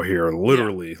out here,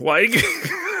 literally. Yeah. Like,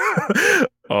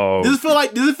 does it feel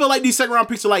like these second round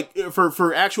picks are like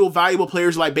for actual valuable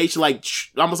players, like basically like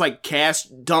almost like cash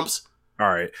dumps? All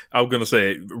right, I was gonna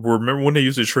say, remember when they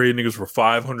used to trade niggas for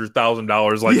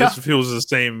 $500,000? Like, this feels the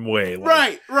same way.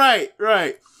 Like, right.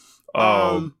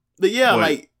 But yeah,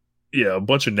 like, yeah, a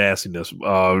bunch of nastiness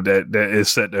that is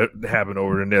set to happen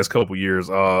over the next couple years.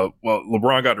 Well,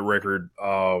 LeBron got the record.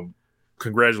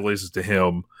 Congratulations to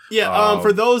him. Yeah.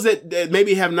 For those that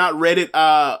maybe have not read it,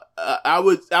 I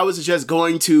would suggest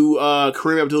going to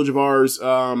Kareem Abdul-Jabbar's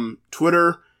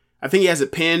Twitter. I think he has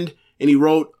it pinned, and he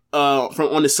wrote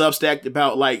on the Substack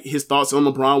about like his thoughts on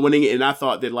LeBron winning it, and I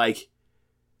thought that like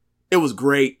it was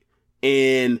great.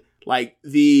 And like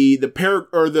the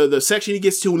section he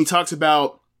gets to when he talks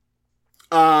about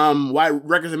why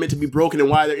records are meant to be broken and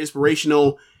why they're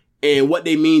inspirational and what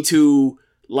they mean to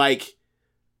like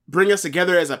bring us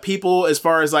together as a people, as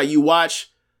far as like you watch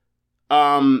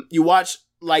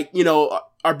like, you know,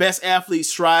 our best athletes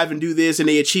strive and do this and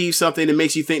they achieve something that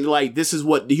makes you think like this is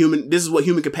what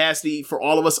human capacity for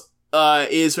all of us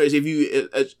is. If you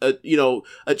you know,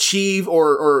 achieve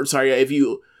or if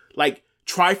you like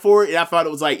try for it. And I thought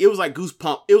it was like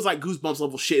goosebumps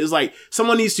level shit. It was like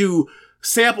someone needs to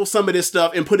sample some of this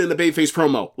stuff and put it in the Babyface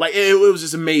promo. Like it was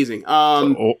just amazing.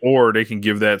 Or they can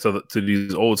give that to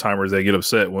these old timers that get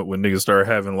upset when niggas start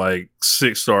having like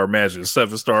 6-star matches,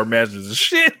 7-star matches and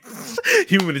shit.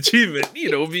 Human achievement,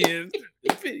 you know, being,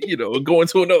 you know, going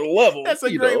to another level. That's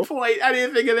a great point. I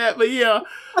didn't think of that, but yeah.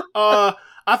 I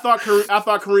thought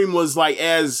Kareem was like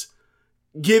as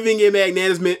giving a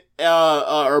magnanimous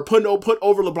or put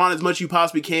over LeBron as much as you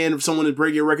possibly can for someone to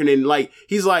break your record. And like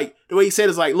he's like, the way he said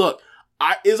is like, look,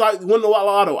 it's like won the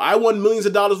lotto. I won millions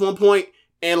of dollars at one point,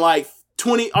 and like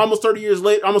 40 years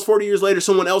later,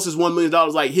 someone else has $1 million.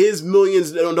 Like his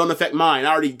millions don't affect mine.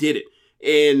 I already did it.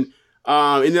 And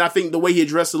then I think the way he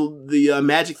addressed the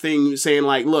Magic thing, saying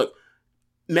like, look,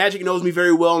 Magic knows me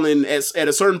very well, and at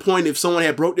a certain point, if someone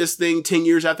had broke this thing 10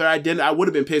 years after I did, I would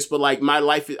have been pissed. But like my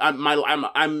life, I'm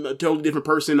a totally different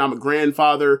person. I'm a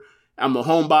grandfather. I'm a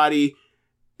homebody.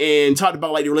 And talked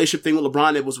about like the relationship thing with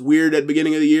LeBron. It was weird at the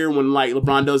beginning of the year when like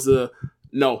LeBron does the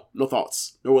no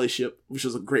thoughts, no relationship, which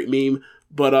was a great meme.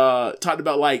 But talked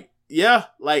about like, yeah,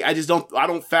 like I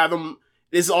don't fathom.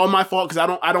 This is all my fault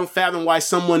because I don't fathom why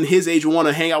someone his age would want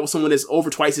to hang out with someone that's over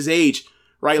twice his age.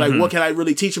 Right? Like, what can I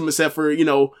really teach him except for, you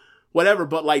know, whatever?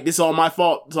 But like, this is all my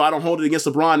fault, so I don't hold it against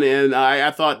LeBron. And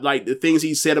I thought like the things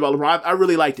he said about LeBron, I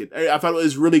really liked it. I thought it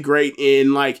was really great.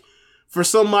 And like, for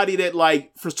somebody that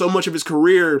like for so much of his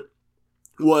career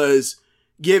was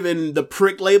given the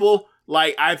prick label,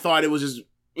 like I thought it was just,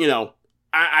 you know,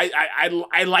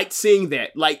 I liked seeing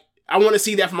that. Like, I want to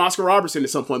see that from Oscar Robertson at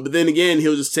some point. But then again,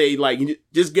 he'll just say like,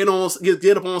 just get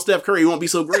up on Steph Curry. He won't be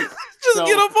so great.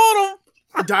 Get up on him.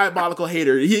 Diabolical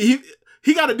hater. He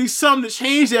got to do something to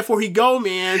change that before he go,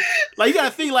 man. Like, you got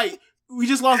to think like, we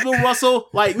just lost Bill Russell,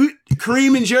 like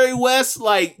Kareem and Jerry West,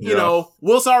 like, you know,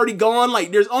 Wilt's already gone.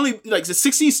 Like, there's only like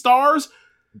 60 stars.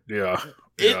 Yeah.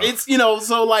 It's, you know,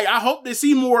 so like, I hope to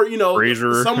see more, you know,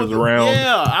 Frazier is around.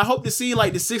 Yeah. I hope to see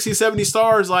like the 60, 70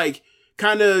 stars, like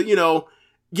kind of, you know,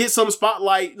 get some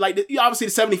spotlight. Like obviously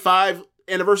the 75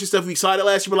 anniversary stuff we excited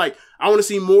last year, but like, I want to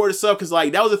see more of the stuff. Cause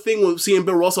like, that was the thing with seeing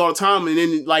Bill Russell all the time. And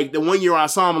then like the one year I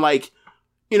saw him, like,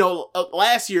 you know,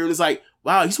 last year, and it's like,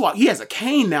 wow, he has a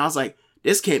cane now. I was like,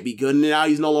 this can't be good. And now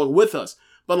he's no longer with us.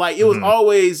 But like, it was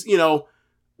always, you know,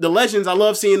 the legends. I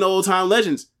love seeing the old time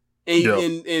legends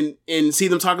and see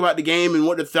them talk about the game and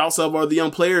what the thoughts of are the young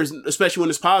players, especially when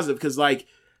it's positive. Cause like,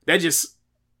 that just,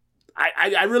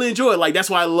 I really enjoy it. Like, that's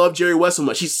why I love Jerry West so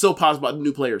much. He's so positive about the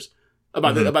new players,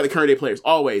 about the current day players,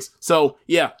 always. So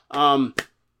yeah. Shout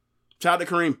out to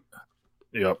Kareem.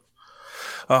 Yep.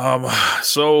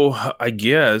 So I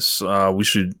guess we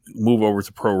should move over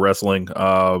to pro wrestling.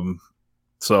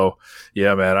 So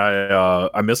yeah, man,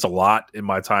 I missed a lot in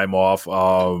my time off.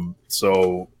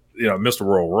 So you know, missed the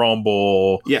Royal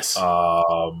Rumble. Yes.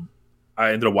 I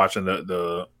ended up watching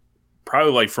the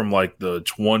probably like from like the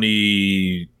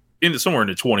somewhere in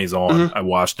the 20s on. I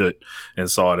watched it and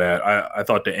saw that. I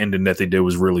thought the ending that they did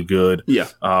was really good. Yeah.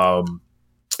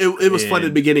 It was fun at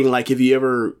the beginning. Like if you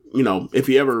ever,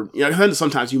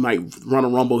 sometimes you might run a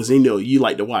Rumble because you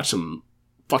like to watch some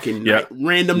fucking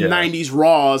random 90s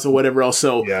Raws or whatever else.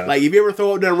 So like if you ever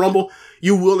throw up that Rumble,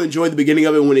 you will enjoy the beginning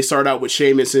of it when they start out with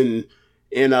Sheamus and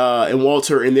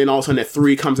Walter, and then all of a sudden at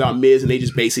 3 comes out Miz, and they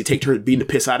just basically take turns beating the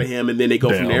piss out of him, and then they go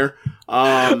from there.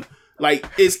 Like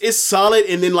it's solid,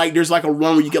 and then like there's like a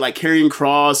run where you get like Karrion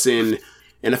Kross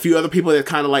and a few other people that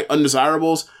kind of like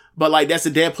undesirables. But like that's the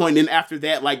dead point. And then after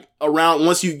that, like around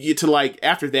once you get to like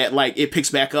after that, like it picks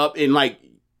back up, and like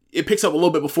it picks up a little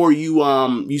bit before you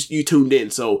tuned in.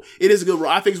 So it is a good.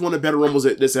 I think it's one of the better Rumbles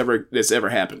that's ever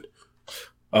happened.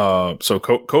 So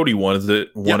Cody won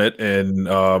it, and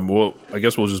I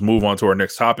guess we'll just move on to our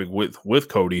next topic with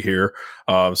Cody here.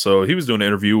 So he was doing an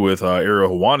interview with Ariel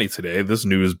Helwani today. This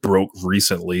news broke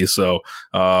recently, so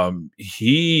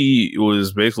he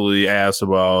was basically asked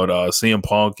about CM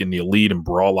Punk and the Elite and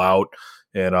Brawl Out,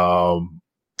 and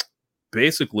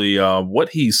basically what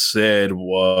he said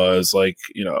was like,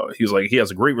 he was like, he has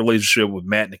a great relationship with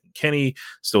Matt, Nick, and Kenny,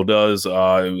 still does. It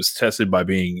was tested by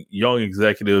being young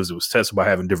executives. It was tested by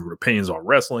having different opinions on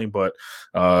wrestling, but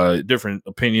different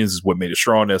opinions is what made it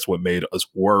strong. That's what made us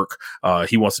work.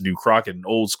 He wants to do Crockett and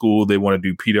Old School. They want to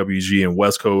do PWG and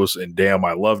West Coast, and damn,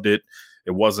 I loved it.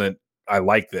 I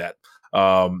like that.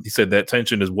 He said that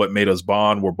tension is what made us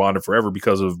bond. We're bonded forever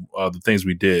because of the things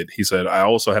we did. He said, I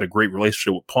also had a great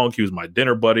relationship with Punk. He was my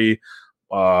dinner buddy.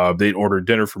 They'd order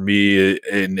dinner for me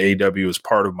in AEW as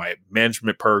part of my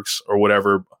management perks or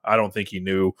whatever. I don't think he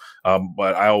knew,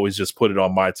 but I always just put it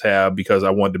on my tab because I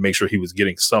wanted to make sure he was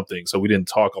getting something. So we didn't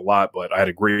talk a lot, but I had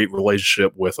a great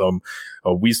relationship with him.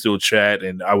 We still chat,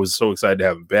 and I was so excited to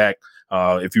have him back.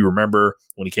 If you remember,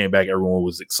 when he came back, everyone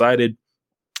was excited.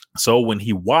 So when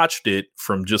he watched it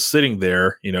from just sitting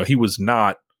there, he was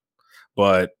not,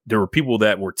 but there were people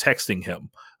that were texting him.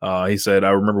 He said, I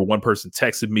remember one person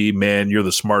texted me, man, you're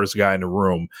the smartest guy in the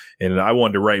room. And I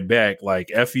wanted to write back like,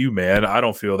 F you, man. I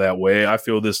don't feel that way. I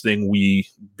feel this thing we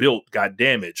built got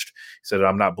damaged. He said,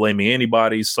 I'm not blaming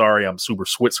anybody. Sorry, I'm super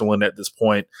Switzerland at this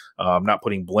point. I'm not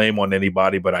putting blame on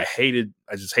anybody, but I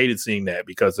just hated seeing that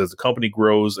because as the company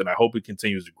grows, and I hope it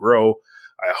continues to grow,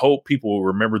 I hope people will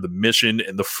remember the mission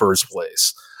in the first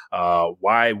place,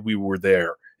 why we were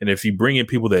there. And if you bring in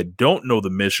people that don't know the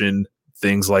mission,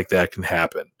 things like that can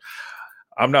happen.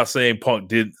 I'm not saying Punk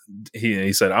did.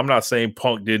 He said, I'm not saying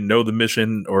Punk didn't know the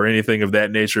mission or anything of that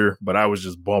nature, but I was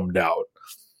just bummed out.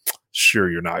 Sure,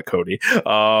 you're not, Cody.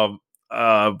 But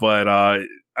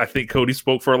I think Cody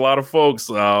spoke for a lot of folks.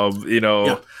 He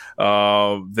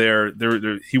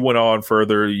went on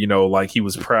further, like he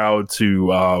was proud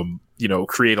to,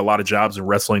 create a lot of jobs in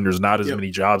wrestling. There's not as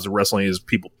many jobs in wrestling as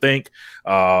people think.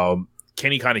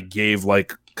 Kenny kind of gave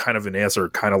like kind of an answer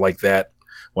kind of like that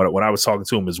when I was talking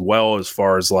to him as well, as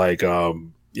far as like, I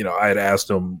had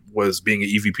asked him, was being an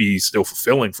EVP still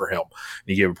fulfilling for him? And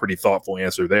he gave a pretty thoughtful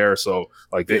answer there. So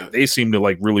like they seem to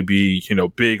like really be,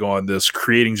 big on this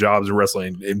creating jobs in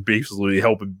wrestling and basically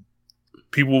helping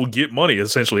people get money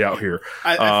essentially out here.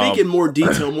 I think in more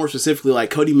detail, more specifically, like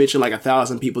Cody mentioned, like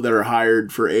 1,000 people that are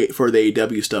hired for the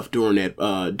AEW stuff during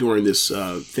this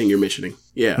thing you're mentioning.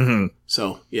 Yeah. Mm-hmm.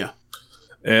 So yeah.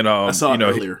 And I saw it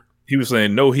earlier. He was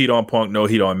saying no heat on Punk, no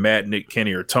heat on Matt, Nick,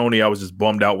 Kenny, or Tony. I was just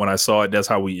bummed out when I saw it. That's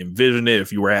how we envisioned it.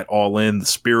 If you were at All In, the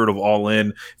spirit of All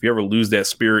In, if you ever lose that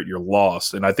spirit, you're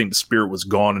lost. And I think the spirit was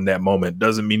gone in that moment.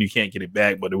 Doesn't mean you can't get it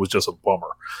back, but it was just a bummer.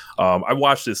 I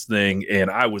watched this thing and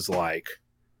I was like,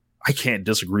 I can't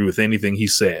disagree with anything he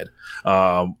said.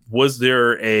 Was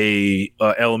there a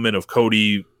element of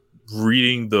Cody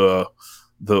reading the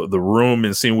room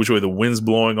and seeing which way the wind's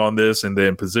blowing on this and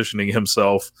then positioning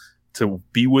himself to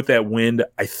be with that wind?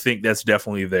 I think that's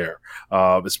definitely there.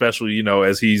 Especially,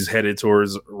 as he's headed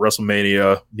towards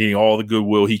WrestleMania, needing all the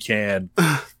goodwill he can.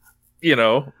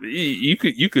 You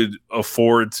could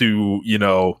afford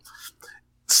to,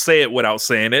 say it without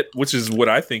saying it, which is what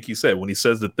I think he said when he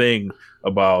says the thing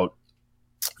about,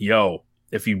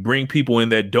 if you bring people in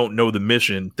that don't know the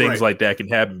mission, things like that can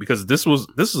happen. Because this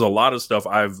is a lot of stuff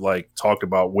I've like talked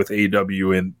about with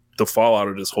AEW and the fallout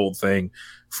of this whole thing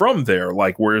from there,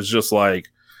 like where it's just like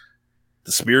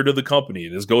the spirit of the company.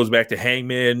 This goes back to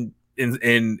Hangman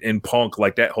in Punk,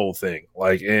 like that whole thing,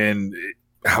 like, and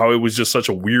how it was just such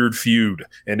a weird feud,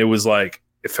 and it was like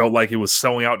it felt like it was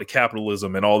selling out to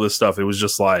capitalism and all this stuff. It was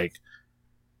just like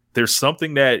there's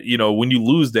something that when you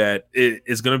lose that,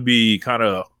 it's going to be kind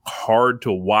of hard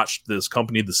to watch this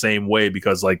company the same way,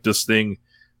 because like this thing,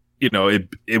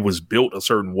 it was built a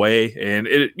certain way, and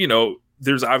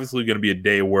there's obviously going to be a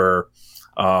day where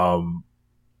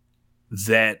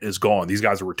that is gone. These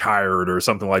guys are retired or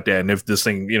something like that. And if this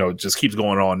thing, just keeps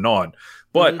going on and on.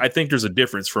 But I think there's a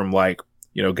difference from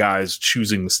guys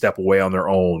choosing to step away on their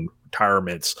own,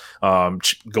 retirements,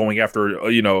 going after,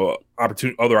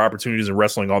 other opportunities in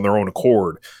wrestling on their own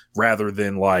accord, rather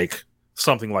than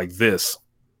something like this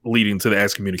leading to the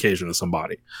excommunication of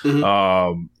somebody.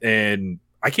 And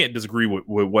I can't disagree with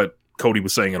what Cody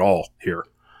was saying at all here.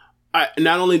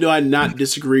 Not only do I not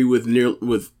disagree with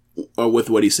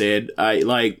what he said,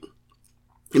 it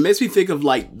makes me think of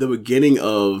the beginning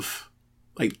of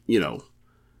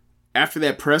after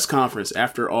that press conference,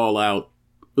 after All Out.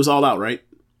 It was All Out, right?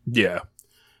 Yeah.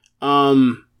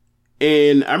 And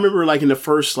I remember in the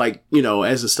first,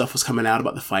 as the stuff was coming out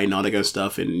about the fight and all that kind of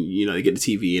stuff, and, they get the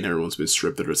TV and everyone's been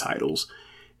stripped of their titles.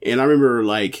 And I remember,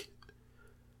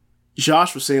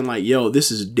 Josh was saying, yo, this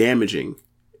is damaging.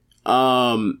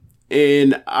 And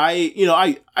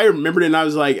I remembered it, and I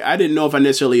was I didn't know if I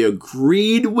necessarily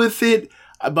agreed with it,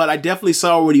 but I definitely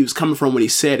saw where he was coming from when he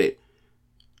said it.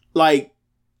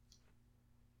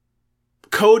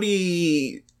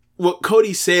 What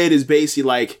Cody said is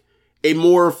basically a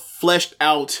more fleshed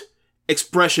out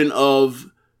expression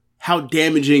of how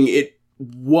damaging it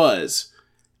was,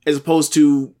 as opposed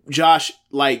to Josh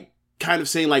kind of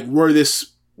saying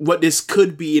what this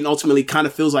could be, and ultimately kind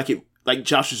of feels like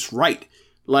Josh is right.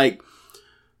 That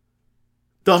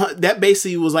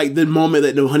basically was the moment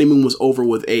that the honeymoon was over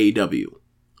with AEW.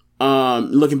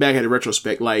 Looking back at the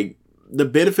retrospect, the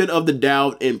benefit of the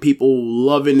doubt and people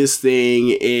loving this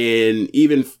thing and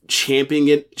even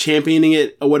championing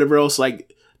it or whatever else,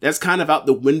 that's kind of out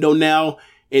the window now.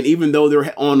 And even though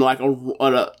they're on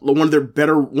one of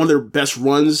their best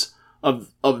runs of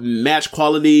match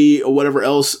quality or whatever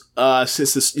else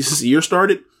since the year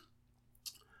started,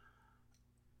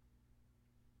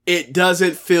 it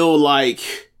doesn't feel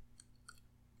like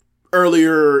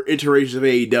earlier iterations of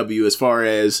AEW as far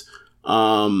as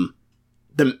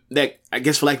that, I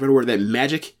guess, for lack of a better word, that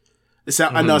magic.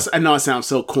 I know it sounds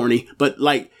so corny, but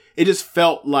it just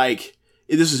felt like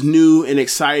this was new and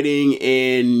exciting,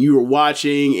 and you were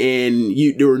watching, and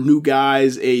there were new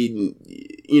guys, and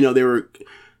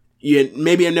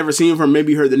maybe I've never seen them from,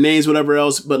 maybe heard the names, whatever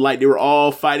else, but they were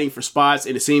all fighting for spots,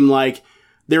 and it seemed like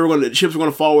the chips were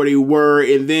going to fall where they were,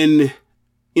 and then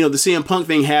the CM Punk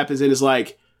thing happens, and it's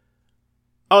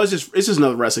it's just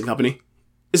another wrestling company.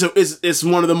 It's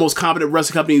one of the most competent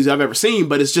wrestling companies I've ever seen,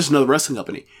 but it's just another wrestling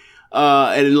company.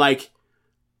 And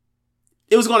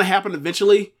it was going to happen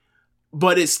eventually,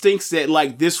 but it stinks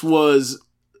that this was,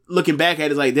 looking back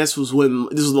at it, this was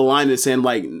the line that's saying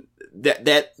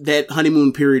that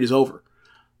honeymoon period is over.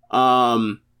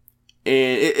 And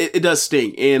it does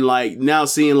stink. And now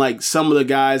seeing some of the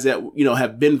guys that,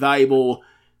 have been valuable,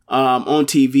 on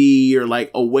TV or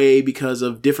away because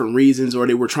of different reasons, or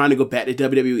they were trying to go back to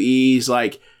WWE's,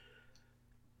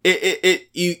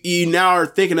 you now are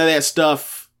thinking of that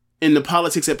stuff and the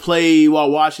politics at play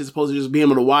while watching, as opposed to just being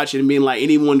able to watch it and being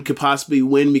anyone could possibly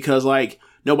win because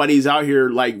nobody's out here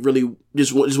really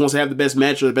just wants to have the best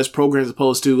match or the best program, as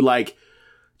opposed to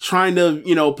trying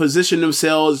to, position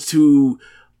themselves to,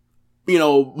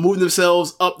 move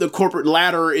themselves up the corporate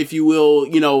ladder, if you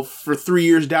will, for 3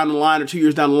 years down the line or 2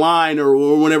 years down the line,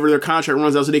 or whenever their contract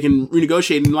runs out, so they can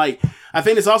renegotiate. And I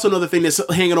think it's also another thing that's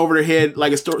hanging over their head,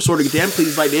 a sort of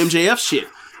Damocles, the MJF shit.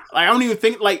 I don't even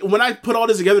think, when I put all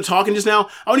this together talking just now,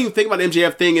 I don't even think about the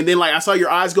MJF thing. And then I saw your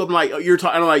eyes go up and you're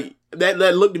talking,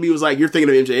 that look to me was you're thinking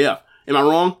of MJF. Am I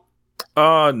wrong?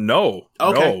 No.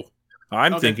 Okay. No.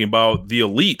 I'm thinking about the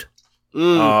Elite.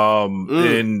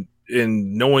 And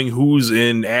knowing who's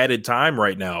in added time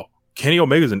right now. Kenny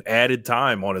Omega's in added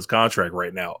time on his contract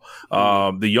right now.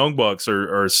 The Young Bucks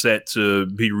are set to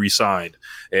be re-signed.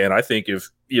 And I think if,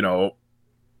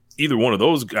 either one of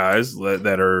those guys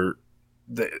that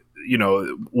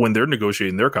when they're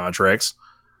negotiating their contracts,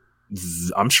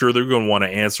 I'm sure they're going to want to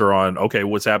answer on, okay,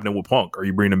 what's happening with Punk? Are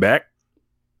you bringing him back?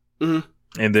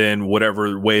 Mm-hmm. And then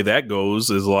whatever way that goes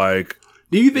is do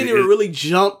you think they would really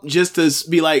jump just to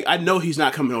be I know he's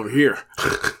not coming over here?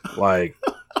 That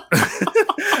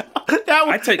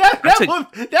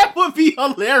would be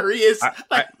hilarious.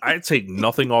 I take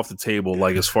nothing off the table,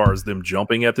 as far as them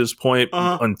jumping at this point,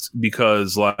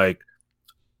 because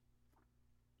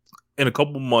in a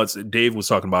couple months, Dave was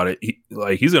talking about it.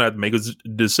 He's gonna have to make a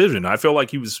decision. I feel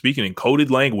like he was speaking in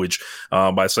coded language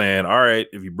by saying, "All right,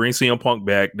 if you bring CM Punk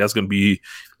back, that's gonna be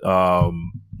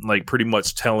pretty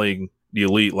much telling the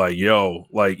Elite, yo,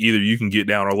 either you can get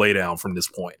down or lay down from this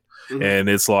point." Mm-hmm. And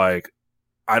it's I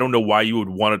don't know why you would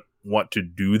want to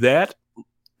do that,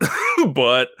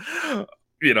 but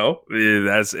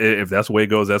that's, if that's the way it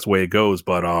goes, that's the way it goes.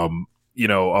 But you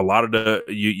know, a lot of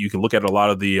you can look at a lot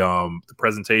of the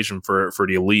presentation for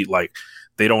the Elite, like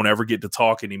they don't ever get to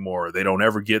talk anymore. They don't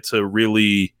ever get to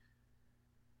really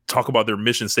talk about their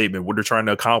mission statement, what they're trying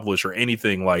to accomplish, or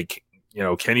anything. Like, you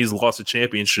know, Kenny's lost a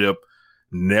championship,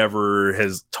 never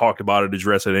has talked about it,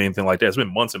 addressed it, anything like that. It's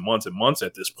been months and months and months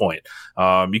at this point.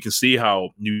 You can see how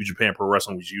New Japan Pro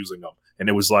Wrestling was using them, and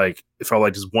it was like, it felt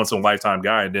like just once in a lifetime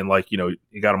guy. And then, like, you know,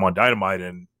 you got him on Dynamite,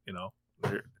 and you know,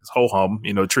 it's ho hum.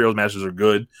 You know, trios matches are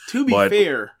good. To be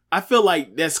fair, I feel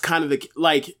like that's kind of the,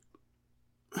 like,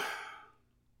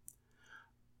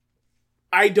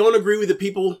 I don't agree with the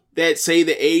people that say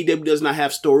that AEW does not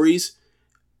have stories.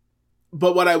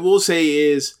 But what I will say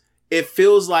is, it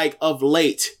feels like of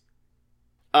late,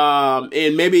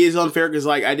 and maybe it's unfair because,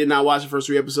 like, I did not watch the first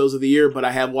 3 episodes of the year, but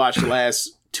I have watched the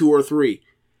last 2 or 3.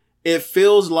 It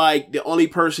feels like the only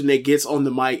person that gets on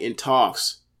the mic and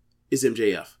talks is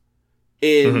MJF.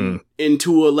 And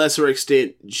to a lesser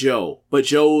extent, Joe. But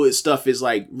Joe's stuff is,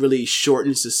 like, really short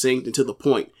and succinct and to the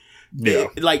point. Yeah.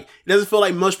 It doesn't feel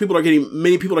like many people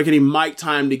are getting mic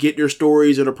time to get their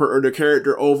stories or their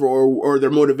character over or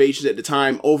their motivations at the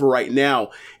time over right now.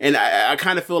 And I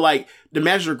kind of feel like the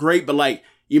matches are great, but like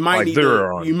you might like need they're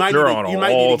to, on an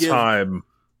all-time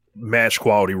match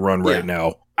quality run right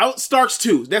now. Starks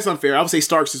too. That's unfair. I would say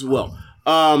Starks as well.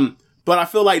 But I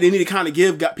feel like they need to kind of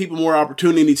give people more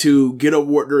opportunity to get over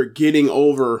what they're getting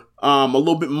over a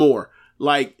little bit more.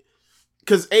 Like,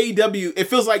 because AEW, it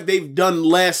feels like they've done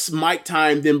less mic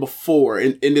time than before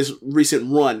in this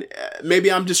recent run.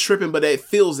 Maybe I'm just tripping, but it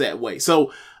feels that way.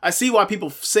 So I see why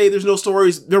people say there's no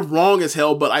stories. They're wrong as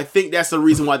hell, but I think that's the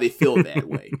reason why they feel that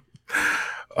way.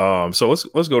 So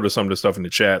let's go to some of the stuff in the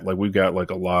chat. Like, we've got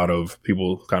like a lot of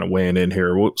people kind of weighing in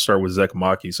here. We'll start with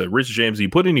Zekamaki. He said, Rich James, do you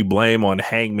put any blame on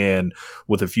Hangman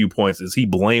with a few points? Is he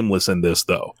blameless in this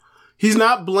though? He's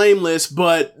not blameless,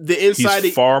 but the inside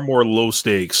he's far more low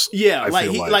stakes. Yeah,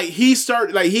 he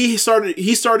started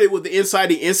with the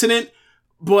inciting incident,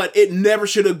 but it never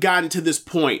should have gotten to this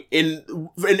point. And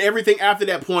everything after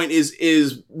that point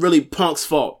is really Punk's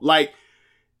fault. Like,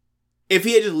 if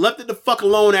he had just left it the fuck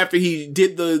alone after he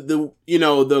did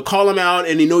the call him out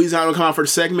and he knows he's not gonna come out for the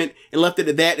segment and left it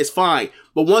at that, it's fine.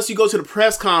 But once you go to the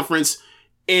press conference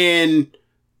and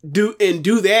do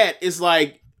that, it's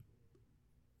like,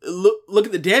 look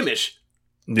at the damage.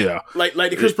 Yeah. Like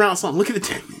the Chris Brown song, look at the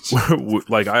damage.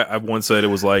 Like I once said, it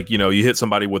was like, you know, you hit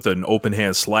somebody with an open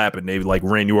hand slap and they like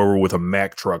ran you over with a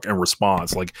Mack truck in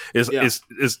response. Like it was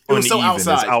so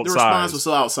outside. The response was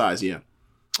so outside, yeah.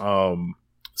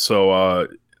 So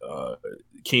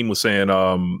Keem was saying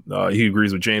he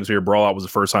agrees with James here. Brawl Out was the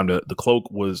first time the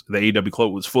AEW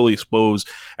cloak was fully exposed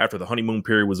after the honeymoon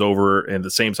period was over, and at the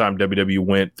same time WWE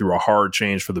went through a hard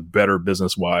change for the better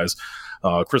business wise.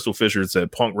 Crystal Fisher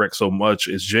said Punk wrecked so much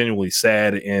is genuinely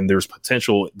sad, and there's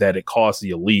potential that it costs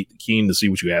the Elite. Keen to see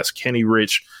what you ask Kenny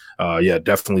Rich. Yeah,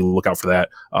 definitely look out for that.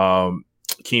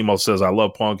 Keem also says, I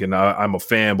love Punk and I'm a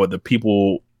fan, but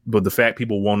the fact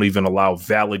people won't even allow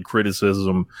valid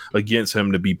criticism against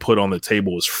him to be put on the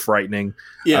table is frightening.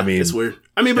 Yeah, I mean, it's weird.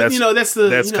 I mean, but that's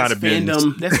kind of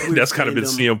fandom. That's kind of been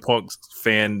CM Punk's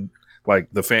fan, like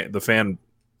the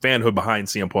fanhood behind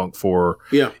CM Punk for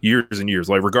years and years.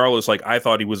 Like, regardless, like I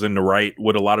thought he was in the right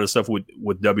with a lot of the stuff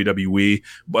with WWE,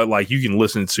 but like you can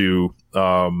listen to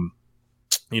that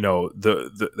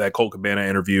Colt Cabana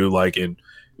interview, like, and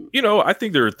you know, I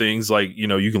think there are things like, you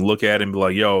know, you can look at and be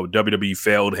like, yo, WWE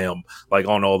failed him, like,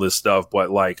 on all this stuff. But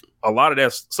like a lot of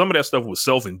that, some of that stuff was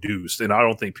self-induced. And I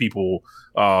don't think people,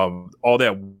 all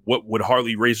that, what would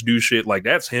Harley Race do shit, like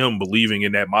that's him believing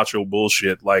in that macho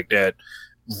bullshit, like that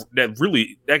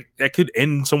really that could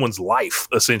end someone's life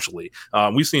essentially.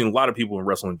 We've seen a lot of people in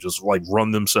wrestling just like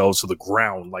run themselves to the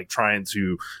ground, like trying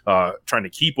to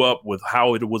keep up with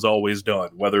how it was always done,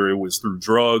 whether it was through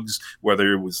drugs,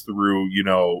 whether it was through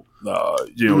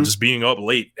just being up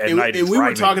late at night. And we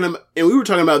were talking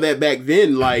about that back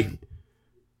then. Like,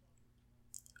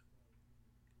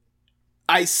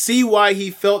 I see why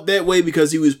he felt that way,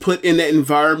 because he was put in that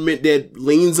environment that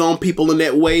leans on people in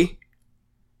that way.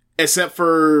 Except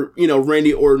for, you know,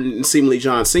 Randy Orton and seemingly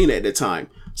John Cena at the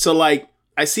time. So, like,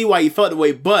 I see why he felt the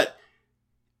way, but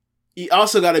you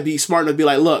also got to be smart enough to be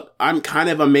like, look, I'm kind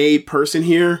of a made person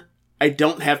here. I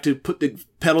don't have to put the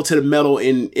pedal to the metal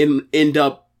and end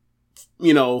up,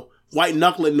 you know, white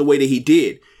knuckling the way that he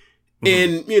did. Mm-hmm.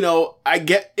 And, you know,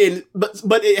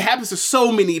 but it happens to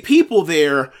so many people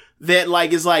there that,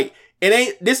 like, it's like,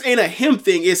 this ain't a him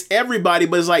thing, it's everybody,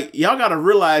 but it's like, y'all gotta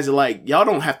realize that, like, y'all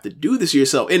don't have to do this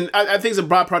yourself. And I think it's a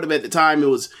broad part of it at the time,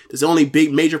 there's the only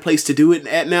big major place to do it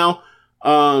at now.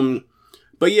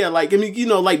 But But yeah, like, I mean, you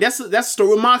know, like that's the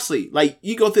story with Moxley. Like,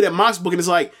 you go through that Mox book and it's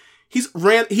like, it's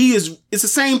the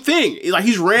same thing. Like,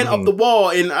 he's ran up the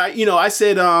wall. And I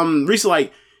said, recently,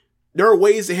 like, there are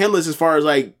ways to handle this as far as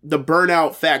like the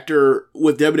burnout factor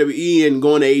with WWE and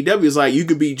going to AEW is like, you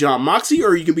could be Jon Moxley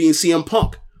or you could be in CM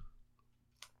Punk.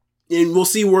 And we'll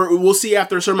see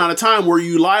after a certain amount of time where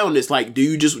you lie on this. Like, do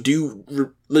you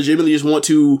legitimately just want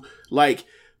to like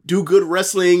do good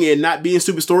wrestling and not be in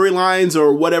stupid storylines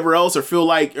or whatever else, or feel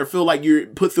like you're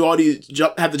put through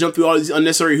have to jump through all these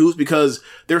unnecessary hoops because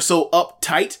they're so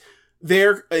uptight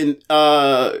there and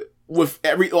with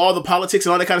all the politics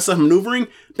and all that kind of stuff maneuvering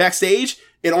backstage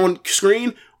and on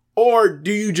screen? Or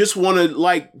do you just want to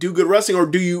like do good wrestling, or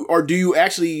do you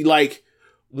actually like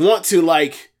want to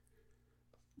like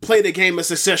play the game of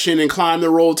Succession and climb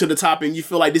the road to the top, and you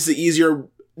feel like this is an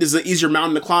easier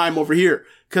mountain to climb over here?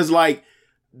 Cause like,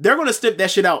 they're going to step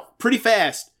that shit out pretty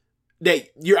fast that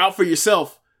you're out for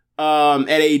yourself, at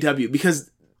AEW, because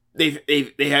they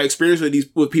have experience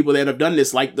with people that have done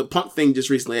this, like the Punk thing just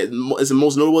recently is the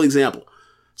most notable example.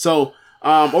 So,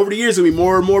 over the years, there'll be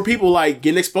more and more people like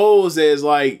getting exposed as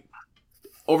like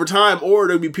over time, or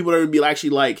there'll be people that will be actually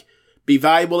like be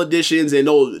valuable additions and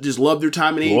they'll just love their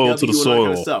time in AEW doing all that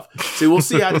kind of stuff. So we'll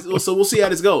see how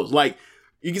this goes. Like,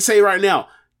 you can say right now,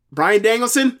 Bryan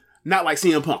Danielson, not like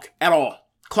CM Punk at all.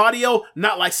 Claudio,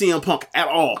 not like CM Punk at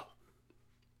all.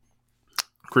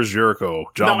 Chris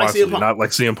Jericho, Jon Moxley, not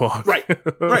like CM Punk. Right.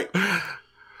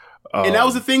 And that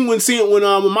was the thing when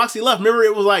Moxley left. Remember,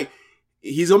 it was like,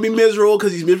 he's going to be miserable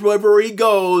because he's miserable everywhere he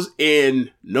goes.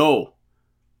 And no,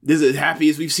 this is the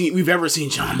happiest we've ever seen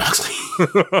Jon Moxley.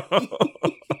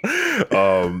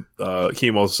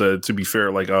 Chemo said, to be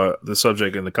fair, like the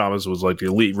subject in the comments was like, the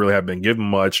Elite really haven't been given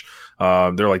much.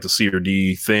 They're like the C or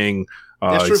D thing.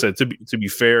 He said, to be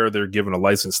fair, they're given a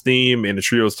licensed theme, and the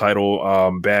Trios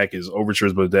title back is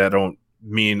overtures, but that don't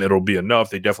mean it'll be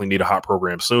enough. They definitely need a hot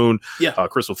program soon. Yeah.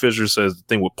 Crystal Fisher says the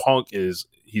thing with Punk is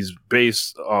he's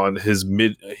based on his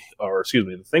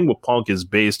the thing with Punk is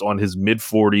based on his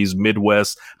mid-40s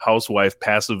Midwest housewife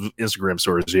passive Instagram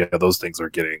stories. Yeah, those things are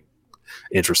getting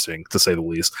interesting, to say the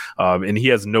least. And he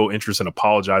has no interest in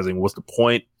apologizing. What's the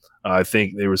point? I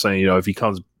think they were saying, if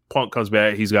Punk comes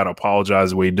back, he's got to apologize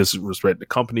the way he disrespect the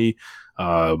company.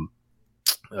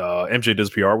 MJ does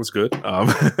PR was good.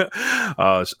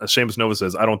 Seamus Nova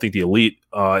says, I don't think the Elite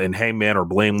and Hangman are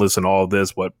blameless in all of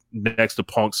this, but next to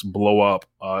Punk's blow up,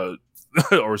 the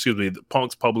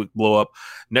Punk's public blow up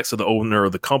next to the owner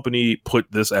of the company put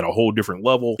this at a whole different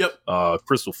level. Yep.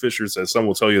 Crystal Fisher says, some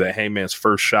will tell you that Hangman's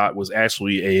first shot was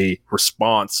actually a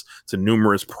response to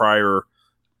numerous prior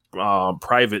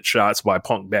private shots by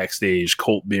Punk backstage,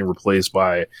 Colt being replaced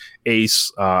by Ace.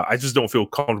 I just don't feel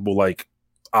comfortable like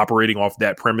operating off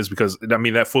that premise, because I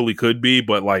mean that fully could be,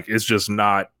 but like it's just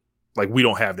not, like, we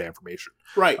don't have that information.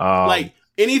 Right. Like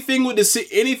anything with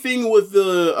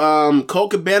the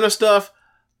Colt Cabana stuff,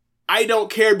 I don't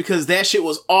care, because that shit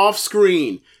was off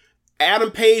screen.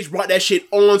 Adam Page brought that shit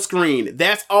on screen.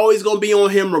 That's always gonna be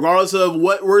on him, regardless of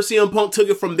where CM Punk took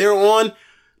it from there on.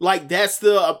 Like, when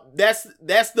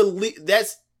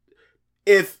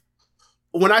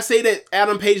I say that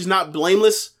Adam Page is not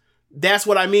blameless, that's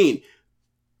what I mean.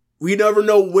 We never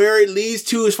know where it leads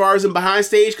to as far as in behind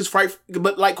stage,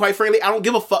 but like, quite frankly, I don't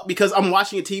give a fuck, because I'm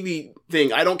watching a TV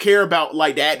thing. I don't care about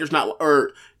like the actors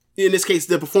or in this case,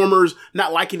 the performers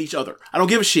not liking each other. I don't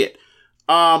give a shit.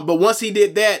 But once he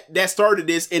did that started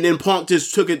this, and then Punk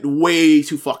just took it way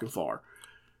too fucking far.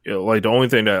 Yeah, like the only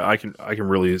thing that I can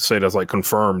really say that's like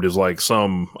confirmed is like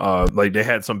some like they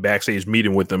had some backstage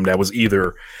meeting with them that was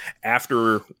either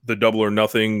after the Double or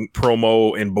Nothing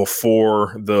promo and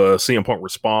before the CM Punk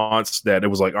response, that it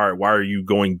was like, all right, why are you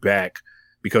going back?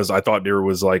 Because I thought there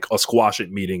was like a squash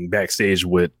it meeting backstage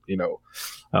with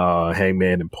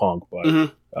Hangman and Punk,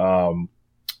 but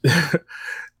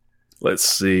let's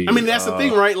see. I mean, that's the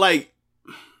thing, right? Like,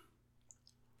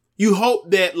 you hope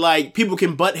that like people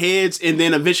can butt heads and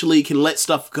then eventually can let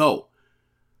stuff go,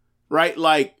 right?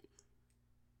 Like,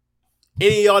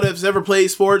 any of y'all that's ever played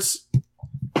sports,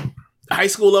 high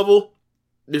school level,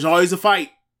 there's always a fight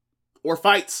or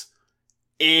fights,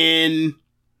 and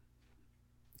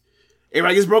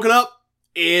everybody gets broken up,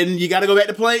 and you got to go back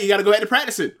to playing. You got to go back to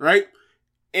practicing, right?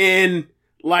 And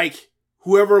like,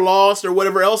 whoever lost or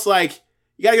whatever else, like,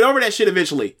 you gotta get over that shit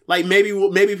eventually. Like, maybe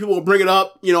people will bring it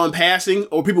up, in passing,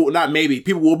 or people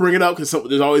will bring it up because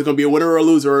there's always gonna be a winner or a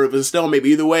loser, or if it's a stalemate.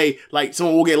 Either way, like,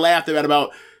 someone will get laughed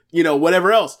about,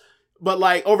 whatever else. But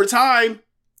like, over time,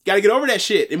 gotta get over that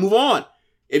shit and move on.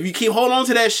 If you keep holding on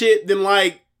to that shit, then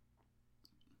like,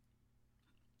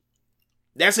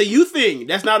 that's a you thing.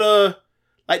 That's not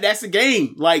Like, that's the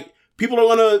game. Like,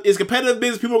 it's competitive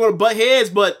business. People are gonna butt heads,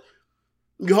 but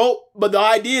the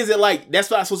idea is that, like,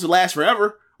 that's not supposed to last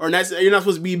forever. Or you're not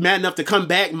supposed to be mad enough to come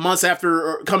back months after,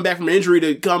 or come back from an injury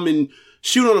to come and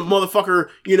shoot on a motherfucker,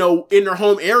 in their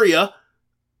home area.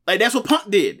 Like, that's what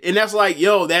Punk did. And that's like,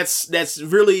 yo, that shit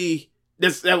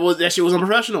was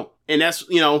unprofessional. And that's,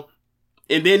 and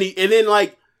then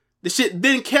like, the shit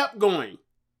then kept going.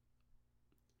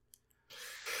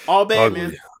 All bad,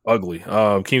 man. Ugly.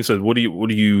 Keem said, what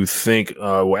do you think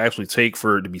will actually take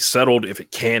for it to be settled, if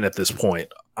it can at this point?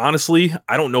 Honestly,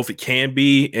 I don't know if it can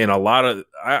be, and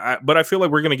but I feel like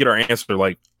we're gonna get our answer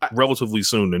like relatively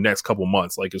soon, the next couple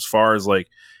months. Like, as far as like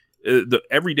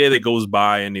every day that goes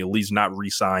by and the Elite's not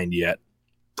re-signed yet,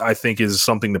 I think is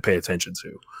something to pay attention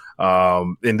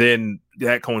to. And then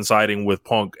that coinciding with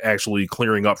Punk actually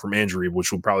clearing up from injury,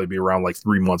 which will probably be around like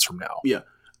 3 months from now. Yeah.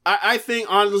 I think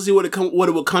honestly what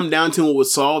it would come down to and what would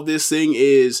solve this thing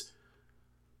is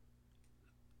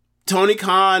Tony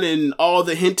Khan and all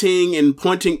the hinting and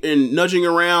pointing and nudging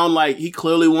around. Like, he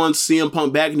clearly wants CM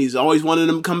Punk back, and he's always wanted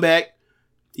him to come back.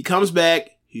 He comes back,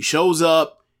 he shows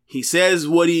up, he says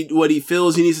what he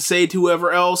feels he needs to say to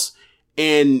whoever else,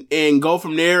 and go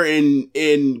from there and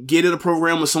get in a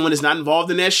program with someone that's not involved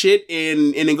in that shit,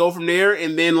 and then go from there.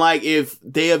 And then, like, if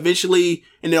they eventually,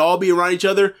 and they'll all be around each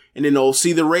other, and then they'll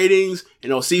see the ratings,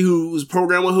 and they'll see who's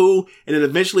programmed with who, and then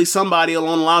eventually somebody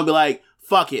along the line will be like,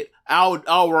 fuck it,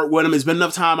 I'll work with him. It's been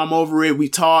enough time. I'm over it. We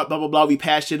talked, blah, blah, blah. We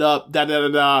patched it up,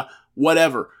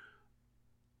 whatever.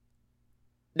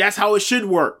 That's how it should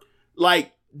work.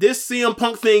 Like, this CM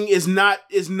Punk thing is not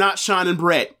shining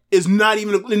bright. It's not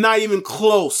even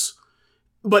close.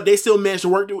 But they still managed to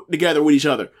work together with each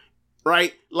other.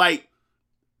 Right? Like,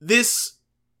 this,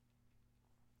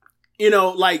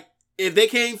 like, if they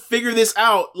can't figure this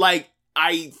out, like,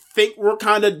 I think we're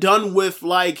kind of done with,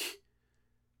 like,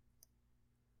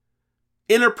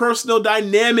 interpersonal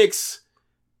dynamics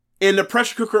and the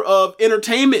pressure cooker of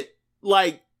entertainment.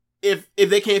 Like, if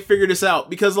they can't figure this out,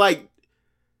 because, like,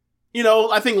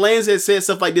 I think Lance has said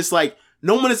stuff like this, like,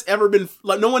 no one has ever been,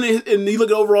 like, no one, and you look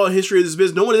at overall history of this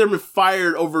business, no one has ever been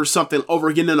fired over something,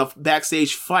 over getting in a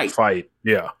backstage fight.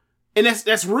 Yeah. And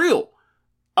that's real.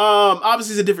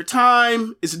 Obviously it's a different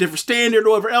time, it's a different standard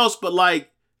or whatever else, but,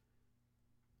 like,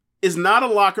 it's not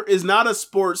a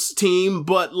sports team,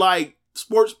 but, like,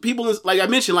 sports people, like I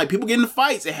mentioned, like, people get in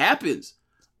fights. It happens.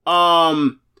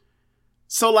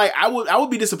 So, like, I would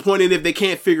be disappointed if they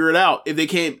can't figure it out. If they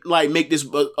can't, like, make this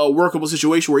a workable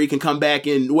situation where he can come back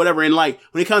and whatever. And, like,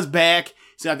 when he comes back,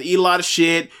 he's gonna have to eat a lot of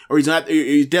shit, or he's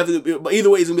definitely, either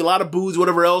way, he's gonna be a lot of booze,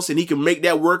 whatever else, and he can make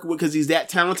that work because he's that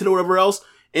talented or whatever else.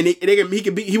 And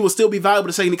he will still be valuable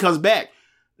the second he comes back.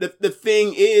 The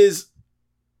thing is,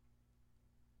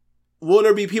 will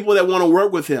there be people that want to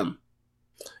work with him?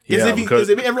 Yeah, because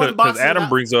Adam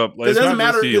brings up, like, it doesn't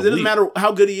matter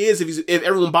how good he is if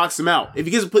everyone boxes him out. If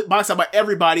he gets boxed out by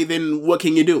everybody, then what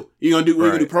can you do? You're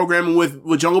gonna do programming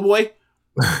with Jungle Boy?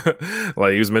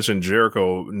 Like, he was mentioning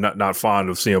Jericho not fond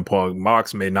of CM Punk.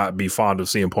 Mox may not be fond of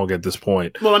CM Punk at this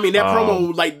point. Well, I mean, that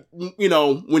promo, like,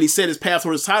 when he said his path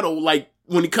for his title, like,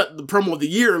 when he cut the promo of the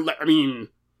year, like, I mean,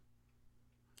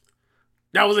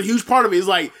 that was a huge part of it. It's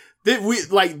like,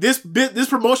 this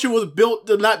promotion was built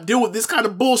to not deal with this kind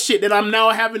of bullshit that I'm now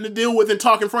having to deal with and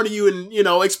talk in front of you and,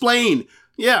 explain.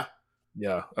 Yeah.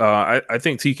 Yeah. I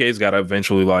think TK's got to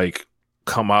eventually, like,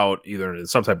 come out either in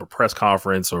some type of press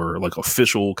conference or, like,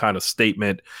 official kind of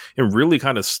statement and really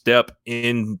kind of step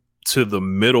into the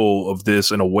middle of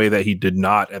this in a way that he did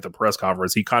not at the press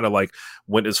conference. He kind of, like,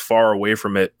 went as far away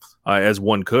from it as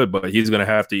one could, but he's going to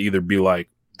have to either be like,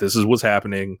 this is what's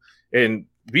happening, and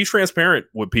be transparent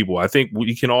with people. I think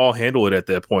we can all handle it at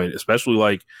that point, especially,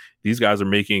 like, these guys are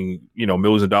making,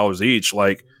 millions of dollars each.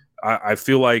 Like, I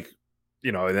feel like,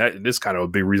 and this kind of a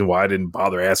big reason why I didn't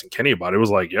bother asking Kenny about it. It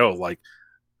was like, yo, like,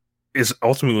 it's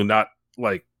ultimately not,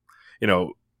 like,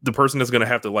 the person that's going to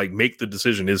have to, like, make the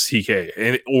decision is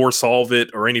TK or solve it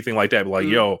or anything like that. But, like,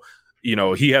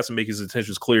 he has to make his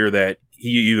intentions clear that he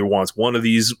either wants one of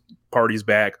these parties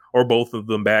back or both of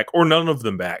them back or none of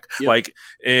them back. Yep. Like,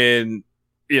 and,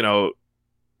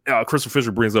 Crystal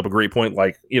Fisher brings up a great point.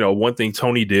 Like, one thing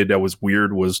Tony did that was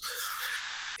weird was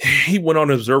he went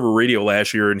on Observer Radio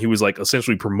last year and he was, like,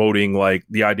 essentially promoting, like,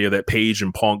 the idea that Paige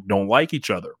and Punk don't like each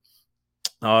other.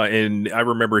 And I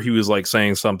remember he was, like,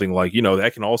 saying something like,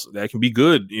 that can be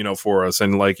good, for us.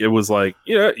 And, like, it was like,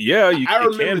 I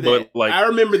remember but, like, I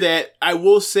remember that. I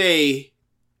will say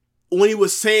when he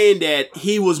was saying that,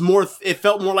 he was more. It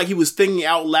felt more like he was thinking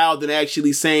out loud than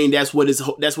actually saying that's what his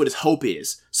hope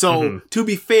is. So to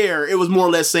be fair, it was more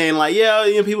or less saying like,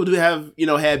 yeah, people do have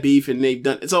had beef and they've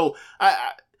done. So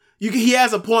he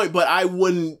has a point, but I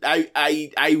wouldn't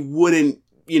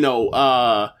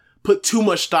put too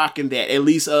much stock in that, at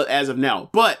least as of now.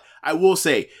 But I will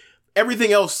say,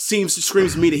 everything else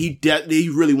screams to me that he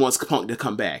really wants Punk to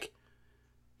come back.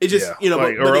 It just, but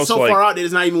it's so far out that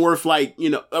it's not even worth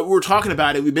we're talking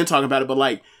about it. We've been talking about it, but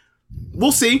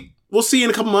we'll see. We'll see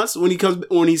in a couple months when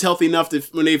he's healthy enough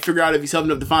when they figure out if he's healthy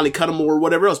enough to finally cut him or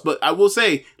whatever else. But I will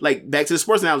say, back to the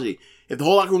sports analogy, if the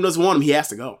whole locker room doesn't want him, he has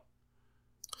to go.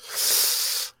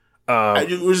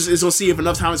 We're just going to see if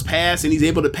enough time has passed and he's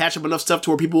able to patch up enough stuff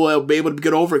to where people will be able to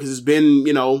get over it, because it's been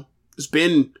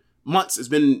months. It's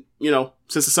been,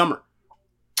 since the summer.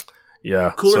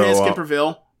 Yeah. Cooler than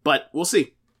Skipperville, but we'll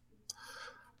see.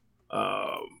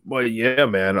 Well, yeah,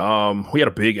 man. We had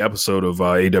a big episode of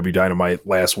AW Dynamite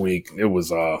last week. It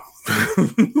was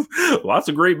lots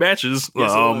of great matches.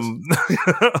 Yes,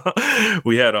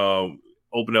 we had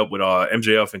opened up with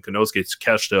MJF and Konosuke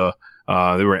Takeshita.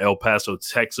 They were in El Paso,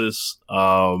 Texas.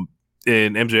 And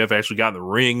MJF actually got in the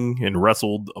ring and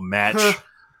wrestled a match.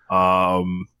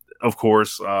 Of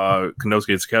course,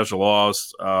 Konosuke Takeshita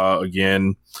lost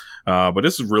again. But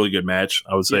this is a really good match.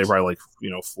 I would say probably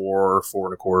 4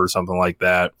 1/4, something like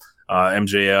that.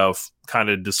 MJF kind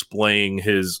of displaying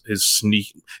his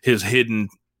hidden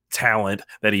talent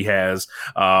that he has.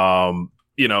 All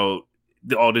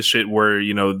this shit where,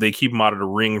 they keep him out of the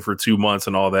ring for 2 months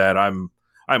and all that. I'm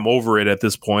over it at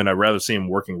this point. I'd rather see him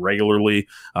working regularly.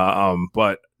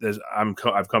 But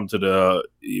I've come to the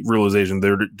realization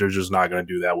they're just not going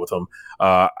to do that with him.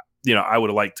 I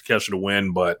would have liked Takeshita to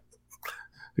win, but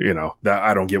that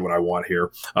I don't get what I want here.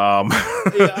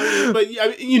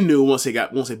 You knew once they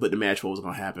put the match what was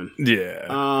going to happen. Yeah.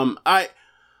 I'm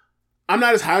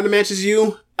not as high on the match as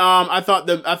you. I thought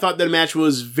the match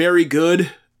was very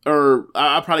good, or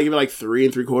I'll probably give it 3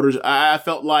 3/4. I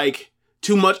felt like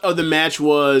too much of the match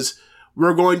was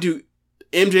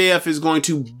MJF is going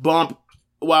to bump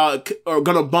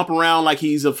around like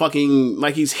he's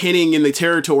he's hitting in the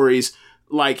territories,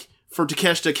 for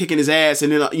Takeshita kicking his ass,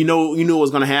 and then you knew what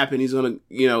was going to happen. He's going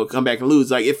to come back and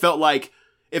lose. It felt like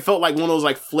one of those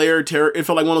Flair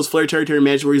territory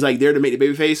matches where he's there to make the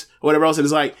babyface or whatever else, and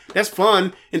it's that's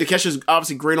fun. And Takeshi's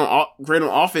obviously great on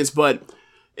offense, but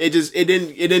it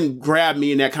didn't grab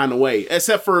me in that kind of way,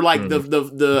 except for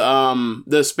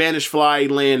the Spanish Fly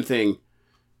land thing.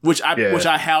 Which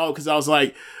I howled because I was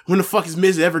like, when the fuck has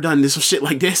Miz ever done this or shit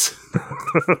like this?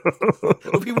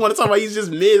 When people want to talk about he's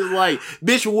just Miz,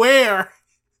 bitch, where?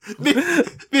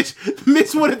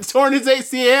 Miz would have torn his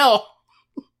ACL.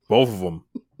 Both of them.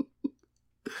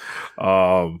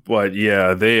 But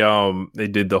yeah, they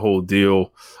did the whole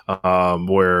deal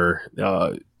where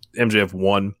MJF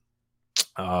won,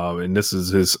 and this is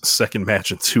his second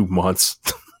match in 2 months.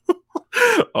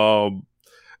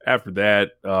 After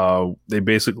that, they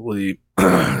basically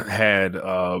had,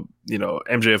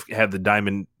 MJF had the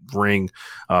diamond ring,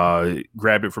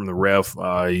 grabbed it from the ref.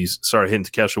 He started hitting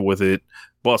Takeshita with it,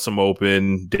 busts him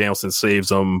open. Danielson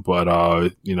saves him, but,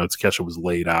 Takeshita was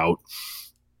laid out.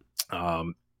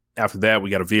 After that, we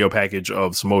got a video package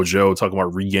of Samoa Joe talking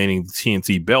about regaining the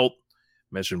TNT belt.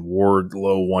 Mentioned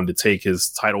Wardlow wanted to take his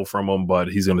title from him, but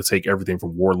he's going to take everything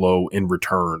from Wardlow in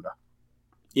return.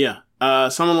 Yeah.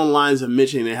 Some of the lines of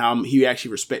mentioning how he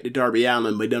actually respected Darby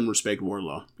Allin, but doesn't respect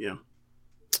Wardlow. Yeah.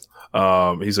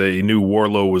 He said he knew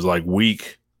Wardlow was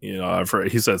weak.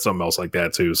 He said something else like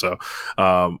that too. So,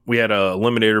 we had a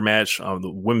eliminator match on the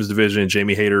women's division.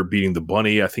 Jamie Hayter beating the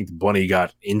Bunny. I think the Bunny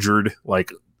got injured.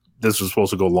 This was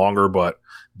supposed to go longer, but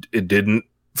it didn't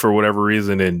for whatever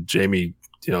reason. And Jamie,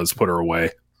 just put her away.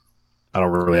 I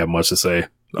don't really have much to say.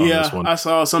 Yeah, I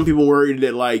saw some people worried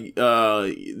that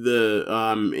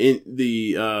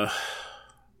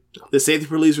the safety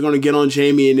police were going to get on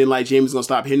Jamie, and then Jamie's going to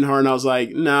stop hitting her, and I was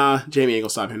like, nah, Jamie ain't going to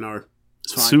stop hitting her.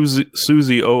 It's fine.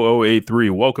 Susie 0083,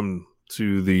 welcome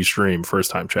to the stream,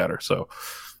 first time chatter. So,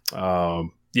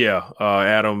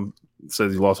 Adam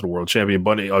says he lost to the world champion.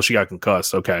 Bunny, she got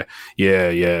concussed. Okay,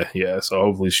 yeah. So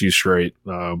hopefully she's straight.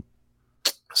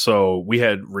 So we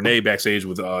had Renee backstage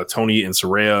with Tony and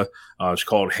Saraya. She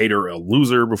called Hayter a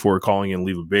loser before calling in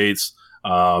Leva Bates.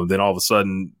 Then all of a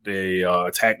sudden they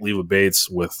attacked Leva Bates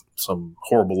with some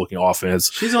horrible looking offense.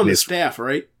 She's on the staff,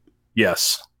 right?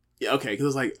 Yes. Yeah. Okay.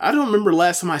 Because I don't remember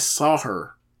last time I saw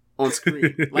her on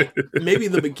screen. Maybe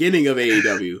the beginning of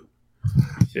AEW.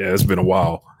 Yeah, it's been a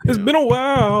while. It's been a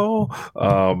while.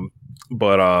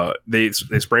 But they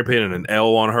spray painted an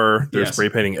L on her. They're spray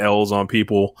painting L's on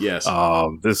people. Yes.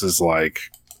 This is like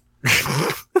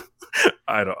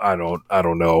I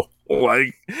don't know.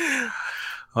 Like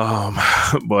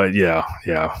but yeah.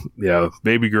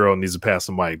 Baby girl needs to pass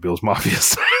the mic. Bill's Mafia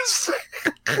says.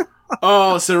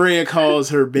 Oh, Saraya calls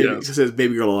her baby. Yeah. She says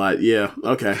baby girl a lot. Yeah.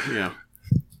 Okay. Yeah.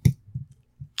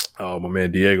 Oh, my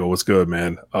man Diego, what's good,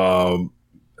 man?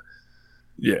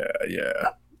 Yeah.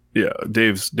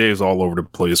 Dave's all over the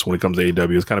place when it comes to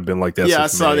AEW. It's kind of been like that. Yeah, I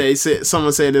saw that.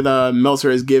 Someone said that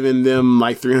Meltzer has given them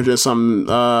like 300 something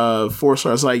 4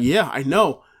 stars. Like, yeah, I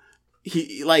know.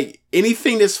 He like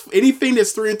anything that's 3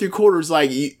 3/4,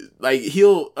 like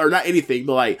he'll, or not anything,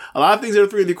 but like a lot of things that are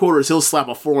 3 3/4, he'll slap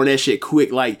a 4 on that shit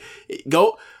quick. Like,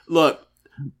 go look.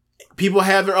 People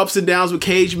have their ups and downs with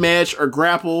cage match or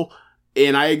grapple,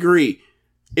 and I agree.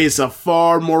 It's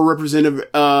far more representative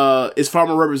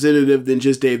than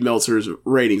just Dave Meltzer's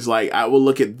ratings. Like, I will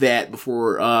look at that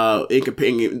before in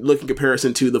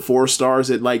comparison to the 4 stars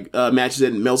that like matches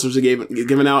that Meltzer's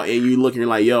given out, and you look and you're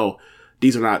like, yo,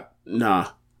 these are not nah.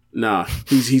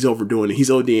 He's overdoing it. He's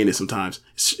ODing it sometimes.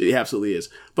 It absolutely is.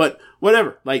 But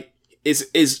whatever. Like, it's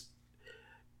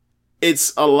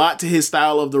a lot to his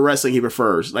style of the wrestling he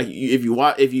prefers. Like, if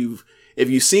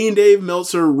you've seen Dave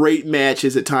Meltzer rate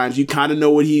matches at times, you kind of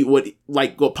know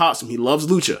what pops him. He loves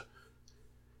lucha.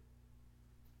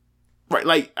 Right,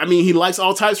 like, I mean, he likes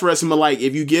all types of wrestling, but like,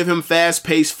 if you give him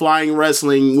fast-paced flying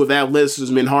wrestling with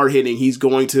athleticism and hard-hitting, he's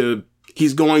going to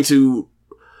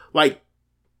like,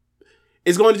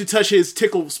 it's going to touch his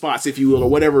tickle spots, if you will, or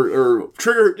whatever, or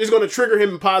it's going to trigger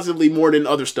him positively more than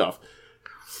other stuff.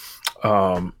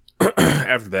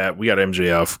 After that, we got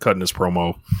MJF cutting his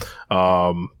promo.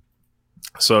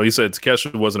 So he said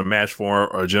Takeshita wasn't a match for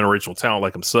a generational talent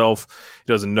like himself.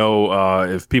 He doesn't know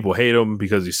if people hate him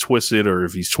because he's twisted or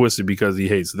if he's twisted because he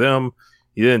hates them.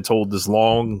 He then told this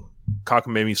long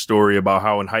cockamamie story about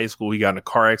how in high school he got in a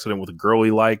car accident with a girl he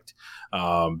liked.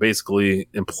 Basically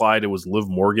implied it was Liv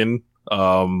Morgan.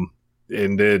 And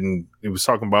then he was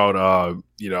talking about,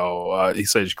 he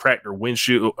said she cracked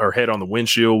her head on the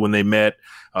windshield when they met.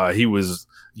 He was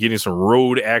getting some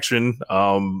road action,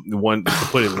 to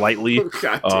put it lightly.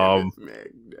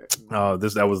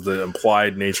 That was the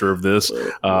implied nature of this.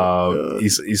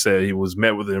 He said he was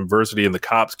met with adversity and the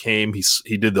cops came.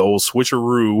 He did the old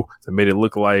switcheroo that made it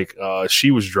look like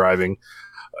she was driving.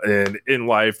 And in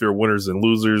life, there are winners and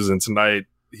losers. And tonight,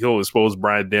 he'll expose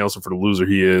Bryan Danielson for the loser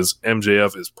he is.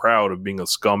 MJF is proud of being a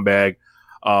scumbag.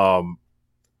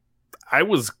 I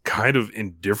was kind of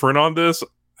indifferent on this.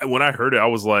 When I heard it, I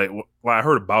was like, well, I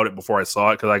heard about it before I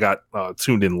saw it because I got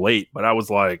tuned in late, but I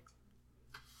was like,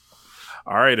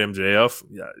 all right, MJF.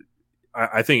 Yeah,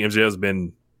 I think MJF's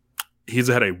he's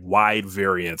had a wide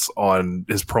variance on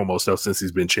his promo stuff since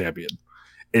he's been champion.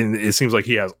 And it seems like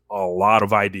he has a lot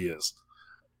of ideas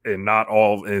and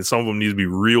some of them need to be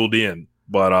reeled in.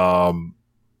 But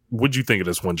what'd you think of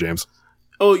this one, James?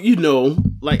 Oh,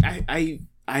 like I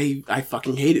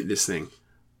fucking hated this thing.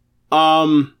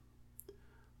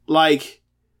 Like,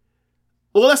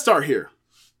 well, let's start here.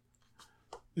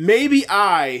 Maybe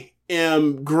I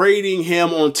am grading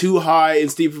him on too high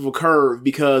and steep of a curve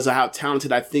because of how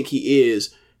talented I think he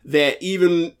is. That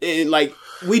even like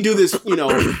we do this,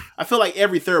 I feel like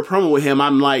every third promo with him,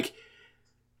 I'm like,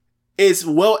 it's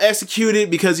well executed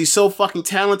because he's so fucking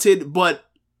talented, but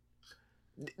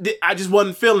I just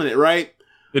wasn't feeling it, right?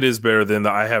 It is better than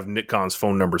the I have Nick Khan's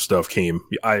phone number stuff came.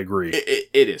 I agree.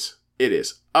 It is.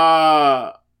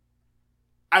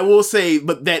 I will say,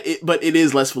 but it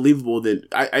is less believable than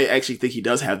I actually think he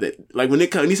does have that. Like when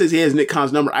he says he has Nick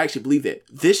Khan's number, I actually believe that.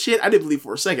 This shit, I didn't believe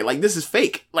for a second. Like this is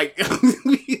fake. Like,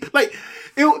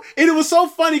 it was so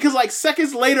funny because like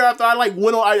seconds later after I like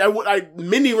went on, I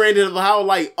mini ranted about how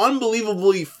like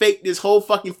unbelievably fake this whole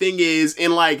fucking thing is,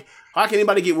 and like how can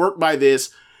anybody get worked by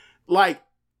this? Like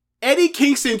Eddie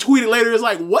Kingston tweeted later, is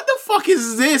like, what the fuck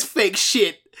is this fake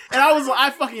shit? And I was like, I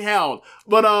fucking howled.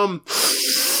 But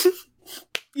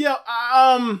yeah,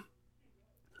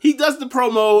 he does the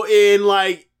promo in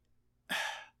like,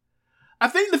 I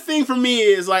think the thing for me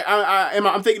is like,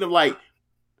 I'm thinking of like,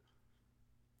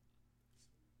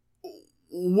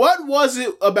 what was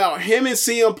it about him and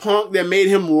CM Punk that made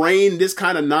him rein this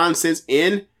kind of nonsense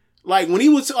in? Like when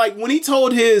he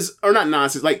told his, or not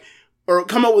nonsense, like, or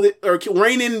come up with it, or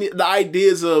rein in the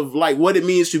ideas of like what it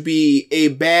means to be a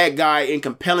bad guy and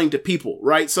compelling to people,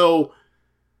 right? So,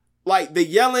 like the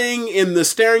yelling and the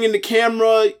staring in the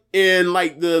camera and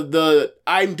like the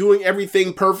I'm doing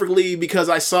everything perfectly because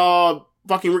I saw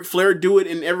fucking Ric Flair do it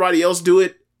and everybody else do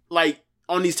it, like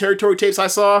on these territory tapes I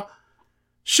saw.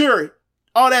 Sure,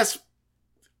 all that's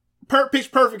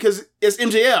pitch perfect because it's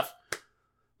MJF.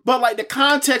 But like the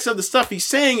context of the stuff he's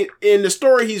saying in the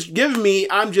story he's giving me,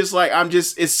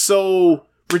 it's so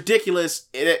ridiculous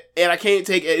and I can't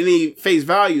take any face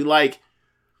value. Like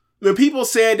when people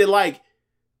said that like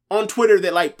on Twitter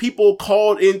that like people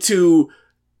called into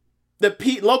the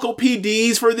local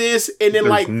PDs for this and then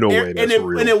There's no way that's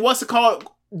real. And then what's it called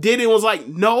did it was like,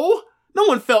 no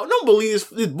one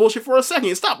believed this bullshit for a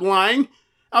second. Stop lying.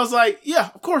 I was like, yeah,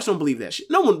 of course don't believe that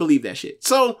shit. No one believed that shit.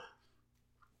 So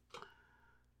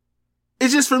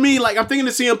it's just for me, like, I'm thinking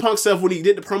the CM Punk stuff when he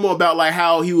did the promo about, like,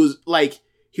 how he was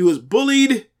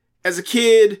bullied as a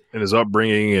kid. And his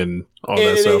upbringing and all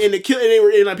that stuff.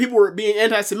 And people were being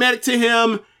anti-Semitic to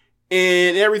him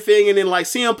and everything. And then, like,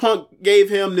 CM Punk gave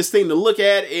him this thing to look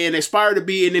at and aspire to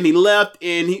be. And then he left.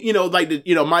 And, he,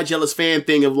 my jealous fan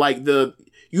thing of, like,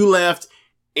 you left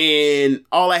and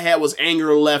all I had was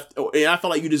anger left. And I felt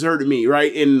like you deserted me,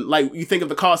 right? And, like, you think of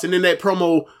the cost. And then that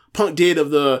promo Punk did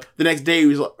of the next day,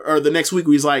 or the next week,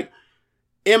 where he's like,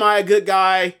 am I a good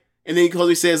guy? And then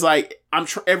he says like,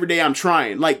 every day I'm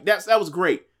trying. Like that was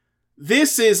great.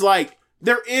 This is like,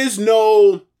 there is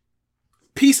no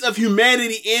piece of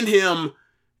humanity in him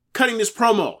cutting this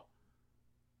promo.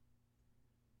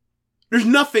 There's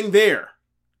nothing there.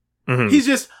 Mm-hmm. He's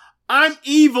just, I'm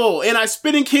evil and I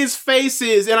spit in kids'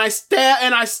 faces and I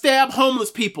stab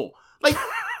homeless people. Like,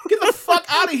 get the fuck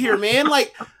out of here, man.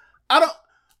 Like,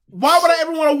 why would I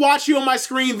ever want to watch you on my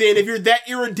screen then if you're that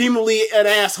irredeemably an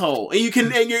asshole and you're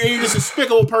just a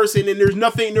despicable person and there's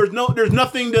nothing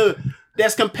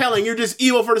that's compelling. You're just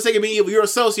evil for the sake of being evil. You're a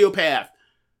sociopath.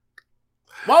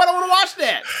 Why would I want to watch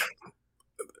that?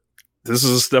 This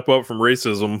is a step up from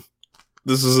racism.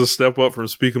 This is a step up from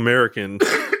Speak American.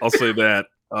 I'll say that.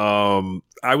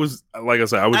 I was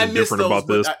indifferent about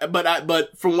this.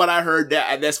 But from what I heard,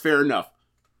 that's fair enough.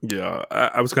 Yeah,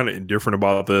 I was kind of indifferent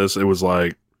about this. It was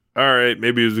like, all right,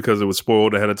 maybe it was because it was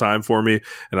spoiled ahead of time for me,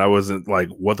 and I wasn't like,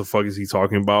 what the fuck is he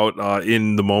talking about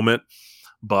in the moment?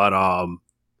 But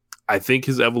I think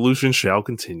his evolution shall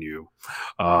continue.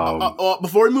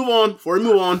 Before we move on,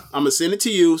 I'm gonna send it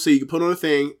to you so you can put on a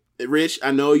thing. Rich,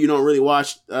 I know you don't really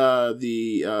watch or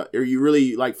you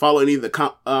really like follow any of the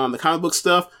comic book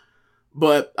stuff,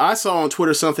 but I saw on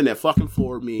Twitter something that fucking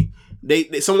floored me.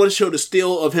 Someone showed a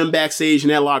still of him backstage in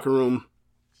that locker room,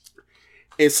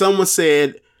 and someone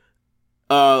said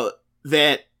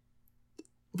that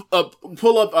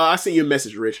pull up. I sent you a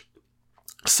message, Rich.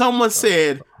 Someone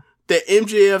said that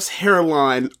MJF's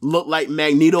hairline looked like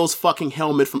Magneto's fucking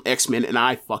helmet from X-Men, and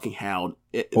I fucking howled.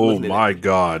 Oh my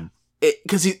god!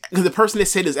 Because the person that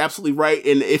said is absolutely right,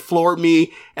 and it floored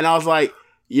me. And I was like,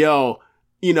 yo,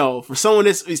 for someone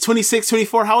he's 26,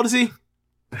 24, how old is he?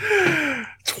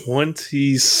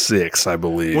 26, I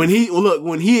believe. When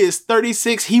he is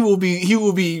 36, he will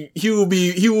be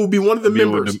one of the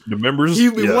members. The members?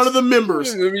 He'll be one of the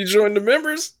members. He'll be joining the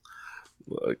members.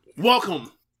 Look,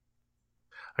 welcome.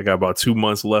 I got about 2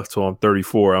 months left till I'm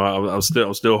 34. I'm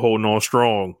still holding on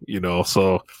strong,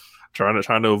 so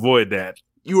trying to avoid that.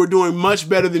 You are doing much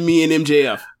better than me and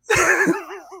MJF.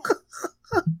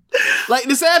 Like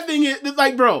the sad thing is,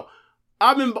 like, bro,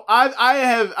 I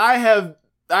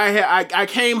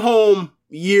came home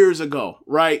years ago,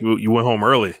 right? You went home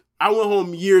early. I went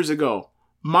home years ago.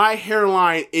 My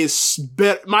hairline is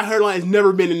better. My hairline has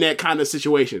never been in that kind of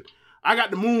situation. I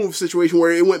got the move situation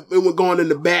where it went going in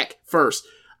the back first.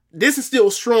 This is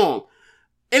still strong.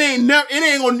 You ain't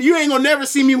gonna never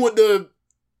see me with the.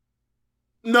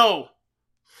 No.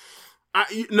 I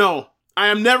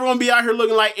am never gonna be out here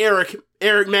looking like Eric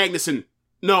Magnuson.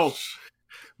 No.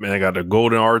 Man, I got the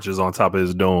golden arches on top of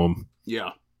his dome.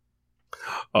 Yeah.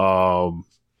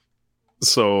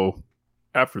 So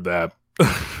after that,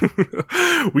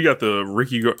 we got the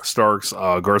Ricky Starks,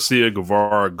 Garcia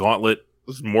Guevara gauntlet.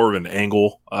 It's more of an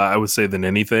angle, I would say, than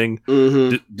anything.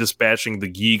 Mm-hmm. Dispatching the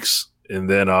geeks. And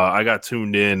then I got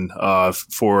tuned in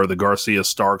for the Garcia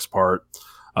Starks part.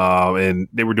 And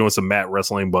they were doing some mat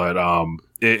wrestling, but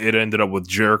it ended up with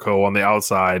Jericho on the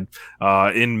outside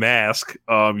in mask,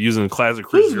 using classic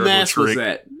Chris Jericho mask trick. Was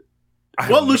that?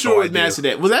 What luchador was masked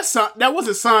that? Was that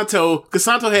wasn't Santo? Because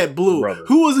Santo had blue. Brother.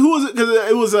 Who was it?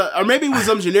 Because it was or maybe it was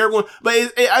some generic one, but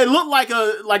it looked like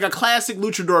a classic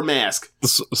luchador mask.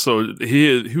 So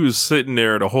he was sitting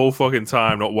there the whole fucking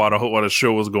time while the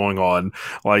show was going on.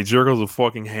 Like Jericho's a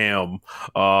fucking ham.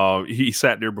 He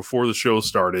sat there before the show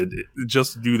started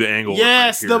just to do the angle.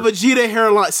 Yes, the Vegeta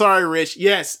hairline. Sorry, Rich.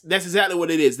 Yes, that's exactly what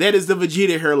it is. That is the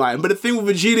Vegeta hairline. But the thing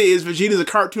with Vegeta's a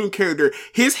cartoon character.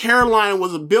 His hairline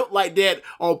was built like that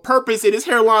on purpose, and his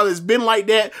hairline has been like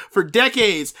that for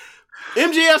decades.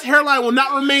 MJF's hairline will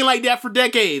not remain like that for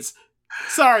decades.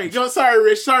 Sorry,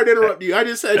 Rich. Sorry to interrupt you. I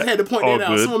just had to point that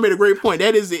out. Good. Someone made a great point.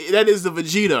 That is the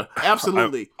Vegeta.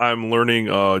 Absolutely. I'm learning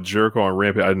Jericho on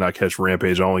Rampage. I did not catch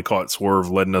Rampage. I only caught Swerve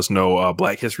letting us know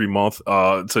Black History Month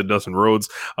to Dustin Rhodes,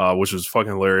 which was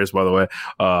fucking hilarious, by the way.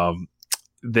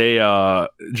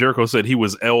 Jericho said he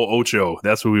was El Ocho.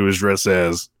 That's who he was dressed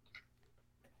as.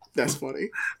 That's funny.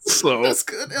 So that's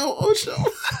good, El Ocho.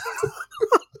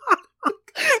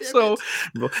 So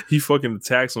he fucking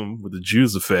attacks him with the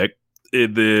Jews effect,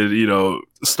 and then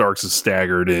Starks is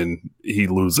staggered and he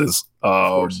loses.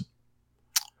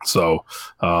 So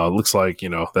looks like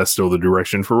that's still the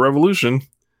direction for Revolution.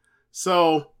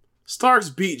 So Starks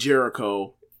beat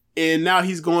Jericho, and now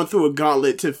he's going through a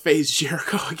gauntlet to face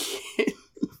Jericho again.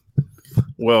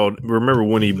 Well, remember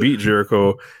when he beat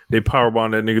Jericho, they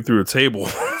powerbombed that nigga through a table.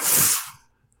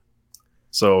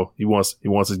 So he wants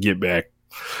to get back.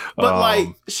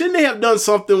 But shouldn't they have done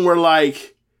something where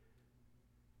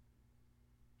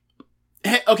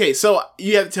okay, so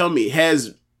you have to tell me,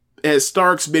 has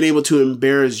Starks been able to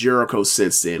embarrass Jericho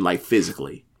since then,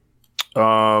 physically?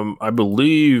 I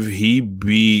believe he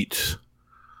beat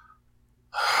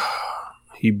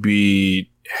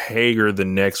Hager the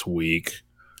next week.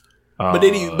 But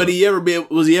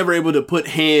was he ever able to put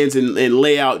hands and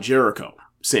lay out Jericho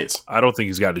since? I don't think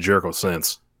he's got the Jericho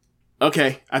since.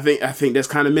 Okay, I think that's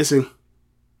kind of missing.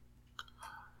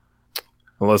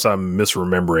 Unless I'm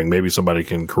misremembering, maybe somebody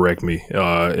can correct me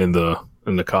in the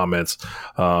comments.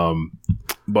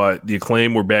 But the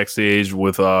Acclaim were backstage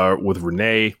with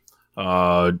Renee.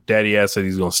 Daddy ass said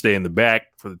he's going to stay in the back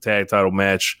for the tag title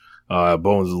match.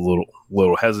 Bones is a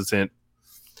little hesitant.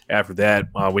 After that,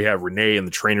 we have Renee in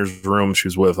the trainer's room. She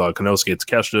was with Konosuke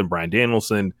Takeshita and Bryan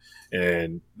Danielson,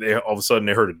 and all of a sudden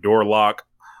they heard a door lock.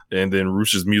 And then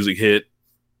Rush's music hit.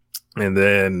 And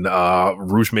then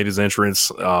Rush made his entrance.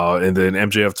 And then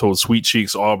MJF told Sweet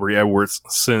Cheeks Aubrey Edwards,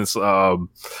 since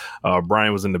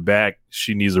Brian was in the back,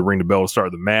 she needs to ring the bell to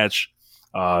start the match.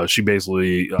 She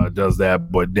basically does that,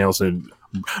 but Danielson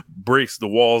breaks the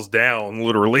walls down,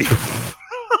 literally.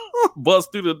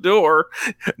 Busts through the door,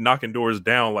 knocking doors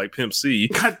down like Pimp C.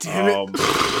 God damn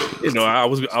it. I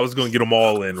was going to get them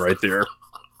all in right there.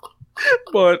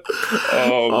 But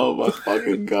oh my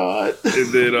fucking god!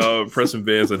 And then Preston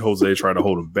Vance and Jose tried to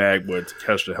hold him back, but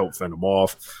Takeshita helped fend him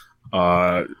off.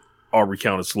 Aubrey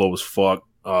counted slow as fuck,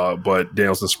 but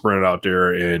Danielson sprinted out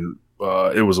there and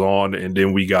it was on. And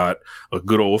then we got a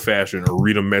good old fashioned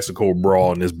Arena Mexico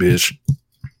brawl in this bitch.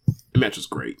 The match was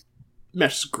great.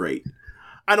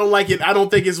 I don't like it. I don't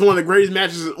think it's one of the greatest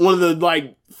matches. One of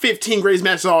the 15 greatest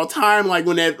matches of all time. Like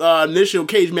when that initial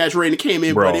cage match rating came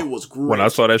in, bro, but it was great. When I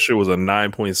saw that shit was a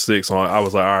 9.6 on, I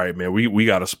was like, all right, man, we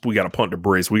gotta punt the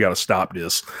brakes. We gotta stop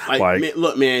this. Man,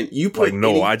 look, man, you put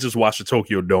I just watched the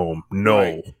Tokyo Dome.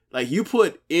 No, you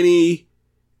put any.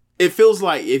 It feels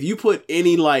like if you put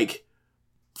any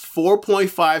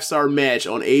 4.5 star match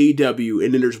on AEW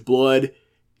and then there's blood,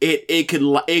 it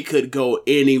could go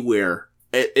anywhere.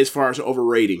 As far as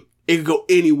overrating, it could go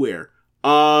anywhere.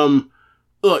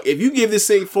 Look, if you give this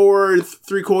thing 4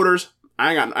 3/4,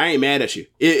 I ain't mad at you.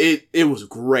 It was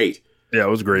great. Yeah, it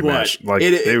was a great match.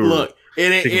 It is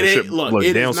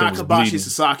not Kobashi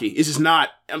Sasaki. It's just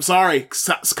not. I'm sorry.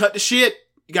 Cut the shit.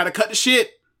 You got to cut the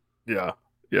shit. Yeah.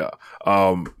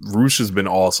 Rush has been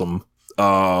awesome.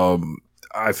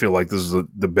 I feel like this is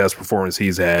the best performance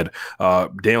he's had.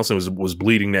 Danielson was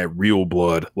bleeding that real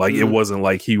blood. It wasn't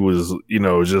like he was,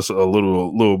 just a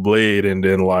little blade and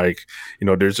then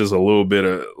there's just a little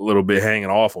bit hanging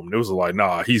off him. It was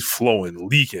nah, he's flowing,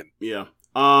 leaking. Yeah.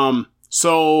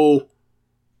 So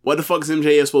what the fuck is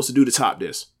MJF supposed to do to top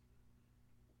this?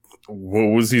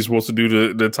 What was he supposed to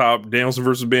do to top Danielson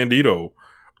versus Bandito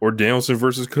or Danielson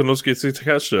versus Konosuke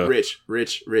Takeshita?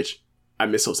 Rich. I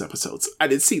missed those episodes. I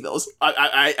didn't see those.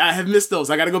 I have missed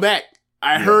those. I got to go back.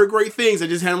 I heard great things. I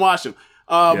just hadn't watched them.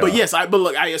 But yes, I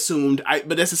assumed.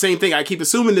 But that's the same thing. I keep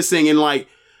assuming this thing and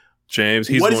James.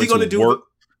 What is he going to do?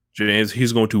 James,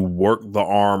 he's going to work the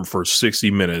arm for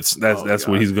 60 minutes. That's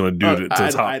what he's going to do to top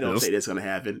this. I don't think that's going to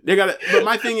happen. But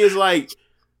my thing is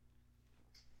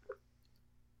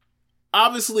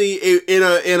obviously in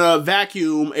a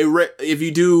vacuum, if you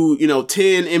do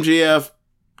 10 MJF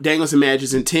Danielson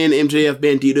matches and 10 MJF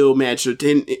Bandito matches, or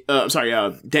 10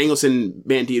 Danielson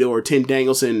Bandito or 10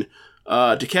 Danielson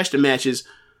Takeshita matches.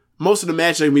 Most of the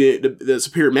matches are going to be the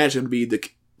superior matches are going to be the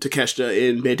Takeshita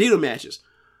and Bandito matches.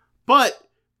 But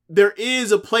there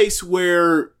is a place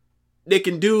where they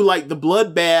can do the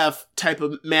bloodbath type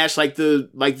of match, like the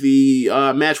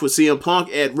match with CM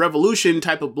Punk at Revolution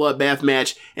type of bloodbath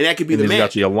match, and that could be the match.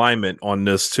 Got the alignment on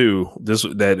this too.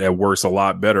 That works a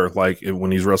lot better.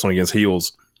 When he's wrestling against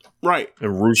heels. Right.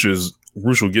 And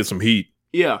Roosh will get some heat.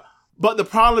 Yeah. But the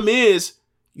problem is,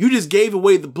 you just gave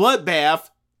away the bloodbath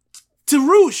to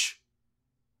Roosh.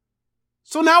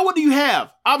 So now what do you have?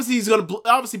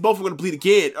 Obviously both are gonna bleed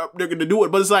again. They're gonna do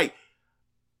it, but it's like,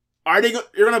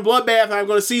 you're gonna bloodbath, and I'm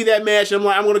gonna see that match, and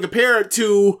I'm gonna compare it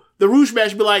to the Roosh match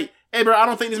and be like, hey bro, I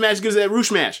don't think this match is good as that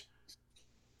Roosh match.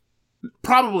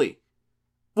 Probably.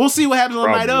 We'll see what happens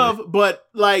on the night of, but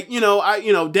like,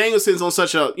 Danielson's on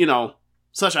such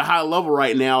a high level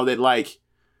right now that like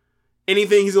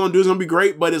anything he's gonna do is gonna be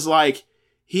great, but it's like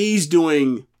he's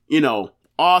doing,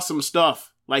 awesome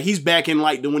stuff. Like he's back in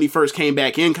like the when he first came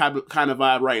back in kind of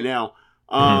vibe right now.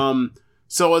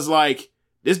 So it's like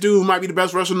this dude might be the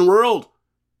best wrestler in the world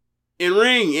in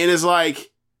ring, and it's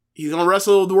like he's gonna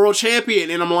wrestle the world champion,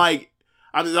 and I'm like,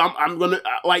 I'm gonna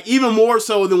like even more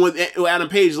so than with Adam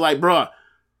Page. Like, bruh,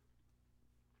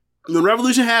 when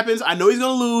Revolution happens, I know he's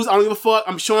gonna lose. I don't give a fuck.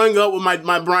 I'm showing up with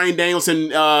my Bryan Danielson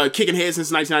kicking head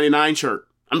since 1999 shirt.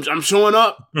 I'm showing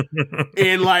up,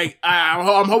 and like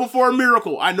I'm hoping for a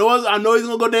miracle. I know he's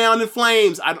gonna go down in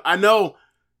flames. I know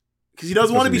because he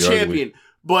doesn't want to be champion,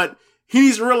 but he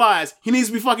needs to realize he needs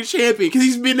to be fucking champion because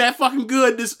he's been that fucking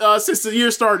good since the year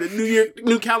started.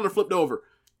 New calendar flipped over.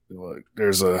 Look,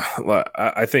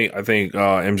 I think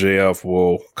MJF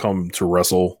will come to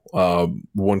wrestle.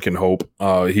 One can hope.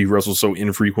 He wrestles so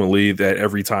infrequently that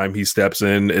every time he steps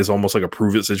in is almost like a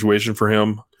prove it situation for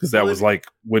him. Because that was like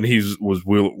when he was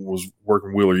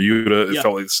working Wheeler Yuta. It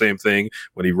felt like the same thing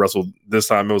when he wrestled this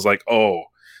time. It was like,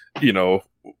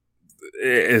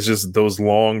 it's just those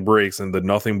long breaks and the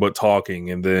nothing but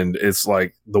talking, and then it's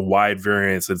like the wide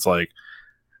variance. It's like.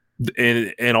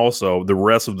 And also the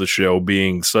rest of the show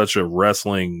being such a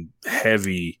wrestling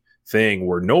heavy thing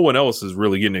where no one else is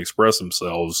really getting to express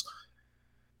themselves,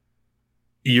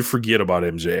 you forget about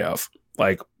MJF.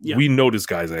 Like we know this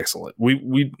guy's excellent.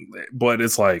 But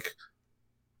it's like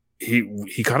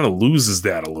he kind of loses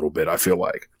that a little bit. I feel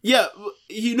like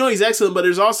he's excellent, but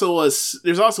there's also a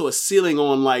ceiling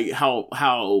on like how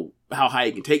high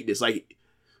he can take this. Like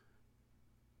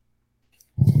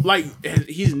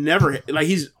he's never like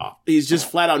he's just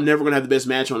flat out never gonna have the best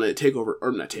match on a takeover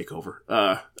or not takeover.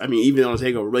 I mean even on a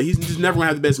takeover, but he's just never gonna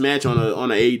have the best match on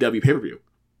a AEW pay per view.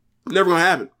 Never gonna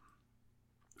happen.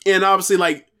 And obviously,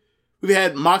 like we've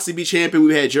had Moxley be champion,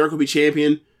 we've had Jericho be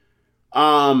champion.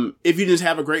 If you just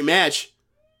have a great match,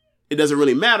 it doesn't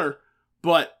really matter.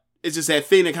 But it's just that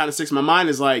thing that kind of sticks in my mind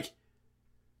is like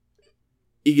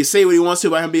he can say what he wants to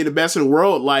about him being the best in the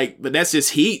world, like, but that's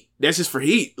just heat. That's just for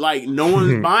heat. Like, no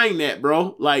one's buying that,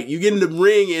 bro. Like, you get in the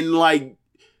ring and, like,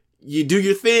 you do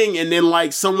your thing and then,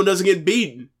 like, someone doesn't get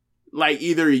beaten. Like,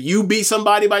 either you beat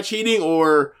somebody by cheating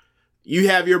or you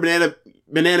have your banana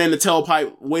in the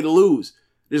tailpipe way to lose.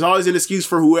 There's always an excuse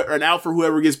for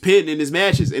whoever gets pinned in his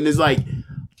matches. And it's like,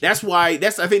 I think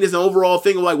that's the overall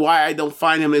thing of, like, why I don't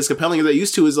find him as compelling as I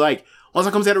used to is, like, once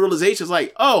I come to that realization, it's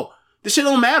like, oh, this shit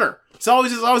don't matter. It's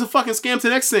always a fucking scam to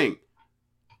the next thing.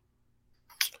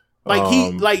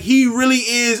 Like he really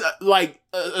is like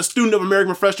a student of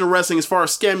American professional wrestling as far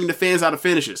as scamming the fans out of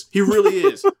finishes. He really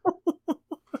is.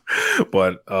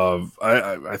 But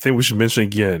I think we should mention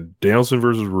again, Danielson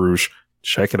versus Roosh.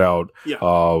 Check it out. Yeah.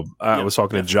 I was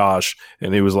talking to Josh,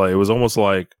 and it was almost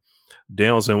like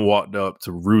Danielson walked up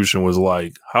to Roosh and was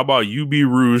like, "How about you be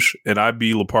Roosh and I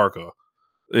be La Parka,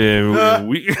 and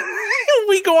we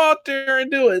we go out there and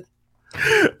do it."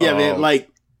 Yeah, man. Like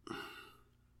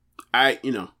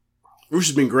Roosh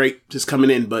has been great just coming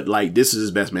in, but like this is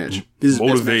his best match. This is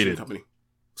his best match in the company.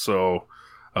 So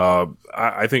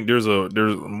I think there's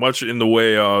much in the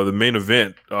way the main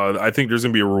event. I think there's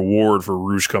gonna be a reward for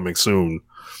Roosh coming soon.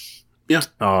 Yeah.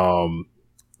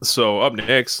 So up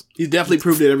next, he's definitely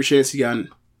proved it every chance he got.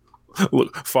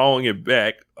 Look, following it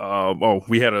back.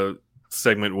 We had a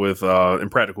segment with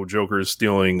Impractical Jokers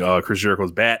stealing Chris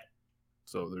Jericho's bat.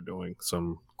 So they're doing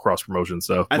some cross promotion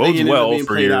stuff. I think it ended up being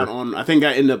played out on. I think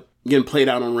I ended up getting played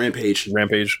out on Rampage.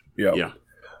 Yeah.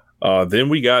 Then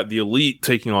we got the Elite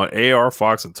taking on AR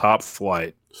Fox and Top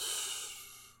Flight.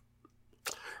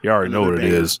 You already know what it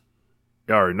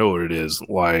is.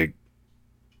 Like,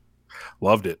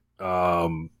 loved it.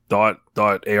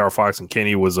 Thought AR Fox and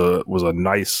Kenny was a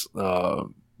nice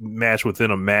match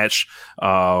within a match.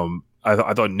 I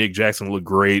thought Nick Jackson looked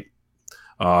great.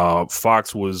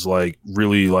 Fox was like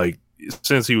really like,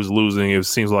 since he was losing, it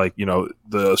seems like,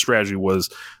 the strategy was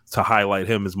to highlight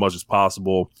him as much as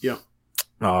possible. Yeah.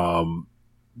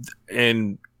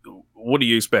 And what do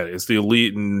you expect? It's the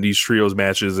Elite in these trios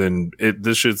matches, and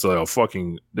this is a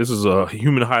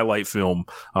human highlight film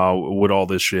with all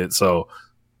this shit. So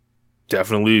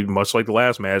definitely, much like the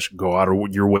last match, go out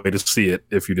of your way to see it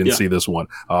if you didn't see this one.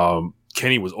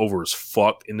 Kenny was over as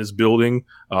fuck in this building.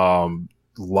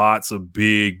 Lots of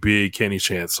big Kenny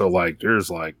chants. So like,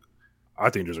 I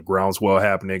think there's a groundswell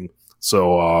happening.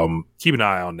 So keep an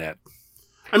eye on that.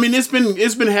 I mean, it's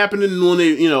been happening when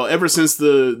they, ever since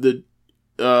the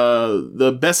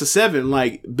best of 7,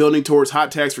 like building towards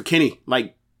hot tags for Kenny.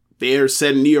 Like they are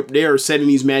setting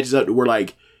these matches up to where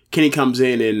like Kenny comes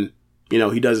in and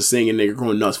he does his thing and they're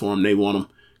going nuts for him. They want him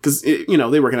because they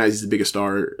recognize he's the biggest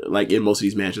star like in most of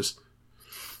these matches.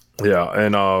 Yeah,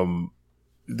 and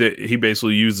he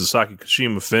basically used the Saki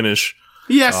Kashima finish.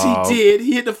 Yes, he did.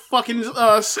 He hit the fucking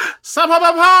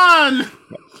Sapapapan.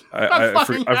 I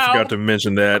forgot to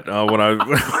mention that when I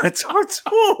talked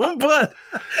to him, but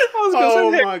I was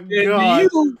going to say, my God.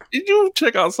 Did you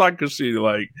check out Saki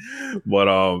Kashima?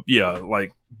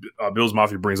 Bill's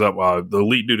Mafia brings up the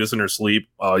Elite do this in their sleep.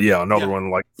 Another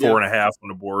one like 4.5 on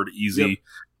the board, easy.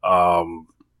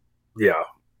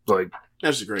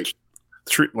 That's great.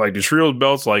 Like the trios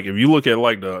belts, like if you look at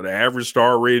like the average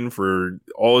star rating for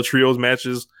all the trios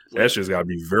matches, that's just got to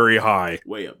be very high,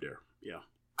 way up there. Yeah.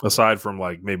 Aside from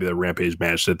like maybe the Rampage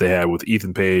match that they had with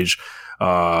Ethan Page,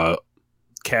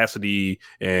 Cassidy,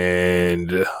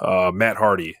 and Matt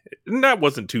Hardy, and that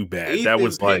wasn't too bad. That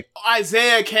was like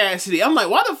Isaiah Cassidy. I'm like,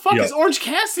 why the fuck is Orange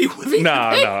Cassidy with Ethan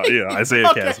Page?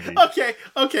 Isaiah Cassidy. Okay,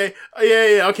 okay,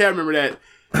 I remember that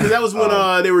because that was when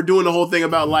they were doing the whole thing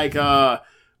about like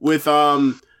with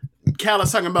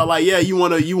Callis talking about like, you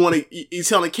wanna he's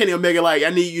telling Kenny Omega like,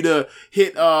 I need you to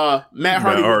hit Matt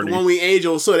Hardy with the One Wing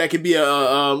Angel so that could be a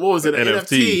what was it, an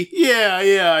NFT?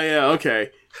 Yeah, okay.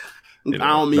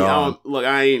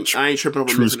 I ain't tripping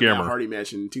over missing a Matt Hardy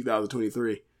match in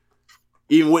 2023.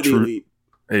 Even with the Elite.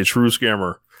 A true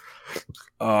scammer.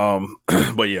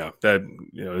 But yeah, that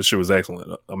this shit was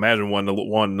excellent. Imagine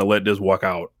wanting to let this walk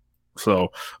out.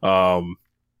 So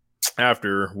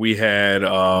after we had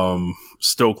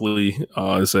Stokely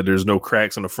said there's no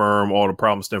cracks in the firm, all the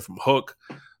problems stem from Hook.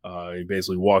 He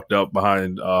basically walked up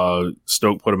behind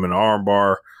Stoke, put him in an arm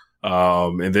bar,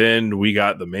 and then we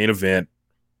got the main event.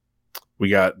 We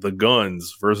got the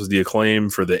Guns versus the Acclaim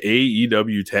for the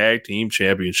AEW Tag Team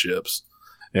Championships,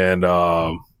 and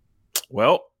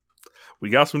we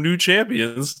got some new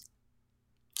champions.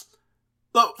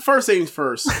 Look, first things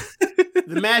first,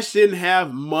 the match didn't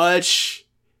have much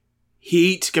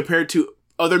heat compared to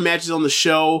other matches on the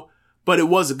show, but it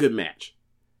was a good match.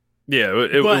 Yeah,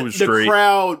 it was straight.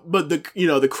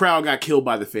 The crowd got killed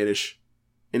by the finish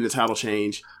in the title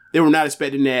change. They were not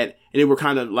expecting that, and they were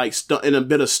kind of like in a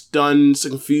bit of stunned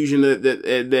confusion that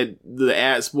the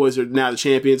Ass Boys are now the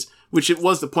champions, which it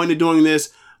was the point of doing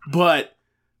this. But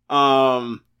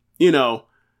when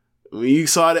you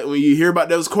saw that, when you hear about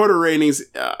those quarter ratings,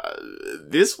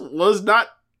 this was not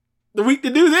the week to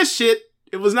do this shit.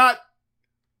 It was not.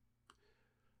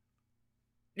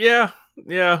 Yeah,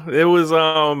 it was.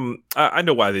 I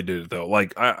know why they did it though.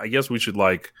 Like, I guess we should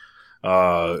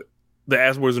the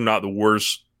Ass Boys are not the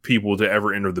worst people to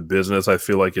ever enter the business. I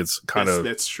feel like it's kind of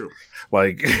that's true.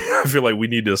 Like, I feel like we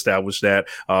need to establish that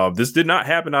this did not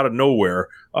happen out of nowhere,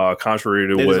 contrary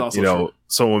to what true.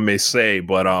 Someone may say.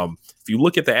 But if you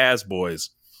look at the Ass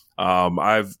Boys,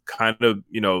 I've kind of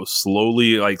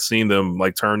slowly like seen them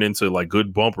like turn into like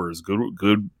good bumpers,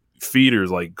 good feeders,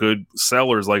 like good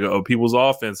sellers, like of people's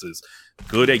offenses,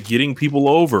 good at getting people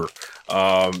over.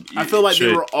 I feel like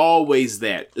they were always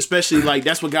that, especially like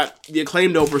that's what got the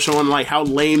Acclaimed over, showing like how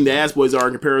lame the Ass Boys are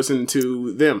in comparison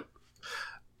to them.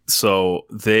 So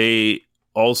they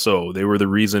were the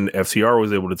reason FTR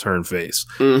was able to turn face.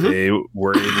 Mm-hmm. They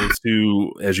were able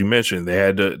to, as you mentioned, they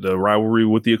had the rivalry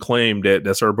with the Acclaimed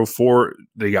that started before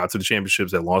they got to the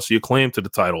championships, that launched the Acclaimed to the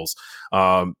titles.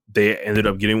 They ended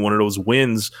up getting one of those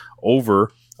wins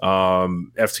over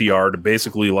FTR to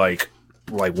basically like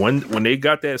when they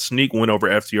got that sneak win over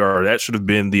FTR, that should have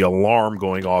been the alarm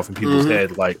going off in people's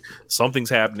head, like something's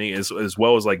happening, as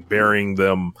well as like burying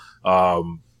them,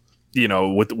 with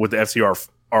the FTR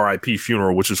RIP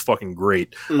funeral, which is fucking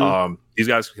great. These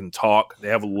guys can talk, they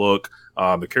have a look,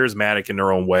 they're charismatic in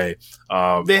their own way.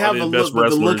 They have a look,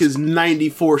 but the look is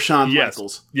 94 Shawn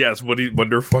Michaels. Yes, but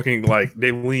they're fucking like,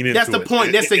 they lean into it. That's the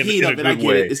point. That's the heat of it. I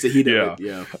get it. It's the heat of it.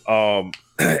 Yeah.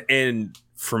 And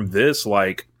from this,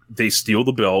 like, they steal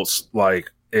the belts,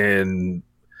 like, and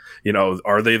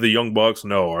are they the Young Bucks?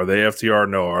 No. Are they FTR?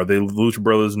 No. Are they Lucha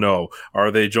Brothers? No.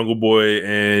 Are they Jungle Boy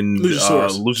and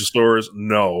Luchasaurus?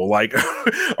 No. Like,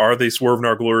 are they Swerve in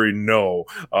Our Glory? No.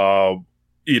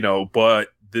 But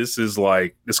this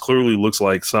clearly looks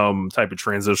like some type of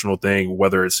transitional thing,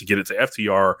 whether it's to get it to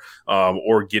FTR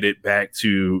or get it back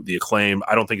to the Acclaim.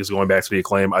 I don't think it's going back to the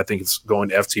Acclaim. I think it's going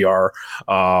to FTR.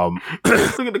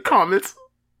 Look at the comments.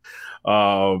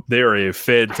 They're a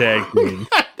Fed tag team.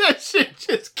 That shit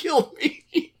just killed me.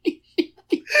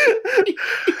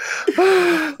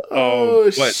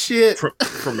 Shit!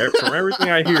 From everything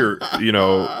I hear,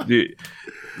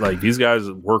 these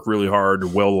guys work really hard, they're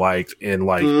well liked, and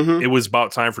it was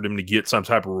about time for them to get some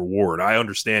type of reward. I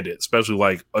understand it,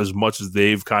 especially as much as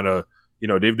they've kind of,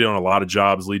 they've done a lot of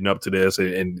jobs leading up to this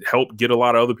and helped get a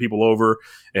lot of other people over.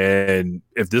 And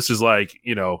if this is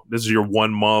this is your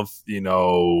 1 month,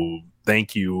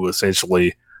 thank you,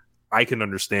 essentially, I can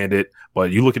understand it,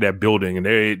 but you look at that building and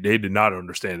they did not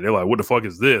understand it. They're like, what the fuck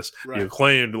is this? Right. You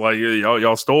claimed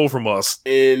y'all stole from us.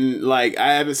 And I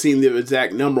haven't seen the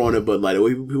exact number on it, but the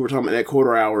way people were talking about that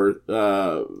quarter hour,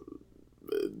 the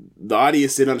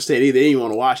audience didn't understand either. They didn't even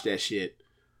want to watch that shit.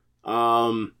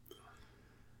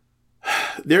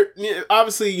 There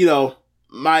obviously,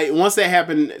 once that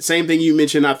happened, same thing you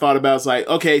mentioned, I thought about, it's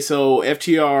okay, so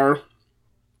FTR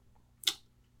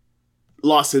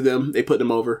lost to them. They put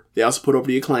them over. They also put over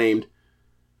the Acclaimed.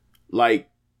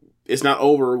 It's not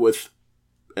over with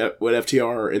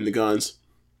FTR and the Guns.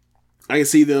 I can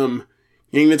see them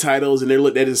getting the titles, and they're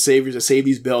looked at as saviors to save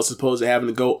these belts, as opposed to having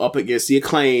to go up against the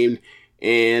Acclaimed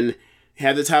and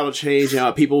have the title change.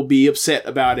 People be upset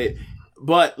about it.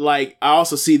 But I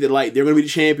also see that they're going to be the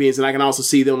champions, and I can also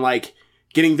see them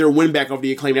getting their win back over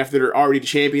the Acclaimed after they're already the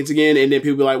champions again, and then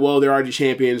people be like, well, they're already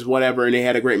champions, whatever, and they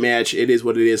had a great match. It is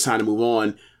what it is. Time to move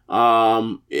on.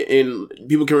 And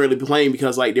people can really blame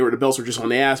because the belts were just on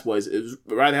the ass boys. It was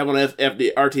rather have on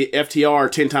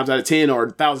FTR 10 times out of 10 or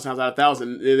 1,000 times out of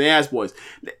 1,000 than the ass boys.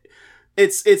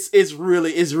 It's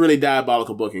really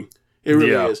diabolical booking. It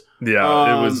really is.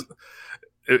 Yeah, it was.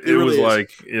 It really was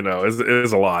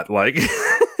it's a lot.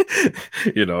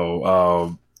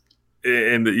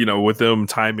 And with them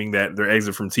timing that their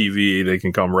exit from TV, they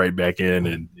can come right back in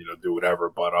and do whatever.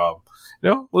 But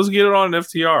let's get it on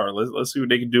FTR. Let's see what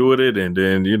they can do with it, and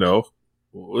then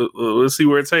let's see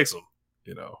where it takes them.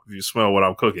 If you smell what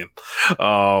I'm cooking.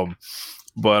 That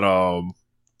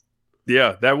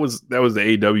was the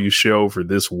AEW show for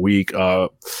this week.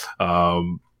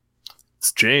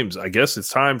 James, I guess it's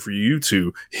time for you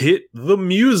to hit the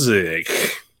music.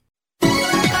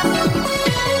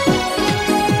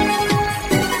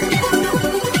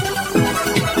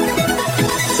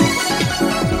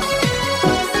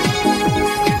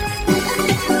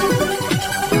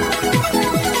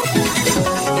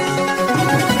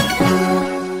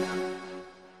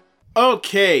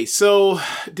 Okay, so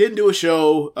didn't do a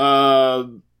show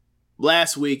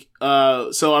last week,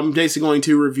 so I'm basically going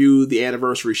to review the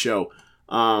anniversary show.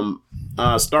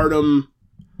 Stardom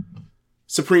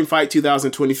Supreme Fight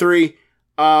 2023.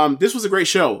 This was a great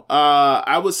show.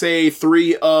 I would say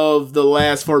 3 of the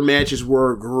last 4 matches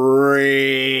were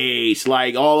great.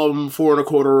 All of them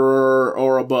 4.25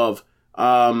 or above.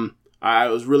 I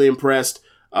was really impressed.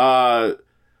 The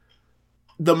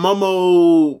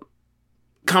Momo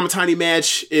Kamitani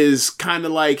match is kind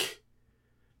of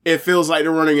it feels like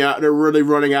they're really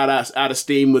running out of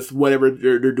steam with whatever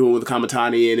they're doing with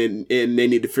Kamitani, and they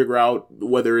need to figure out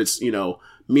whether it's,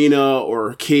 Mina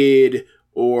or Kid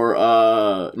or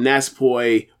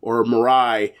Natsupoi or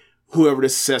Mirai, whoever the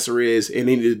successor is, and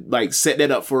they need to set that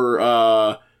up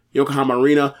for Yokohama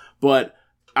Arena. But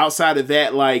outside of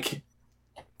that,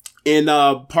 in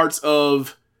parts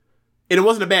of, and it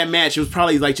wasn't a bad match. It was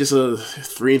probably just a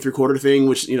 3 3/4 thing,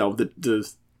 which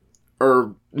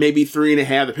or maybe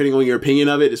 3.5, depending on your opinion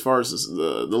of it, as far as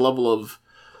the level of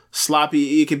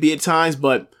sloppy it could be at times.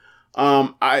 But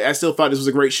I still thought this was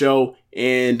a great show,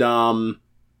 and a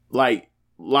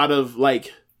lot of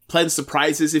pleasant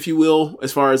surprises, if you will,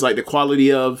 as far as the quality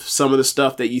of some of the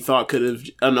stuff that you thought could have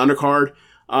an undercard.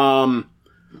 I'm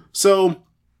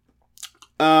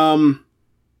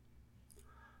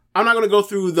not gonna go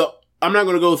through the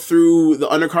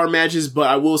undercard matches, but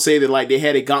I will say that they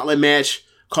had a gauntlet match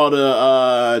called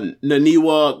a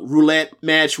Naniwa Roulette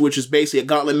match, which is basically a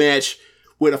gauntlet match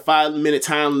with a 5-minute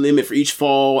time limit for each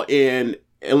fall and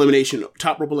elimination,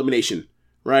 top rope elimination,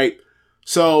 right?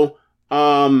 So,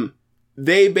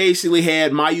 they basically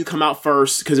had Mayu come out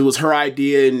first because it was her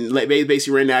idea, and they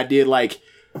basically ran the idea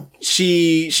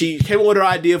she came up with her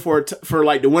idea for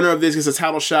the winner of this gets a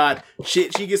title shot. She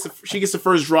gets the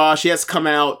first draw. She has to come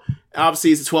out.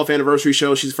 Obviously, it's the 12th anniversary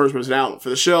show. She's the first person out for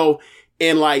the show.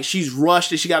 And she's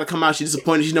rushed and she got to come out. She's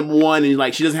disappointed. She's number 1,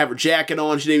 and she doesn't have her jacket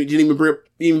on. She didn't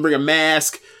even bring a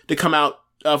mask to come out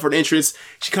for the entrance.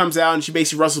 She comes out and she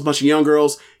basically wrestles a bunch of young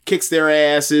girls, kicks their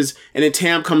asses, and then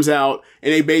Tam comes out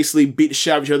and they basically beat the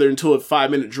shit out of each other until a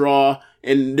 5-minute draw,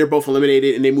 and they're both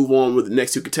eliminated and they move on with the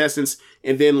next 2 contestants.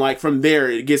 And then like from there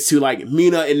it gets to like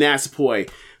Mina and Natsupoi.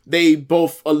 They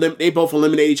both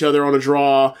eliminate each other on a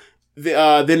draw.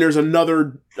 Then there's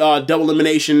another double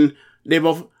elimination. They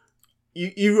both.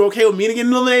 You okay with Mina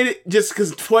getting eliminated just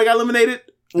because Toy got eliminated?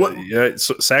 What? Yeah,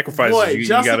 so sacrifices Boy, you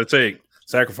got to take.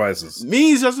 Sacrifices.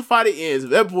 Means justify the ends.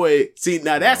 That boy, see,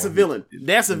 now that's a villain.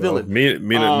 That's a villain.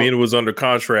 Mina was under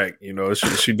contract. You know,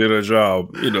 she did her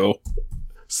job. You know.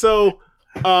 So,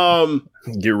 get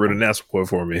rid of Natsupoi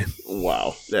for me.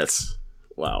 Wow, that's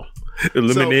wow.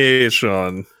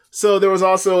 Elimination. So there was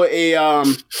also a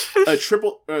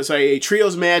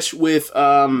trios match with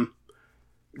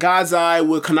God's Eye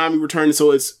with Konami returning.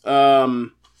 So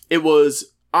it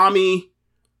was Ami,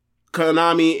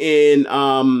 Konami,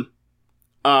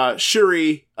 and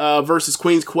Shuri versus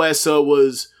Queen's Quest. So it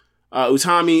was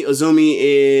Utami,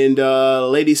 Azumi, and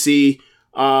Lady C.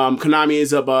 Konami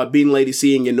is up beating Lady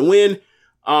C and getting the win.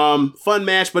 Fun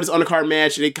match, but it's undercard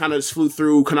match. They kind of just flew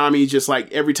through. Konami just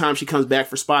like every time she comes back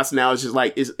for spots now, it's just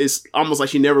like it's almost like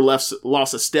she never lost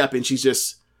a step, and she's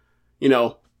just, you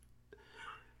know,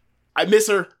 I miss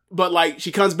her, but like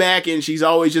she comes back and she's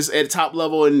always just at the top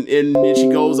level, and she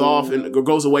goes off and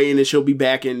goes away, and then she'll be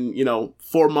back in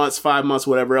 4 months, 5 months,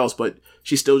 whatever else. But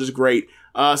she's still just great.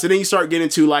 So then you start getting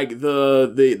to like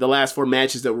the last 4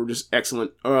 matches that were just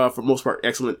excellent, for the most part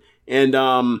excellent, and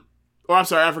I'm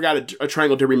sorry, I forgot a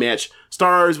Triangle Derby match.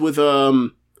 Stars with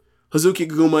Hazuki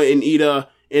Kaguma and Ida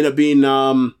end up being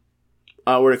what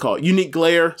do they call it? Unique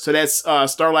Glare. So that's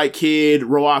Starlight Kid,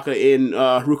 Roaka, and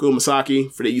Haruko Masaki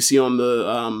for that you see on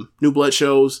the New Blood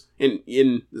shows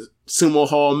in Sumo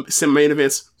Hall semi-main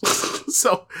events.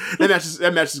 So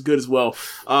that match is good as well.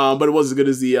 But it wasn't as good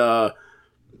as the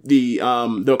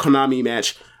Konami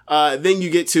match. Then you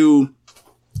get to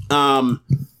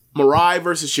Mirai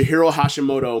versus Chihiro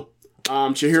Hashimoto.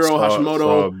 Hashimoto.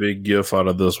 Saw a big gif out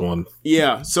of this one.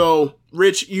 Yeah. So,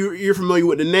 Rich, you're familiar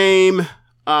with the name.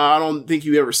 I don't think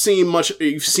you've seen much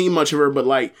of her, but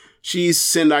like she's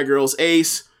Sendai Girls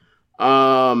ace.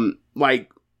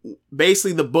 Like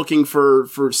basically the booking for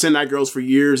Sendai Girls for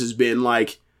years has been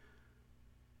like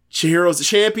Chihiro's the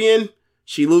champion.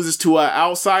 She loses to an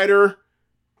outsider,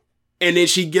 and then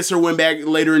she gets her win back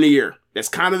later in the year. That's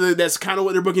kind of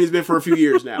what their booking has been for a few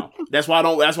years now. That's why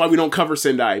we don't cover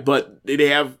Sendai, but they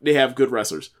have good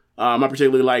wrestlers. I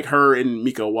particularly like her and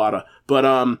Mika Wada. But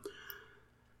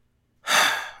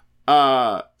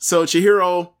so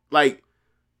Chihiro like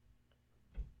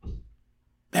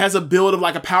has a build of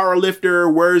like a power lifter,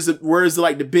 wears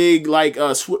like the big like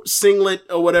singlet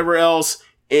or whatever else,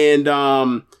 and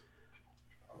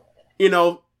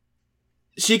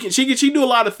She do a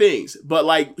lot of things, but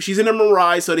like she's in a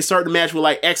Mirai, so they start the match with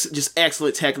like just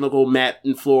excellent technical mat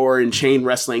and floor and chain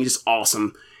wrestling, just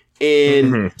awesome.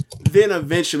 And then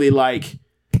eventually, like,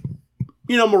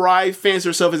 Mirai fancies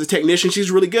herself as a technician.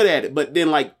 She's really good at it, but then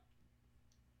like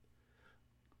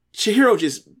Chihiro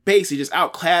just basically just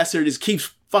outclassed her, just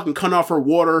keeps fucking cutting off her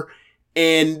water,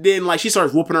 and then like she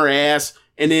starts whooping her ass,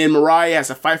 and then Mirai has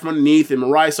to fight from underneath, and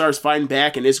Mirai starts fighting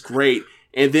back, and it's great.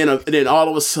 And then all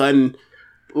of a sudden,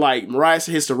 like, Mariah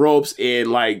hits the ropes and,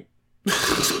 like,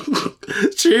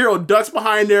 Chihiro ducks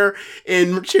behind her,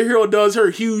 and Chihiro does her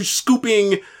huge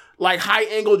scooping, like,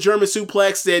 high-angle German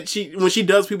suplex that when she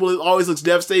does people, it always looks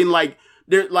devastating. Like,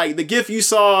 the gif you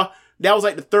saw, that was,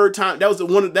 like, the third time, that was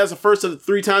the first of the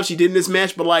 3 times she did in this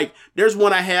match, but, like, there's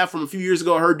one I have from a few years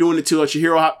ago, her doing it to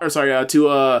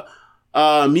Miyu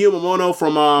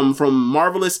Momono from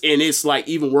Marvelous, and it's, like,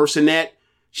 even worse than that.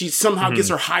 She somehow gets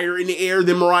her higher in the air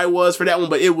than Mirai was for that one,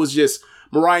 but it was just,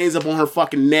 Mirai ends up on her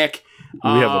fucking neck. We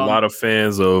have a lot of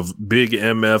fans of Big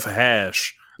MF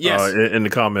Hash in the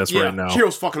comments right now.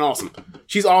 Chihiro's fucking awesome.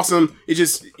 She's awesome. It's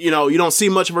just, you don't see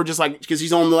much of her just like, because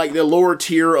she's on like the lower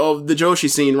tier of the Joshi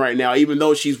scene right now, even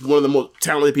though she's one of the most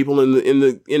talented people in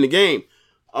the game.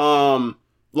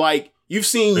 Like, you've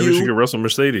seen Maybe she could wrestle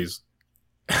Mercedes.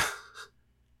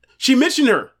 She mentioned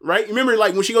her, right? Remember,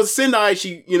 like, when she goes to Sendai,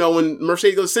 when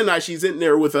Mercedes goes to Sendai, she's in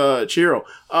there with Chihiro.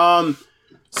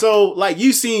 So, like,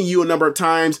 you've seen you a number of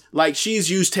times. Like,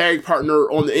 she's used tag partner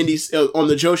on the indies, on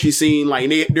the Joshi scene. Like,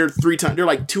 they're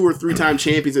like 2 or 3 time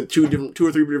champions in 2 or 3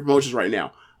 different promotions right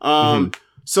now.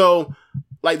 So,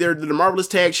 like, they're the Marvelous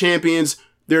Tag Champions.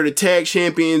 They're the tag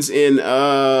champions in,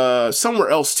 somewhere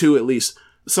else too, at least.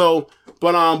 So,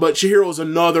 but Chihiro's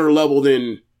another level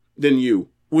than you.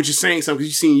 Which is saying something, because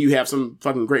you've seen you have some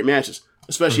fucking great matches.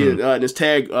 Especially in this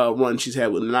tag run she's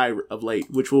had with Nai of late,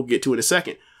 which we'll get to in a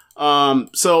second.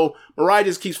 So Mirai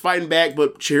just keeps fighting back,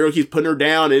 but Chihiro keeps putting her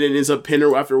down and then ends up pinning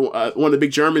her after one of the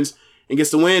big Germans and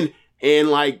gets the win. And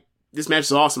like, this match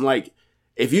is awesome. Like,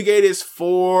 if you gave this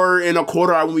 4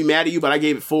 1/4, I wouldn't be mad at you, but I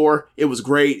gave it 4. It was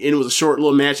great. And it was a short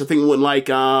little match. I think it went like,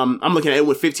 I'm looking at it,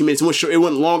 went 15 minutes. It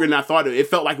went longer than I thought it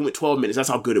felt like it went 12 minutes. That's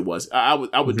how good it was. I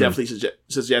would definitely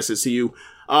suggest this to you.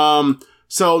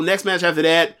 So next match after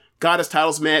that, Goddess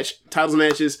title match, 7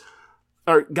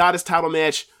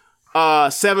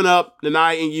 Up,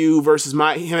 Nanai and Yu versus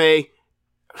Mahime.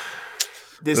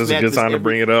 This is a good time to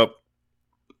bring it up.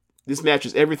 This match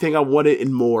is everything I wanted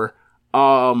and more.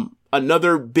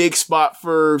 Another big spot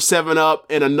for 7 Up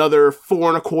and another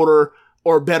 4 1/4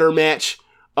 or better match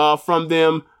from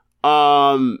them.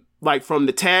 Like from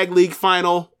the tag league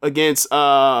final against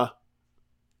Kamitani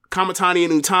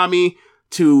and Utami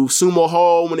to Sumo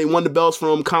Hall when they won the belts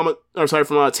from Tam and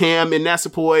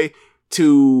Natsupoi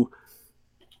to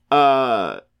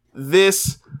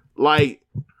this. Like,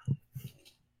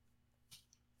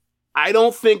 I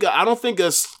don't think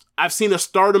I've seen a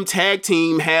Stardom tag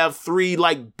team have 3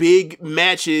 like big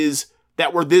matches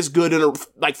that were this good in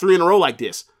 3 in a row like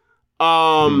this.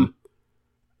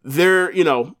 They're,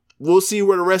 we'll see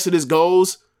where the rest of this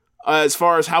goes as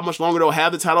far as how much longer they'll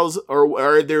have the titles,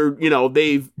 or they're,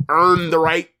 they've earned the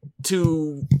right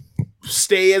to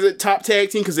stay as a top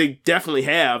tag team, because they definitely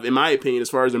have, in my opinion,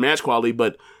 as far as their match quality.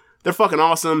 But they're fucking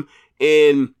awesome.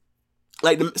 And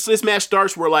like so this match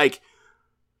starts where like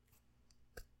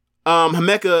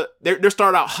Himeka, they're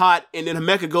started out hot, and then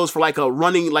Himeka goes for like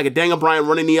a Daniel Bryan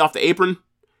running knee off the apron,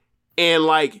 and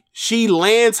like she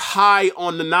lands high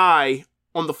on Nanai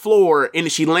on the floor, and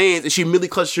she lands and she immediately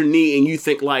clutches her knee, and you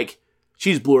think like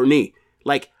she just blew her knee.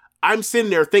 Like, I'm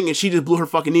sitting there thinking she just blew her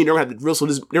fucking knee. They're gonna have to wrestle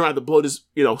this. They're gonna have to blow this.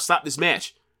 Stop this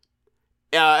match.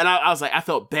 And I was like, I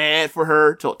felt bad for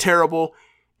her, felt terrible,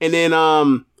 and then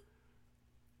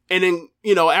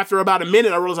after about a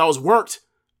minute, I realized I was worked.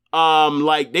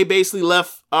 Like they basically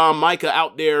left Maika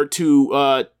out there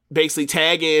to basically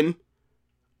tag in,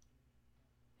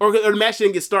 or the match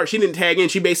didn't get started. She didn't tag in.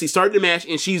 She basically started the match,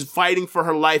 and she's fighting for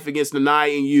her life against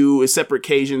Nanai and Yu in separate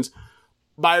occasions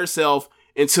by herself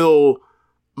until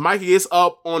Maika gets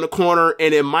up on the corner,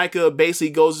 and then Maika basically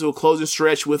goes to a closing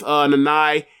stretch with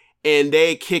Nanai, and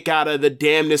they kick out of the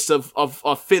damnedest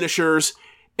of finishers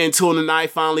until Nanai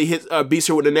finally beats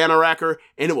her with a Nanoracker,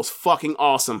 and it was fucking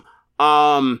awesome.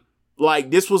 Like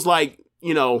this was like,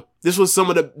 this was some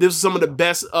of the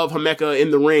best of Himeka in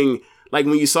the ring. Like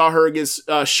when you saw her against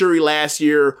Shuri last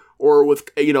year, or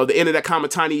with the end of that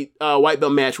Kamitani white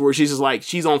belt match where she's just like,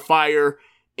 she's on fire,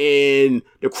 and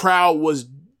the crowd was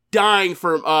dying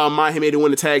for Mahime to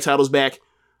win the tag titles back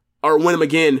or win them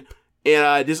again.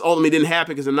 And this ultimately didn't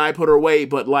happen because the night put her away.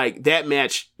 But like that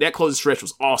match, that closing stretch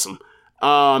was awesome.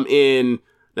 And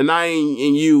the Nine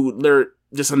and Yu, they're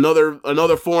just another 4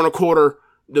 1/4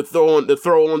 to throw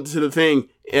onto the thing.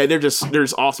 And they're just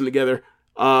awesome together.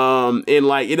 And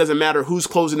like, it doesn't matter who's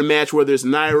closing the match, whether it's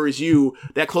Nai or it's you,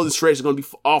 that closing stretch is going to be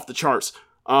off the charts.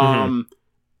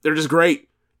 They're just great.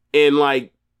 And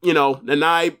like, the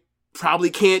Nai probably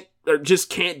can't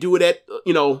do it at,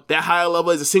 that high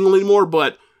level as a single anymore,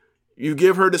 but you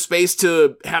give her the space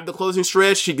to have the closing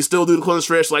stretch, she can still do the closing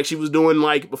stretch like she was doing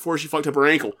like before she fucked up her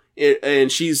ankle.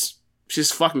 And she's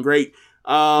fucking great.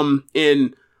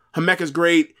 And Himeka's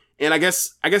great. And I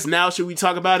guess now should we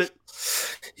talk about it?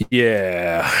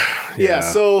 Yeah.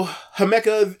 So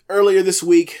Himeka earlier this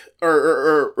week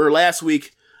or last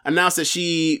week announced that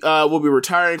she will be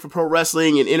retiring from pro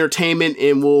wrestling and entertainment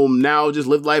and will now just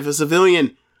live life as a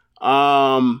civilian.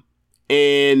 And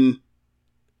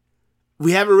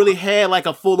we haven't really had like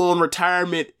a full on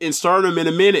retirement in Stardom in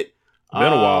a minute. Been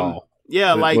a while.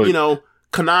 Yeah, like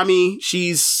Konami,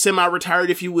 she's semi-retired,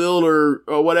 if you will, or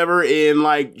whatever. And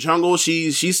like Jungle,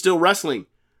 she's still wrestling.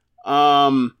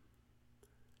 And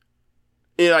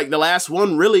like the last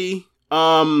one, really,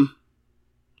 I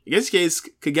guess case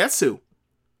Kagetsu.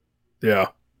 Yeah.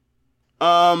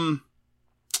 And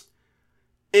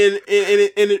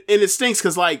it stinks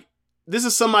because like this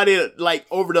is somebody that like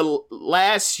over the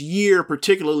last year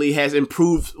particularly has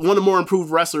improved, one of the more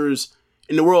improved wrestlers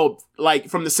in the world. Like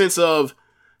from the sense of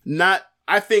not,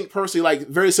 I think personally, like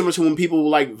very similar to when people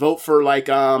like vote for like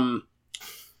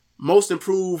most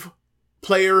improved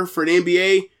player for the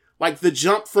NBA. Like the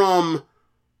jump from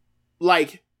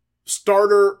like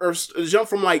starter or jump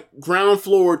from like ground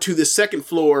floor to the second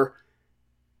floor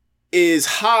is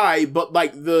high, but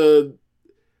like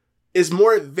it's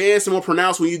more advanced and more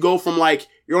pronounced when you go from like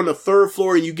you're on the third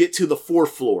floor and you get to the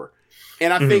fourth floor.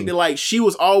 And I think that like she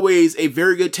was always a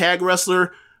very good tag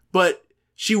wrestler, but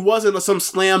she wasn't some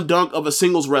slam dunk of a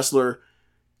singles wrestler.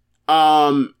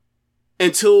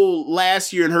 until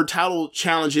last year in her title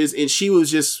challenges, and she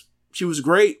was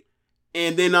great.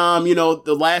 And then,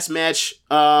 the last match,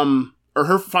 or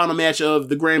her final match of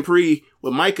the Grand Prix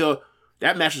with Micah,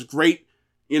 that match was great.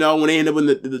 When they ended up in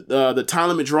the time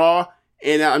limit draw.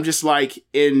 And I'm just like,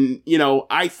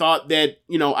 I thought that,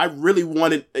 I really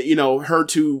wanted,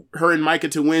 her and Micah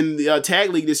to win the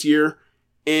tag league this year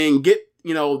and get,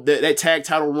 that tag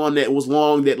title run that was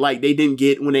long that like they didn't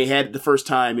get when they had it the first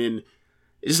time. And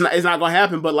it's not going to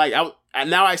happen. But like,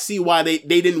 now I see why they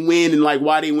didn't win and like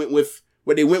why they went with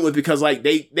what they went with, because like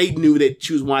they knew that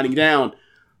she was winding down.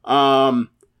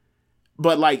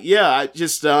 But like, yeah, I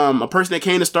just, a person that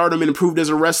came to Stardom and improved as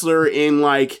a wrestler and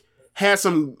like, was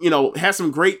a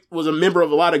member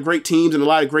of a lot of great teams and a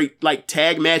lot of great like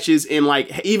tag matches, and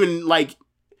like even like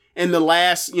in the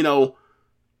last,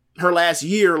 her last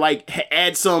year, like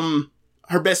add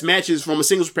her best matches from a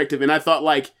singles perspective. And I thought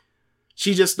like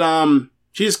she just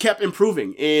kept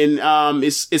improving, and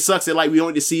it sucks that like we don't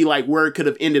get to see like where it could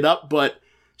have ended up, but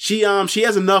she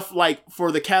has enough like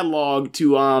for the catalog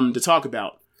to talk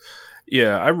about.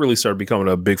 Yeah, I really started becoming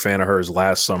a big fan of hers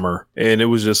last summer, and it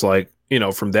was just like,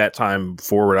 from that time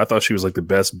forward, I thought she was like the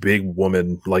best big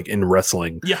woman like in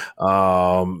wrestling. Yeah.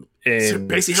 And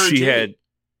basically she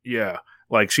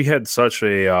had such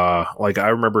a like, I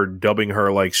remember dubbing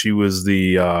her like she was she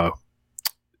was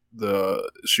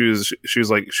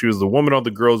the woman on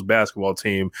the girls basketball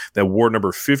team that wore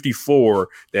number 54,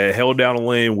 that held down a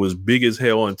lane, was big as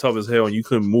hell and tough as hell, and you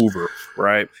couldn't move her,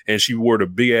 right? And she wore the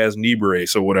big ass knee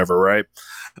brace or whatever, right?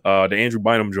 The Andrew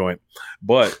Bynum joint.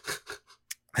 But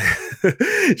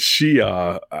she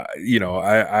I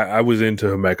was into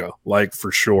Himeka, like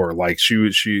for sure. Like she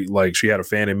had a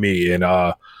fan in me, and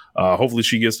hopefully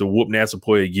she gets to whoop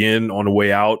Natsupoi again on the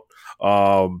way out.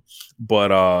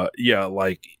 But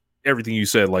like everything you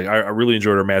said, like I really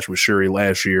enjoyed her match with Shuri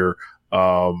last year.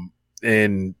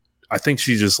 And I think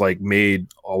she just like made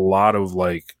a lot of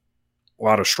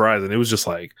strides, and it was just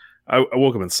like, I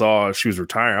woke up and saw she was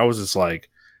retiring. I was just like,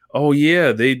 oh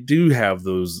yeah, they do have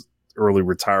those early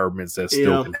retirements that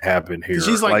still can happen here.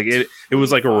 She's like it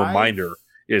was like a reminder.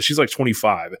 Yeah, she's like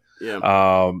 25.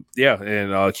 Yeah.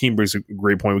 And Keen brings a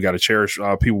great point. We got to cherish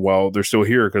people while they're still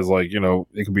here, because like,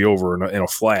 it can be over in a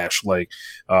flash, like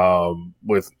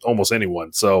with almost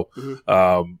anyone. So,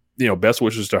 best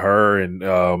wishes to her, and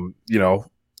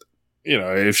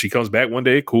if she comes back one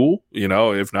day, cool.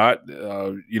 If not,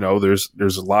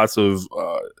 there's lots of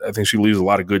I think she leaves a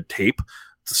lot of good tape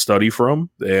to study from,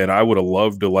 and I would have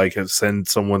loved to like send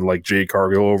someone like Jade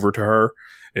Cargill over to her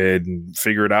and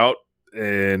figure it out.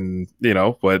 And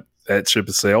but that ship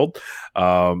has sailed.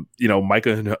 Micah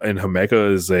and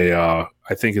Himeka is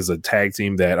I think is a tag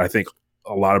team that I think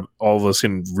all of us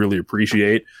can really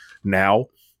appreciate now.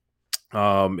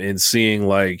 And seeing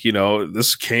like, this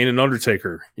is Kane and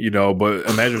Undertaker, but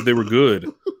imagine if they were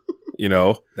good.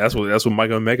 That's what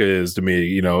Micah and Himeka is to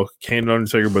me. Kane and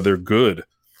Undertaker, but they're good.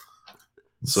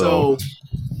 So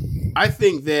I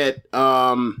think that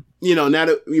now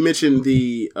that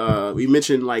we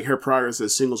mentioned like her progress as a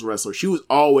singles wrestler, she was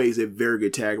always a very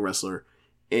good tag wrestler,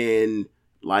 and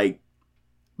like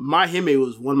My Hime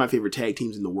was one of my favorite tag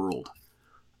teams in the world.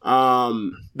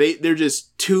 They're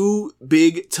just two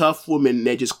big tough women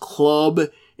that just club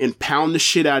and pound the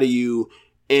shit out of you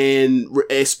and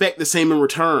expect the same in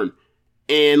return.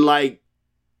 And like,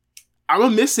 I'm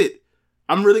gonna miss it.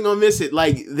 I'm really gonna miss it.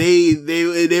 Like they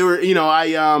were,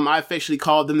 I affectionately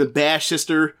called them the Bash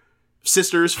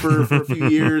sisters for a few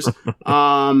years.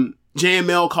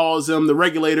 JML calls them the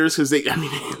Regulators, because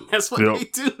that's what they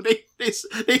do.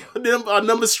 They are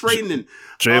number straightening.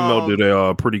 JML did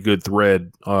a pretty good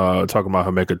thread talking about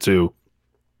Himeka too.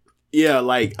 Yeah,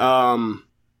 like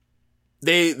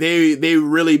they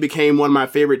really became one of my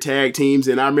favorite tag teams,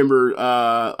 and I remember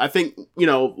I think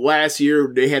last year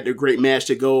they had their great match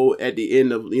to go at the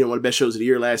end of one of the best shows of the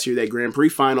year last year, that Grand Prix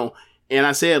final, and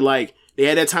I said like they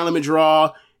had that time limit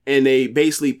draw, and they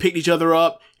basically picked each other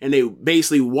up, and they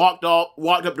basically walked up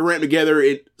the ramp together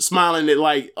and smiling at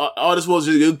like all this was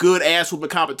just a good ass whooping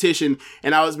competition.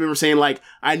 And I remember saying like,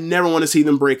 I never want to see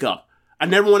them break up. I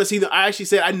never want to see them. I actually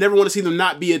said I never want to see them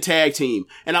not be a tag team.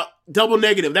 And double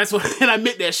negative. That's what. And I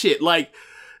meant that shit. Like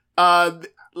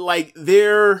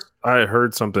they're. I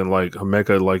heard something like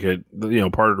Himeka, like it.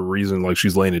 Part of the reason like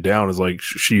she's laying it down is like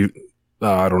she.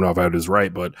 I don't know if I have this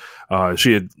right, but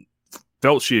she had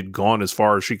felt she had gone as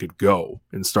far as she could go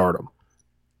in Stardom.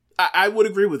 I would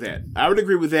agree with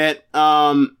that.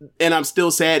 And I'm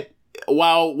still sad.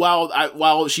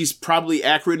 While she's probably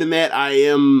accurate in that,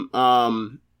 I'm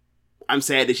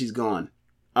sad that she's gone.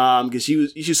 Because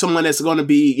she's someone that's going to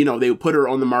be, you know, they would put her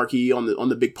on the marquee on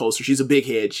the big poster. She's a big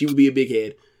head. She would be a big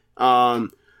head.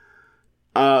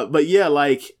 But yeah,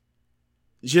 like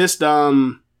just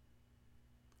from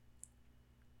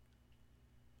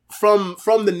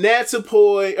the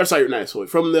Natsupoi, or sorry, Natsupoi,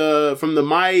 from the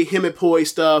Mai Himepoi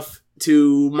stuff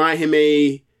to Mai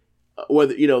Hime,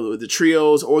 whether you know the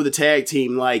trios or the tag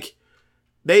team, like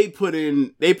they put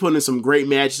in some great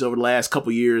matches over the last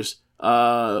couple years.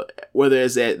 Whether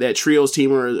it's that trios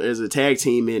team or as a tag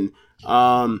team, and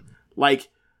like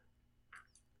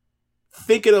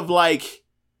thinking of like,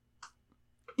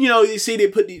 you know, you see they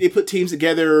put teams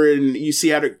together and you see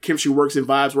how the chemistry works and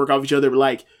vibes work off each other,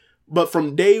 but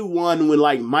from day one when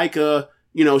like Micah,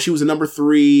 you know, she was a number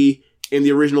 3 in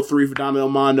the original 3 for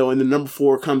Dami Mondo, and the number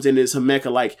 4 comes in as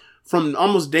Himeka, like from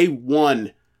almost day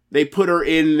one they put her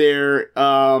in there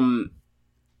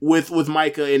with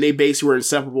Micah, and they basically were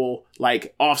inseparable,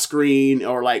 like off screen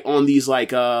or like on these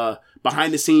like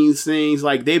behind the scenes things.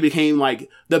 Like they became like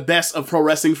the best of pro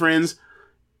wrestling friends.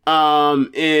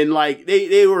 And like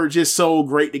they were just so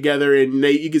great together, and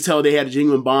you could tell they had a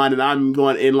genuine bond. And I'm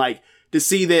going, and like to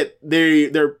see that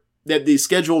that the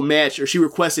scheduled match, or she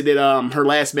requested that her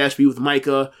last match be with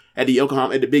Micah at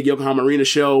the big Yokohama Arena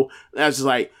show. I was just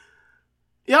like,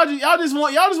 Y'all just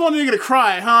want a nigga to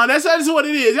cry, huh? That's just what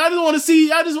it is. Y'all just want to see.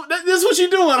 This is what you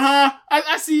doing, huh?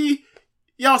 I see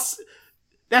y'all.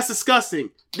 That's disgusting.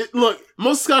 Look,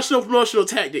 most disgusting promotional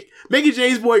tactic: making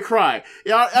James Boy cry.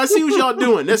 Y'all, I see what y'all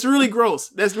doing. That's really gross.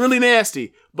 That's really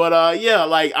nasty. But yeah,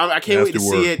 like I can't wait to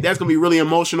see it. That's gonna be really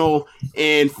emotional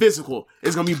and physical.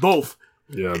 It's gonna be both.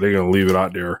 Yeah, they're gonna leave it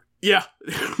out there. Yeah,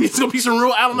 it's gonna be some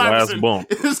real Allen Iverson.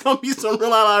 It's gonna be some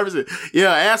real Allen Iverson.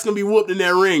 Yeah, ass gonna be whooped in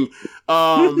that ring,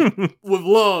 with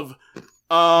love.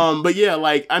 But yeah,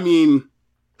 like I mean,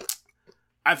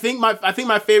 I think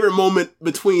my favorite moment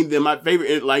between them, my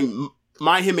favorite like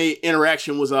Mai Hime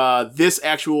interaction was this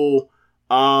actual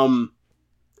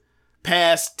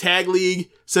past tag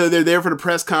league. So they're there for the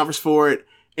press conference for it,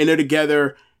 and they're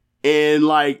together, and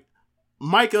like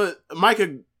Micah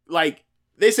like.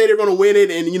 They say they're going to win it,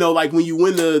 and, you know, like, when you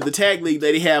win the tag league,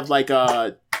 they have, like,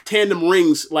 tandem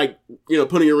rings, like, you know,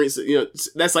 putting your rings, you know,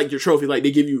 that's like your trophy. Like,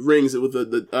 they give you rings with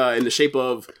the in the shape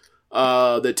of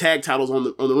the tag titles on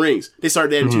the rings. They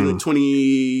started that in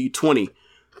 2020.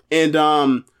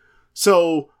 And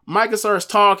so Micah starts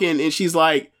talking, and she's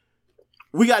like,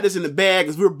 we got this in the bag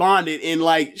because we're bonded. And,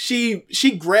 like, she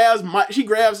grabs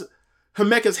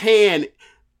Himeka's hand.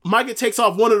 Micah takes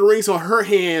off one of the rings on her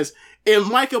hands, and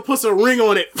Micah puts a ring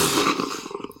on it.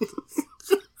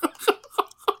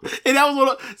 And that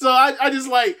was so I just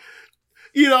like,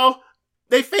 you know,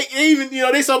 they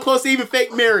so close to even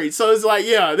fake married. So it's like,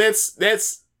 yeah, that's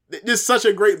just such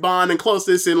a great bond and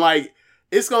closeness, and like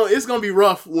it's gonna be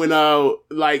rough when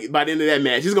like by the end of that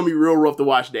match. It's gonna be real rough to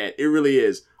watch that. It really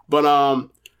is. But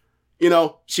you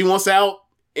know, she wants out,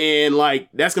 and like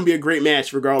that's gonna be a great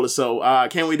match regardless. So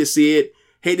can't wait to see it.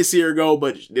 Hate to see her go,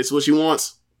 but this is what she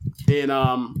wants. And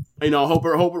you know,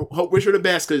 wish her the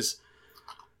best, because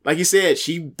like you said,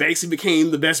 she basically became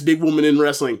the best big woman in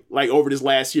wrestling like over this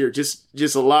last year. Just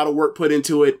a lot of work put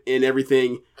into it and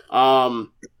everything. A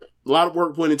lot of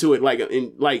work put into it. Like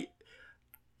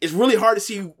it's really hard to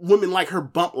see women like her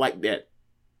bump like that.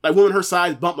 Like women her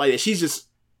size bump like that. She's just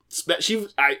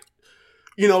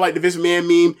you know, like the Vince McMahon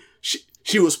meme.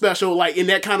 She was special, like in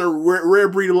that kind of rare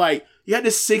breed of like. You had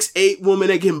this 6'8" woman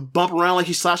that can bump around like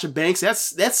she's Sasha Banks.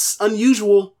 That's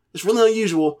unusual. It's really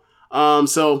unusual.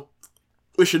 So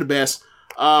wish her the best.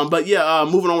 But yeah,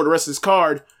 moving on with the rest of this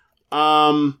card.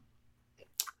 Then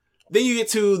you get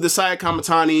to the Saya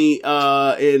Kamatani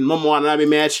and Momo Watanabe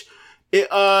match. Hey,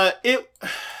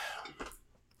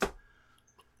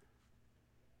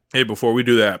 before we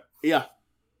do that, yeah,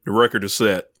 the record is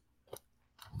set.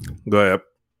 Go ahead.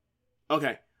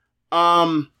 Okay.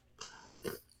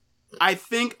 I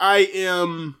think I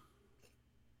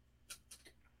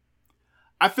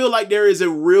feel like there is a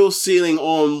real ceiling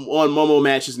on Momo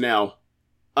matches now,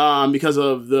 because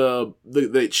of the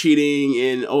cheating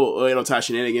and Oedo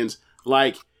shenanigans.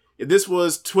 Like if this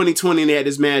was 2020 and they had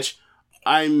this match,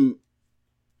 you're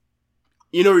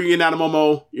getting out of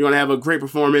Momo, you're gonna have a great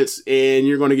performance, and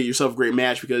you're gonna get yourself a great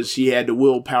match because she had the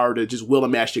willpower to just will a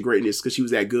match to greatness because she was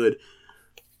that good.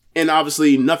 And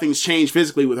obviously, nothing's changed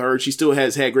physically with her. She still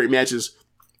has had great matches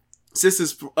since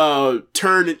this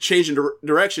turn and change in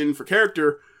direction for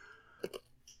character.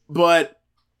 But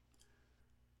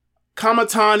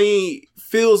Kamatani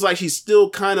feels like she's still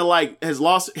kind of like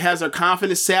has her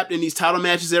confidence sapped in these title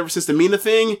matches ever since the Mina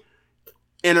thing.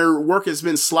 And her work has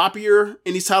been sloppier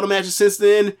in these title matches since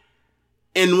then.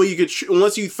 And when you could,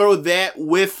 once you throw that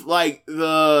with like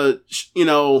the,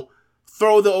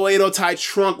 throw the Oedo Tai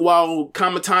trunk while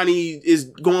Kamitani is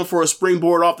going for a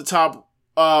springboard off the top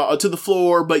to the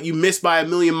floor, but you miss by a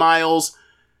million miles.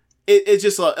 It's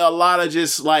just a lot of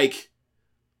just like,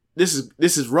 this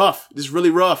is rough. This is really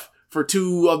rough for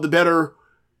two of the better,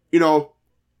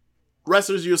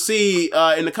 wrestlers you'll see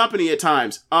in the company at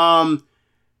times.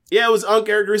 It was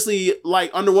uncharacteristically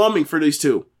like underwhelming for these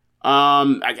two.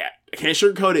 I can't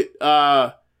sugarcoat it.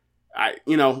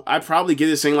 I'd probably give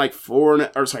this thing like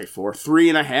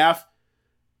 3.5.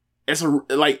 It's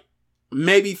like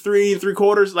maybe 3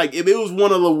 3/4. Like it was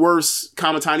one of the worst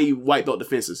Kamitani white belt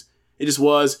defenses. It just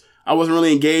was. I wasn't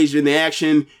really engaged in the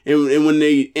action, and when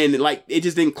it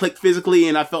just didn't click physically,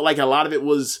 and I felt like a lot of it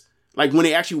was like when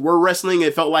they actually were wrestling,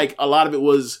 it felt like a lot of it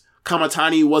was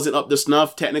Kamitani wasn't up to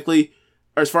snuff technically,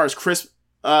 or as far as crisp.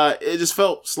 It just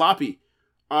felt sloppy.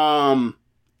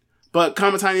 But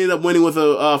Kamitani ended up winning with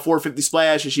a 450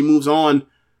 splash, and she moves on.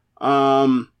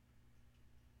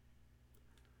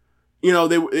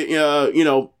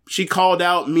 She called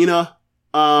out Mina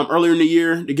earlier in the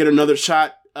year to get another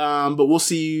shot. But we'll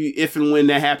see if and when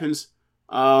that happens.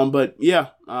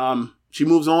 She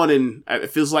moves on, and it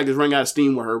feels like it's running out of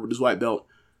steam with her with this white belt.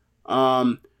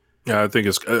 I think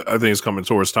it's coming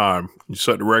towards time. You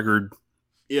set the record.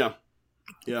 Yeah.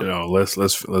 Let's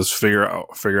figure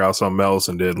out something else,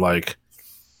 and then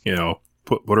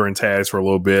put her in tags for a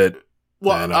little bit.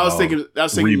 Well, and, I was thinking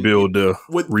rebuild the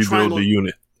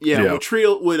unit. Yeah.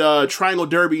 With Triangle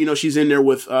Derby, she's in there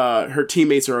with her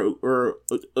teammates or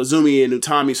Azumi and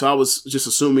Utami. So I was just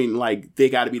assuming like they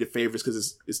got to be the favorites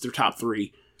because it's their top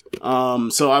 3.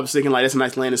 So I was thinking like that's a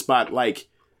nice landing spot. Like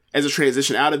as a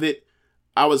transition out of it,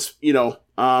 I was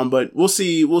but we'll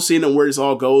see where this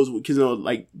all goes because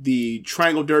like the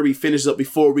Triangle Derby finishes up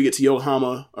before we get to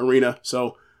Yokohama Arena.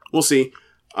 So we'll see.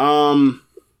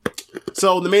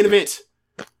 So the main event,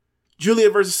 Giulia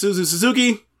versus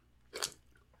Suzuki.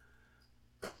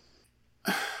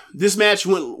 This match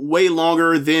went way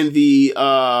longer than the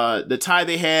tie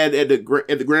they had at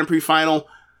the Grand Prix final,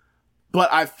 but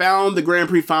I found the Grand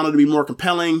Prix final to be more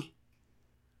compelling.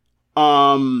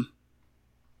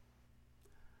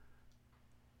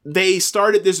 They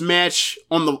started this match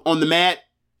on the mat,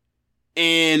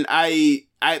 and I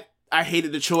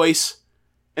hated the choice.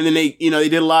 And then they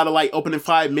did a lot of like opening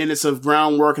 5 minutes of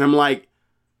groundwork, and I'm like,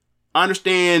 I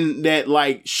understand that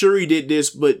like Shuri did this,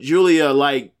 but Giulia,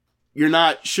 like, you're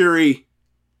not Shuri,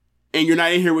 and you're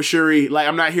not in here with Shuri. Like,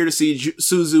 I'm not here to see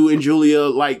Suzu and Giulia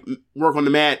like work on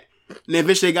the mat. And then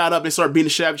eventually they got up and started beating the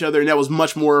shit out of each other, and that was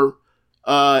much more,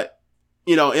 to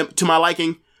my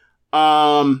liking.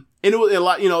 And it was a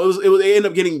lot. It ended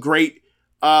up getting great.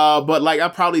 But like I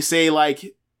probably say like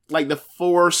the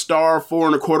 4-star,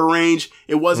 4 1/4 range.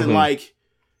 It wasn't like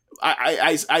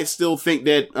I still think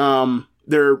that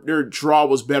their draw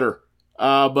was better.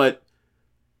 But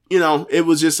it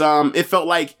was just it felt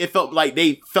like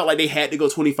they had to go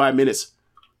 25 minutes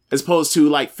as opposed to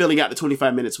like filling out the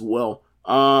 25 minutes well.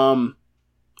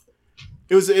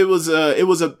 It was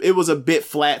a bit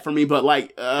flat for me, but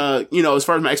like as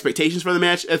far as my expectations for the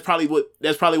match, that's probably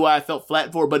why I felt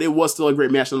flat for, but it was still a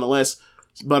great match nonetheless.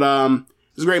 But it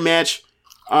was a great match.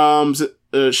 Giulia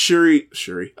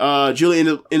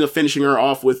ended up finishing her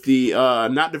off with the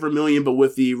not the Vermilion, but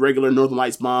with the regular Northern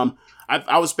Lights bomb.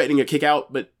 I was expecting a kick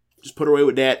out, but just put her away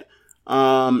with that.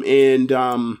 After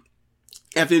the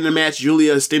end of the match,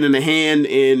 Giulia extended a hand,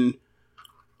 and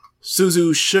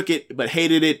Suzu shook it but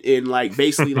hated it, and like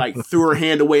basically like threw her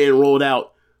hand away and rolled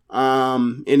out.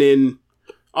 And then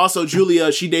also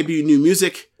Giulia, she debuted new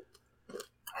music.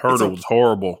 Heard it was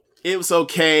horrible. It was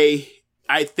okay.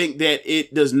 I think that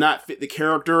it does not fit the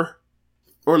character,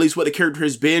 or at least what the character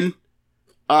has been.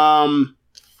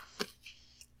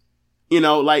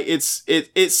 Like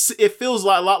it feels a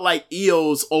lot like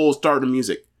EO's old Stardom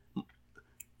music,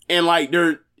 and like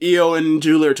EO and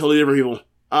Giulia are totally different people.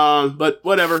 But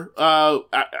whatever.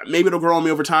 Maybe it'll grow on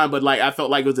me over time, but like I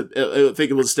felt like I think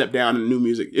it was a step down in new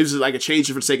music. It was just like a change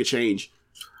for the sake of change.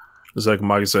 It's like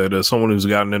Mike said, as someone who's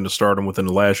gotten into Stardom within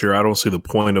the last year, I don't see the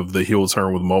point of the heel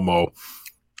turn with Momo.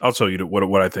 I'll tell you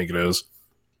what I think it is.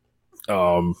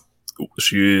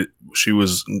 She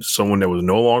was someone that was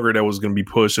no longer that was going to be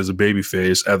pushed as a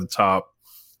babyface at the top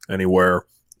anywhere.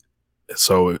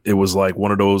 So it was like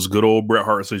one of those good old Bret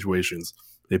Hart situations.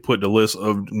 They put the list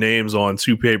of names on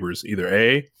 2 papers. Either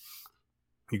A,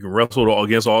 you can wrestle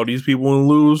against all these people and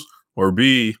lose, or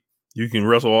B, you can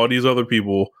wrestle all these other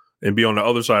people and be on the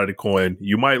other side of the coin.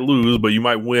 You might lose, but you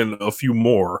might win a few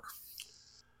more.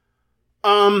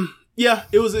 Yeah,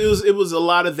 it was a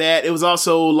lot of that. It was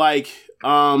also like,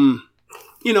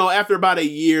 after about a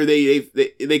year, they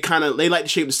like to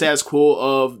shape the status quo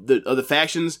of the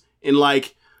factions, and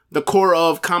like the core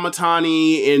of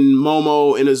Kamatani and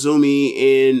Momo and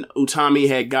Azumi and Utami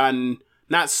had gotten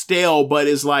not stale, but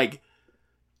it's like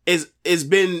it's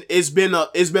been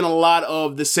a lot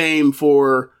of the same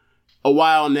for a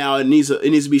while now. It needs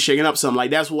to be shaken up some. Like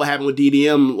that's what happened with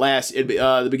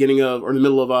DDM the beginning of or the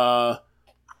middle of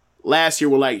last year,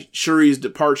 with like Shuri's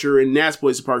departure and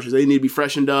Natsupoi departures. They need to be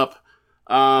freshened up.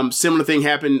 Similar thing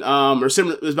happened,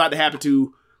 it was about to happen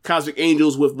to Cosmic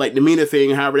Angels with like the Mina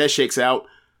thing. However that shakes out.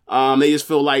 They just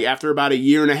feel like after about a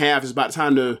year and a half, it's about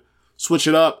time to switch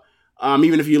it up.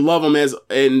 Even if you love them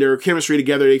and their chemistry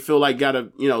together, they feel like gotta,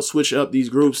 switch up these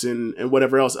groups and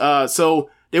whatever else.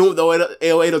 So they went with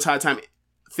the Edo Tai time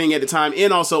thing at the time.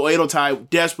 And also Edo Tai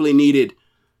desperately needed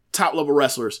top level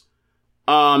wrestlers.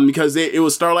 Because it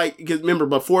was Starlight, because remember,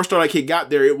 before Starlight Kid got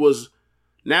there, it was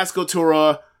Natsuko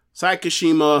Tora, Sai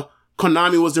Kashima,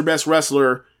 Konami was their best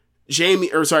wrestler.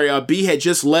 B had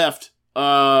just left,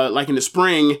 like in the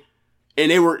spring,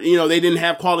 and they were, they didn't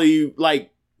have quality, like,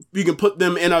 you can put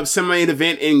them in a semi-main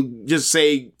event and just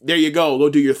say, there you go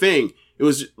do your thing. It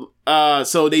was,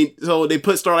 so they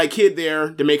put Starlight Kid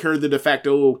there to make her the de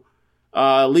facto,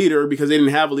 leader, because they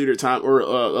didn't have a leader at the time, or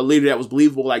a leader that was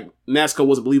believable. Like Natsuko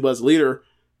wasn't believable as a leader,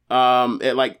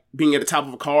 at like being at the top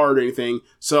of a card or anything.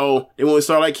 So they went with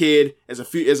Starlight Kid as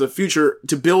a future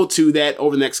to build to that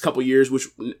over the next couple years, which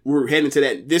we're heading to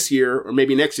that this year or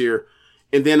maybe next year.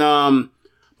 And then,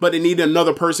 but they needed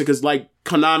another person because like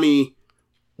Konami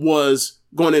was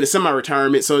going into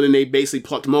semi-retirement. So then they basically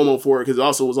plucked Momo for it, because it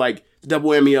also was like the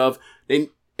double whammy of they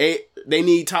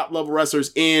need top level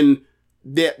wrestlers in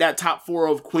that top four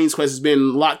of Queen's Quest has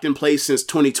been locked in place since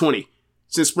 2020,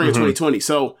 since spring of 2020.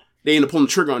 So they ended up pulling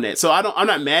the trigger on that. So I'm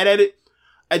not mad at it.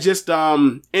 I just,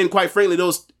 and quite frankly,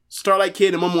 those Starlight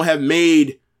Kid and Momo have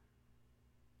made,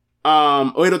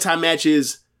 Oedo Tai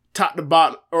matches top to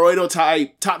bottom, or Oedo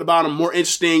Tai top to bottom more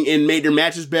interesting, and made their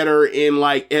matches better, and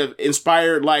like have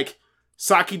inspired like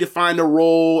Saki to find a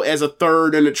role as a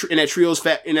third in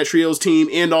that trios team,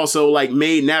 and also like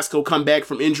made Natsuko come back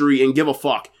from injury and give a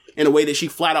fuck in a way that she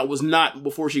flat out was not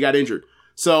before she got injured.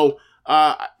 So,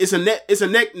 it's a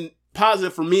net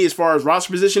positive for me as far as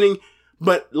roster positioning,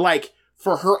 but like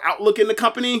for her outlook in the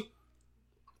company,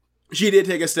 she did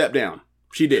take a step down.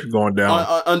 She did. She's going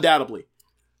down. Undoubtedly.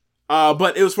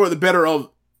 But it was for the better of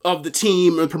the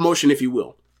team and promotion, if you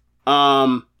will.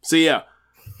 So yeah.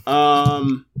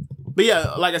 But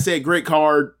yeah, like I said, great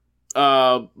card.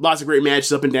 Lots of great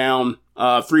matches up and down.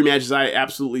 3 matches I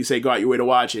absolutely say go out your way to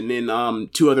watch, and then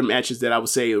 2 other matches that I would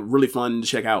say are really fun to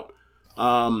check out.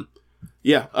 But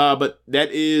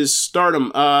that is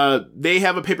Stardom. They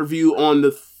have a pay-per-view on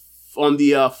the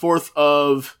 4th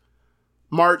of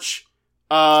March.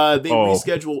 They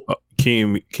rescheduled.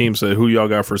 Keem said, who y'all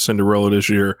got for Cinderella this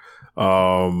year?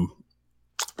 Mirai.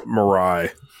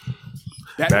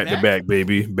 Back to back,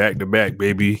 baby. Back to back,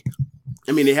 baby.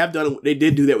 I mean, they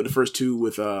did do that with the first 2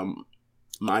 with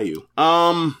Mayu.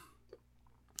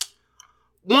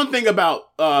 One thing about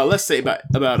let's say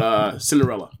about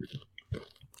Cinderella.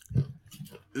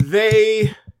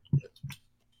 They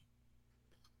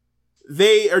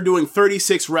are doing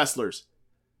 36 wrestlers.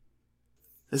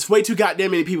 That's way too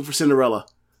goddamn many people for Cinderella.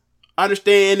 I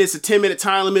understand it's a 10-minute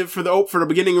time limit for the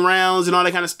beginning rounds and all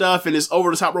that kind of stuff, and it's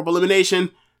over the top rope elimination.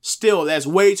 Still, that's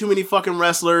way too many fucking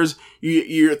wrestlers.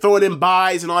 You're throwing in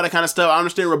buys and all that kind of stuff. I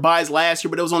understand there were buys last year,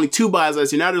 but there was only 2 buys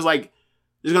last year. Now there's going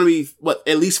to be,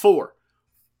 at least 4.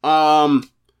 We'll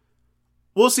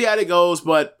see how it goes,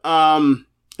 but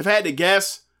if I had to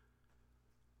guess,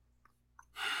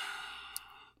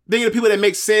 thinking of people that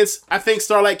make sense, I think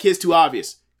Starlight Kid's too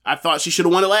obvious. I thought she should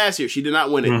have won it last year. She did not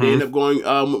win it. They ended up going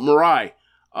Mirai.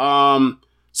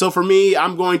 So for me,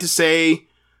 I'm going to say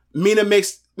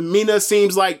Mina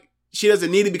seems like she doesn't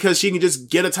need it because she can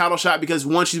just get a title shot, because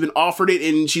once she's been offered it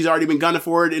and she's already been gunning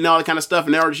for it and all that kind of stuff,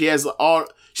 and now she's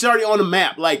already on the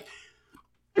map. Like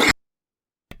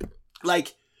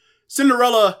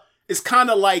Cinderella is kind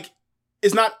of like,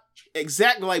 it's not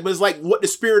exactly like, but it's like what the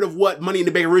spirit of what Money in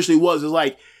the Bank originally was. Is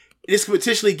like, this could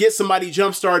potentially get somebody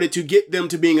jump started to get them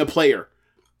to being a player,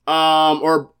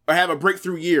 or have a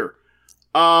breakthrough year.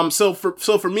 So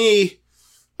for me,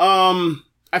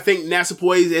 I think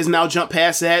Natsupoi has now jumped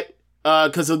past that,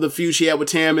 because of the feud she had with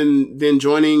Tam and then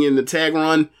joining in the tag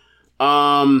run.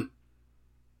 I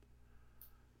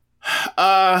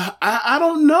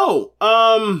don't know.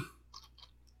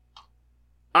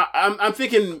 I'm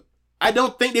thinking, I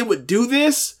don't think they would do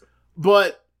this,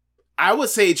 but I would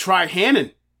say try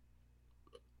Hannon.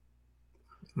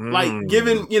 Like,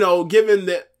 given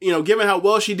that given how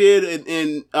well she did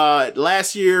in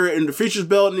last year in the Futures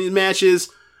Belt in these matches,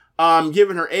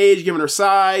 given her age, given her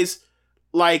size,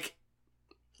 like,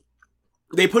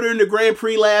 they put her in the Grand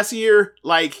Prix last year,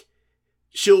 like,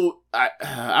 I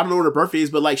don't know what her birthday is,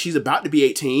 but like, she's about to be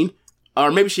 18. Or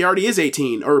maybe she already is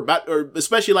 18, or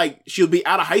especially like she'll be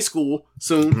out of high school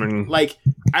soon. I mean, like,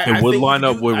 it would line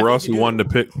up with Rossi wanting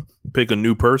to pick a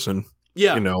new person.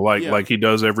 Yeah, like he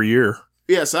does every year.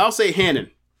 Yeah, so I'll say Hannon.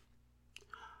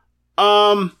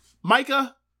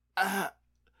 Micah,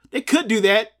 they could do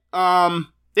that.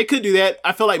 They could do that.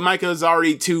 I feel like Micah is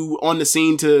already too on the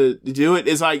scene to do it.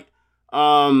 It's like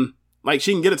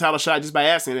she can get a title shot just by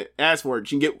ask for it.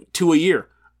 She can get 2 a year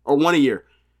or 1 a year.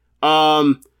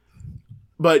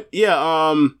 But yeah,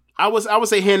 I would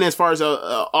say Hannah as far as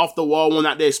a off the wall one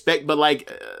not to expect, but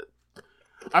like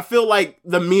I feel like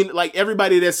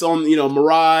everybody that's on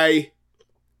Mirai,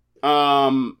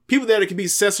 people that could be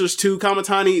successors to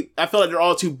Kamatani, I feel like they're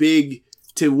all too big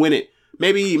to win it.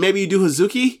 Maybe you do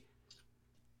Hazuki.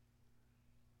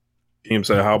 Team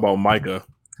said, "How about Micah?"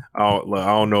 I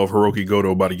don't know if Hiroki Goto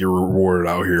about to get rewarded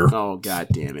out here. Oh, god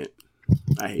damn it!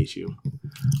 I hate you.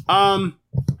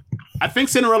 I think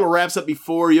Cinderella wraps up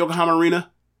before Yokohama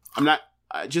Arena. I'm not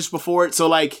just before it. So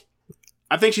like,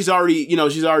 I think she's already,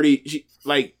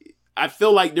 I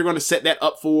feel like they're going to set that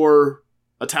up for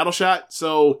a title shot.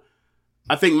 So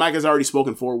I think Micah's already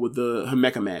spoken for with the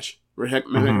Himeka match,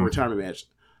 Himeka retirement match.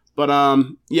 But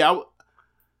yeah,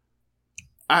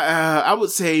 I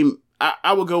would say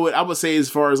I would say as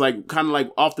far as like kind of like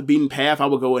off the beaten path, I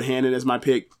would go with Hannon as my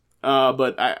pick.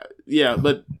 But I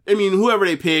mean, whoever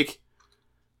they pick.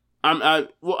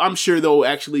 I'm sure they'll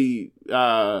actually,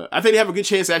 I think they have a good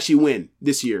chance to actually win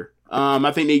this year.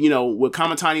 I think they, with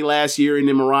Kamatani last year and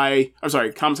then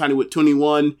Kamatani with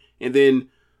 21 and then,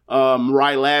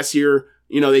 Mirai last year,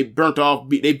 they burnt off,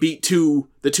 they beat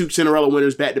the two Cinderella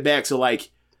winners back to back. So like,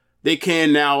 they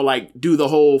can now like do the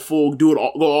whole full, go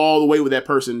all the way with that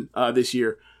person, this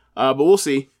year. But we'll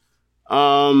see.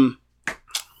 On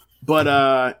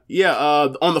the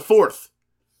 4th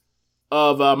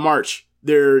of March,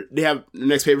 they have the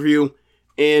next pay-per-view,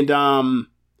 and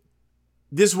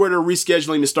this is where they're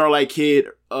rescheduling the Starlight Kid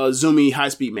Zumi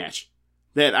high-speed match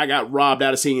that I got robbed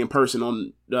out of seeing in person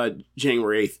on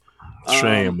January 8th.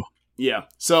 Shame. Yeah,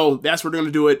 so that's where they're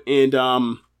going to do it, and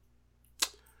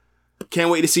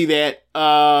can't wait to see that.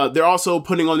 They're also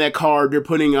putting on that card, they're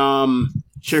putting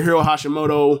Chihiro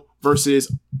Hashimoto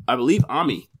versus, I believe,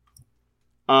 Ami.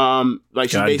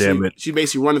 She's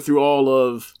basically running through all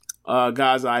of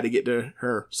God's Eye to get to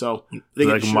her. So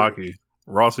Maki.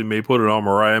 Rossi may put it on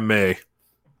Mariah May.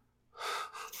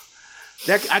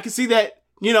 That I can see that.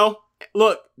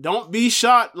 Look, don't be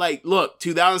shot. Like, look,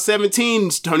 2017,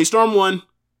 Toni Storm won.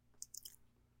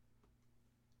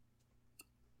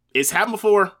 It's happened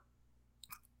before.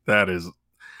 That is,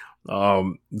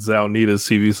 Zalnita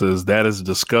CV says that is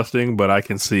disgusting, but I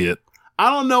can see it. I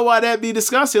don't know why that'd be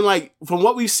disgusting. Like, from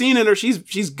what we've seen in her,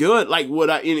 she's good. Like,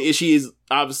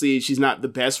 obviously she's not the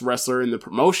best wrestler in the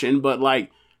promotion, but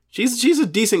like, she's a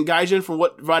decent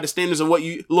gaijin by the standards of what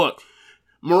you look.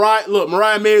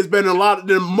 Mariah May is better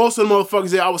than most of the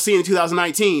motherfuckers that I was seeing in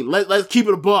 2019. Let's keep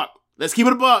it a buck. Let's keep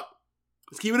it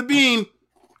a bean.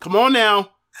 Come on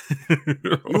now.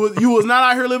 You was not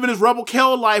out here living this Rebel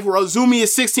Kell life where Azumi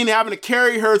is 16 and having to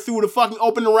carry her through the fucking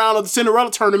opening round of the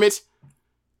Cinderella tournament.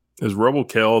 Is Rebel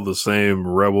Kell the same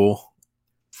Rebel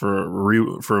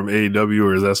from AEW,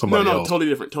 or is that somebody else? No, totally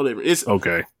different. It's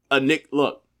okay.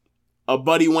 A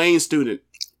Buddy Wayne student.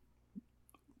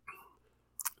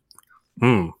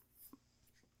 I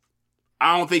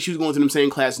don't think she was going to the same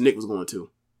class Nick was going to.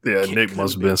 Yeah, Nick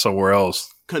must have been somewhere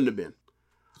else. Couldn't have been.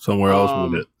 Somewhere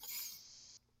else with it.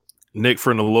 Nick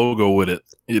from the logo with it,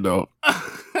 Rebel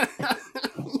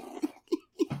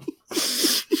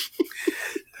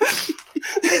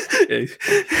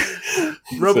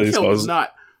Kell was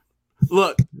not.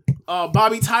 Look,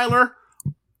 Bobby Tyler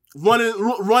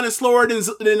running slower than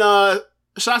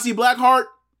Shotzi Blackheart.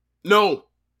 No,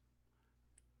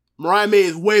 Mariah May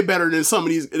is way better than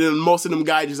than most of them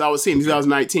guys I was seeing in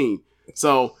 2019.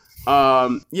 So,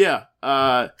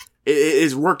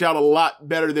 it's worked out a lot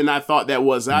better than I thought that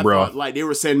was. I thought like they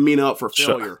were setting Mina up for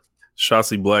failure.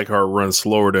 Shotzi Blackheart runs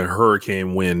slower than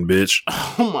Hurricane Wind, bitch.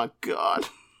 Oh my god.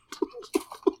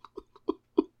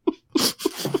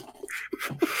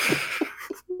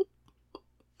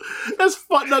 That's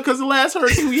fucked up because the last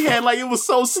Hurricane we had, like, it was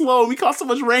so slow. We caught so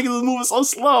much rain because it was moving so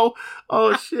slow.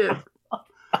 Oh shit.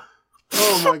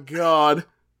 Oh my god.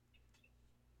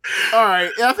 All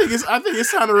right, I think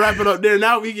it's time to wrap it up there.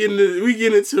 Now we get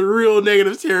into real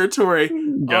negative territory.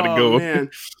 Gotta go,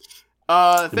 man.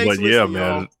 Thanks but for yeah, listening,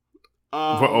 man.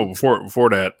 y'all. Before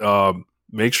that,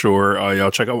 make sure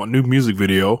y'all check out my new music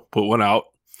video. Put one out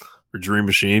for Dream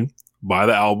Machine. Buy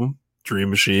the album Dream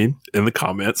Machine in the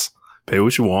comments. Pay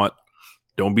what you want.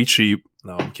 Don't be cheap.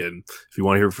 No, I'm kidding. If you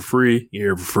want to hear it for free, you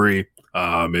hear it for free.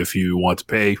 If you want to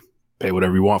pay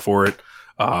whatever you want for it.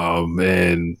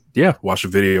 And yeah, watch the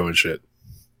video and shit.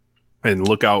 And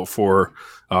look out for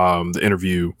the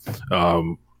interview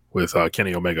with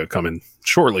Kenny Omega coming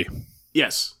shortly.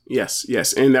 Yes,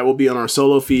 and that will be on our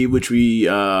solo feed, which we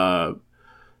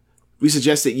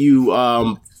suggest that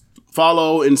you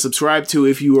follow and subscribe to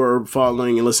if you are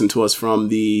following and listening to us from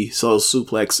the Solo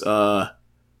Suplex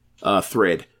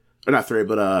thread, or not thread,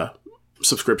 but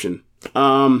subscription.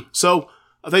 So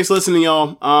thanks for listening,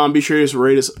 y'all. Be sure to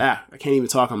rate us. I can't even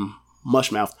talk. I'm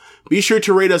mush mouth. Be sure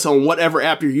to rate us on whatever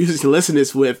app you're using to listen to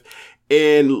this with.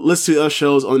 And listen to other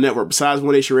shows on the network. Besides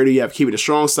One Nation Radio, you have Keeping It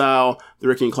Strong Style, The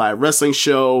Ricky and Clyde Wrestling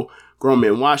Show, Grown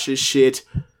Men Watch This Shit,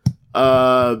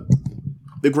 The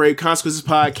Grave Consequences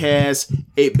Podcast,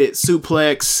 8-Bit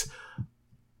Suplex,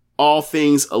 All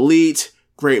Things Elite,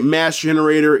 Great Match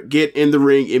Generator, Get in the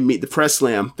Ring, and Meet the Press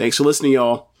Slam. Thanks for listening,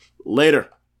 y'all. Later.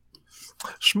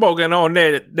 Smoking on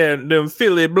them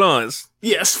Philly blunts.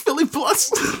 Yes, Philly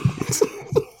blunts.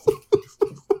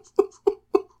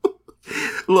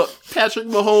 Look, Patrick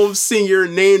Mahomes Sr.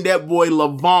 named that boy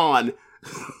Levon.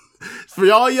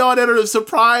 For all y'all that are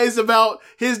surprised about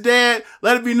his dad,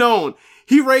 let it be known.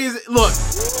 He raised, look,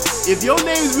 if your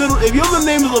name is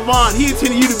Levon, he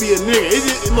intended you to be a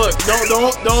nigga. Look,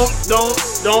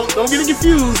 don't get it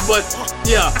confused, but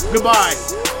yeah, goodbye.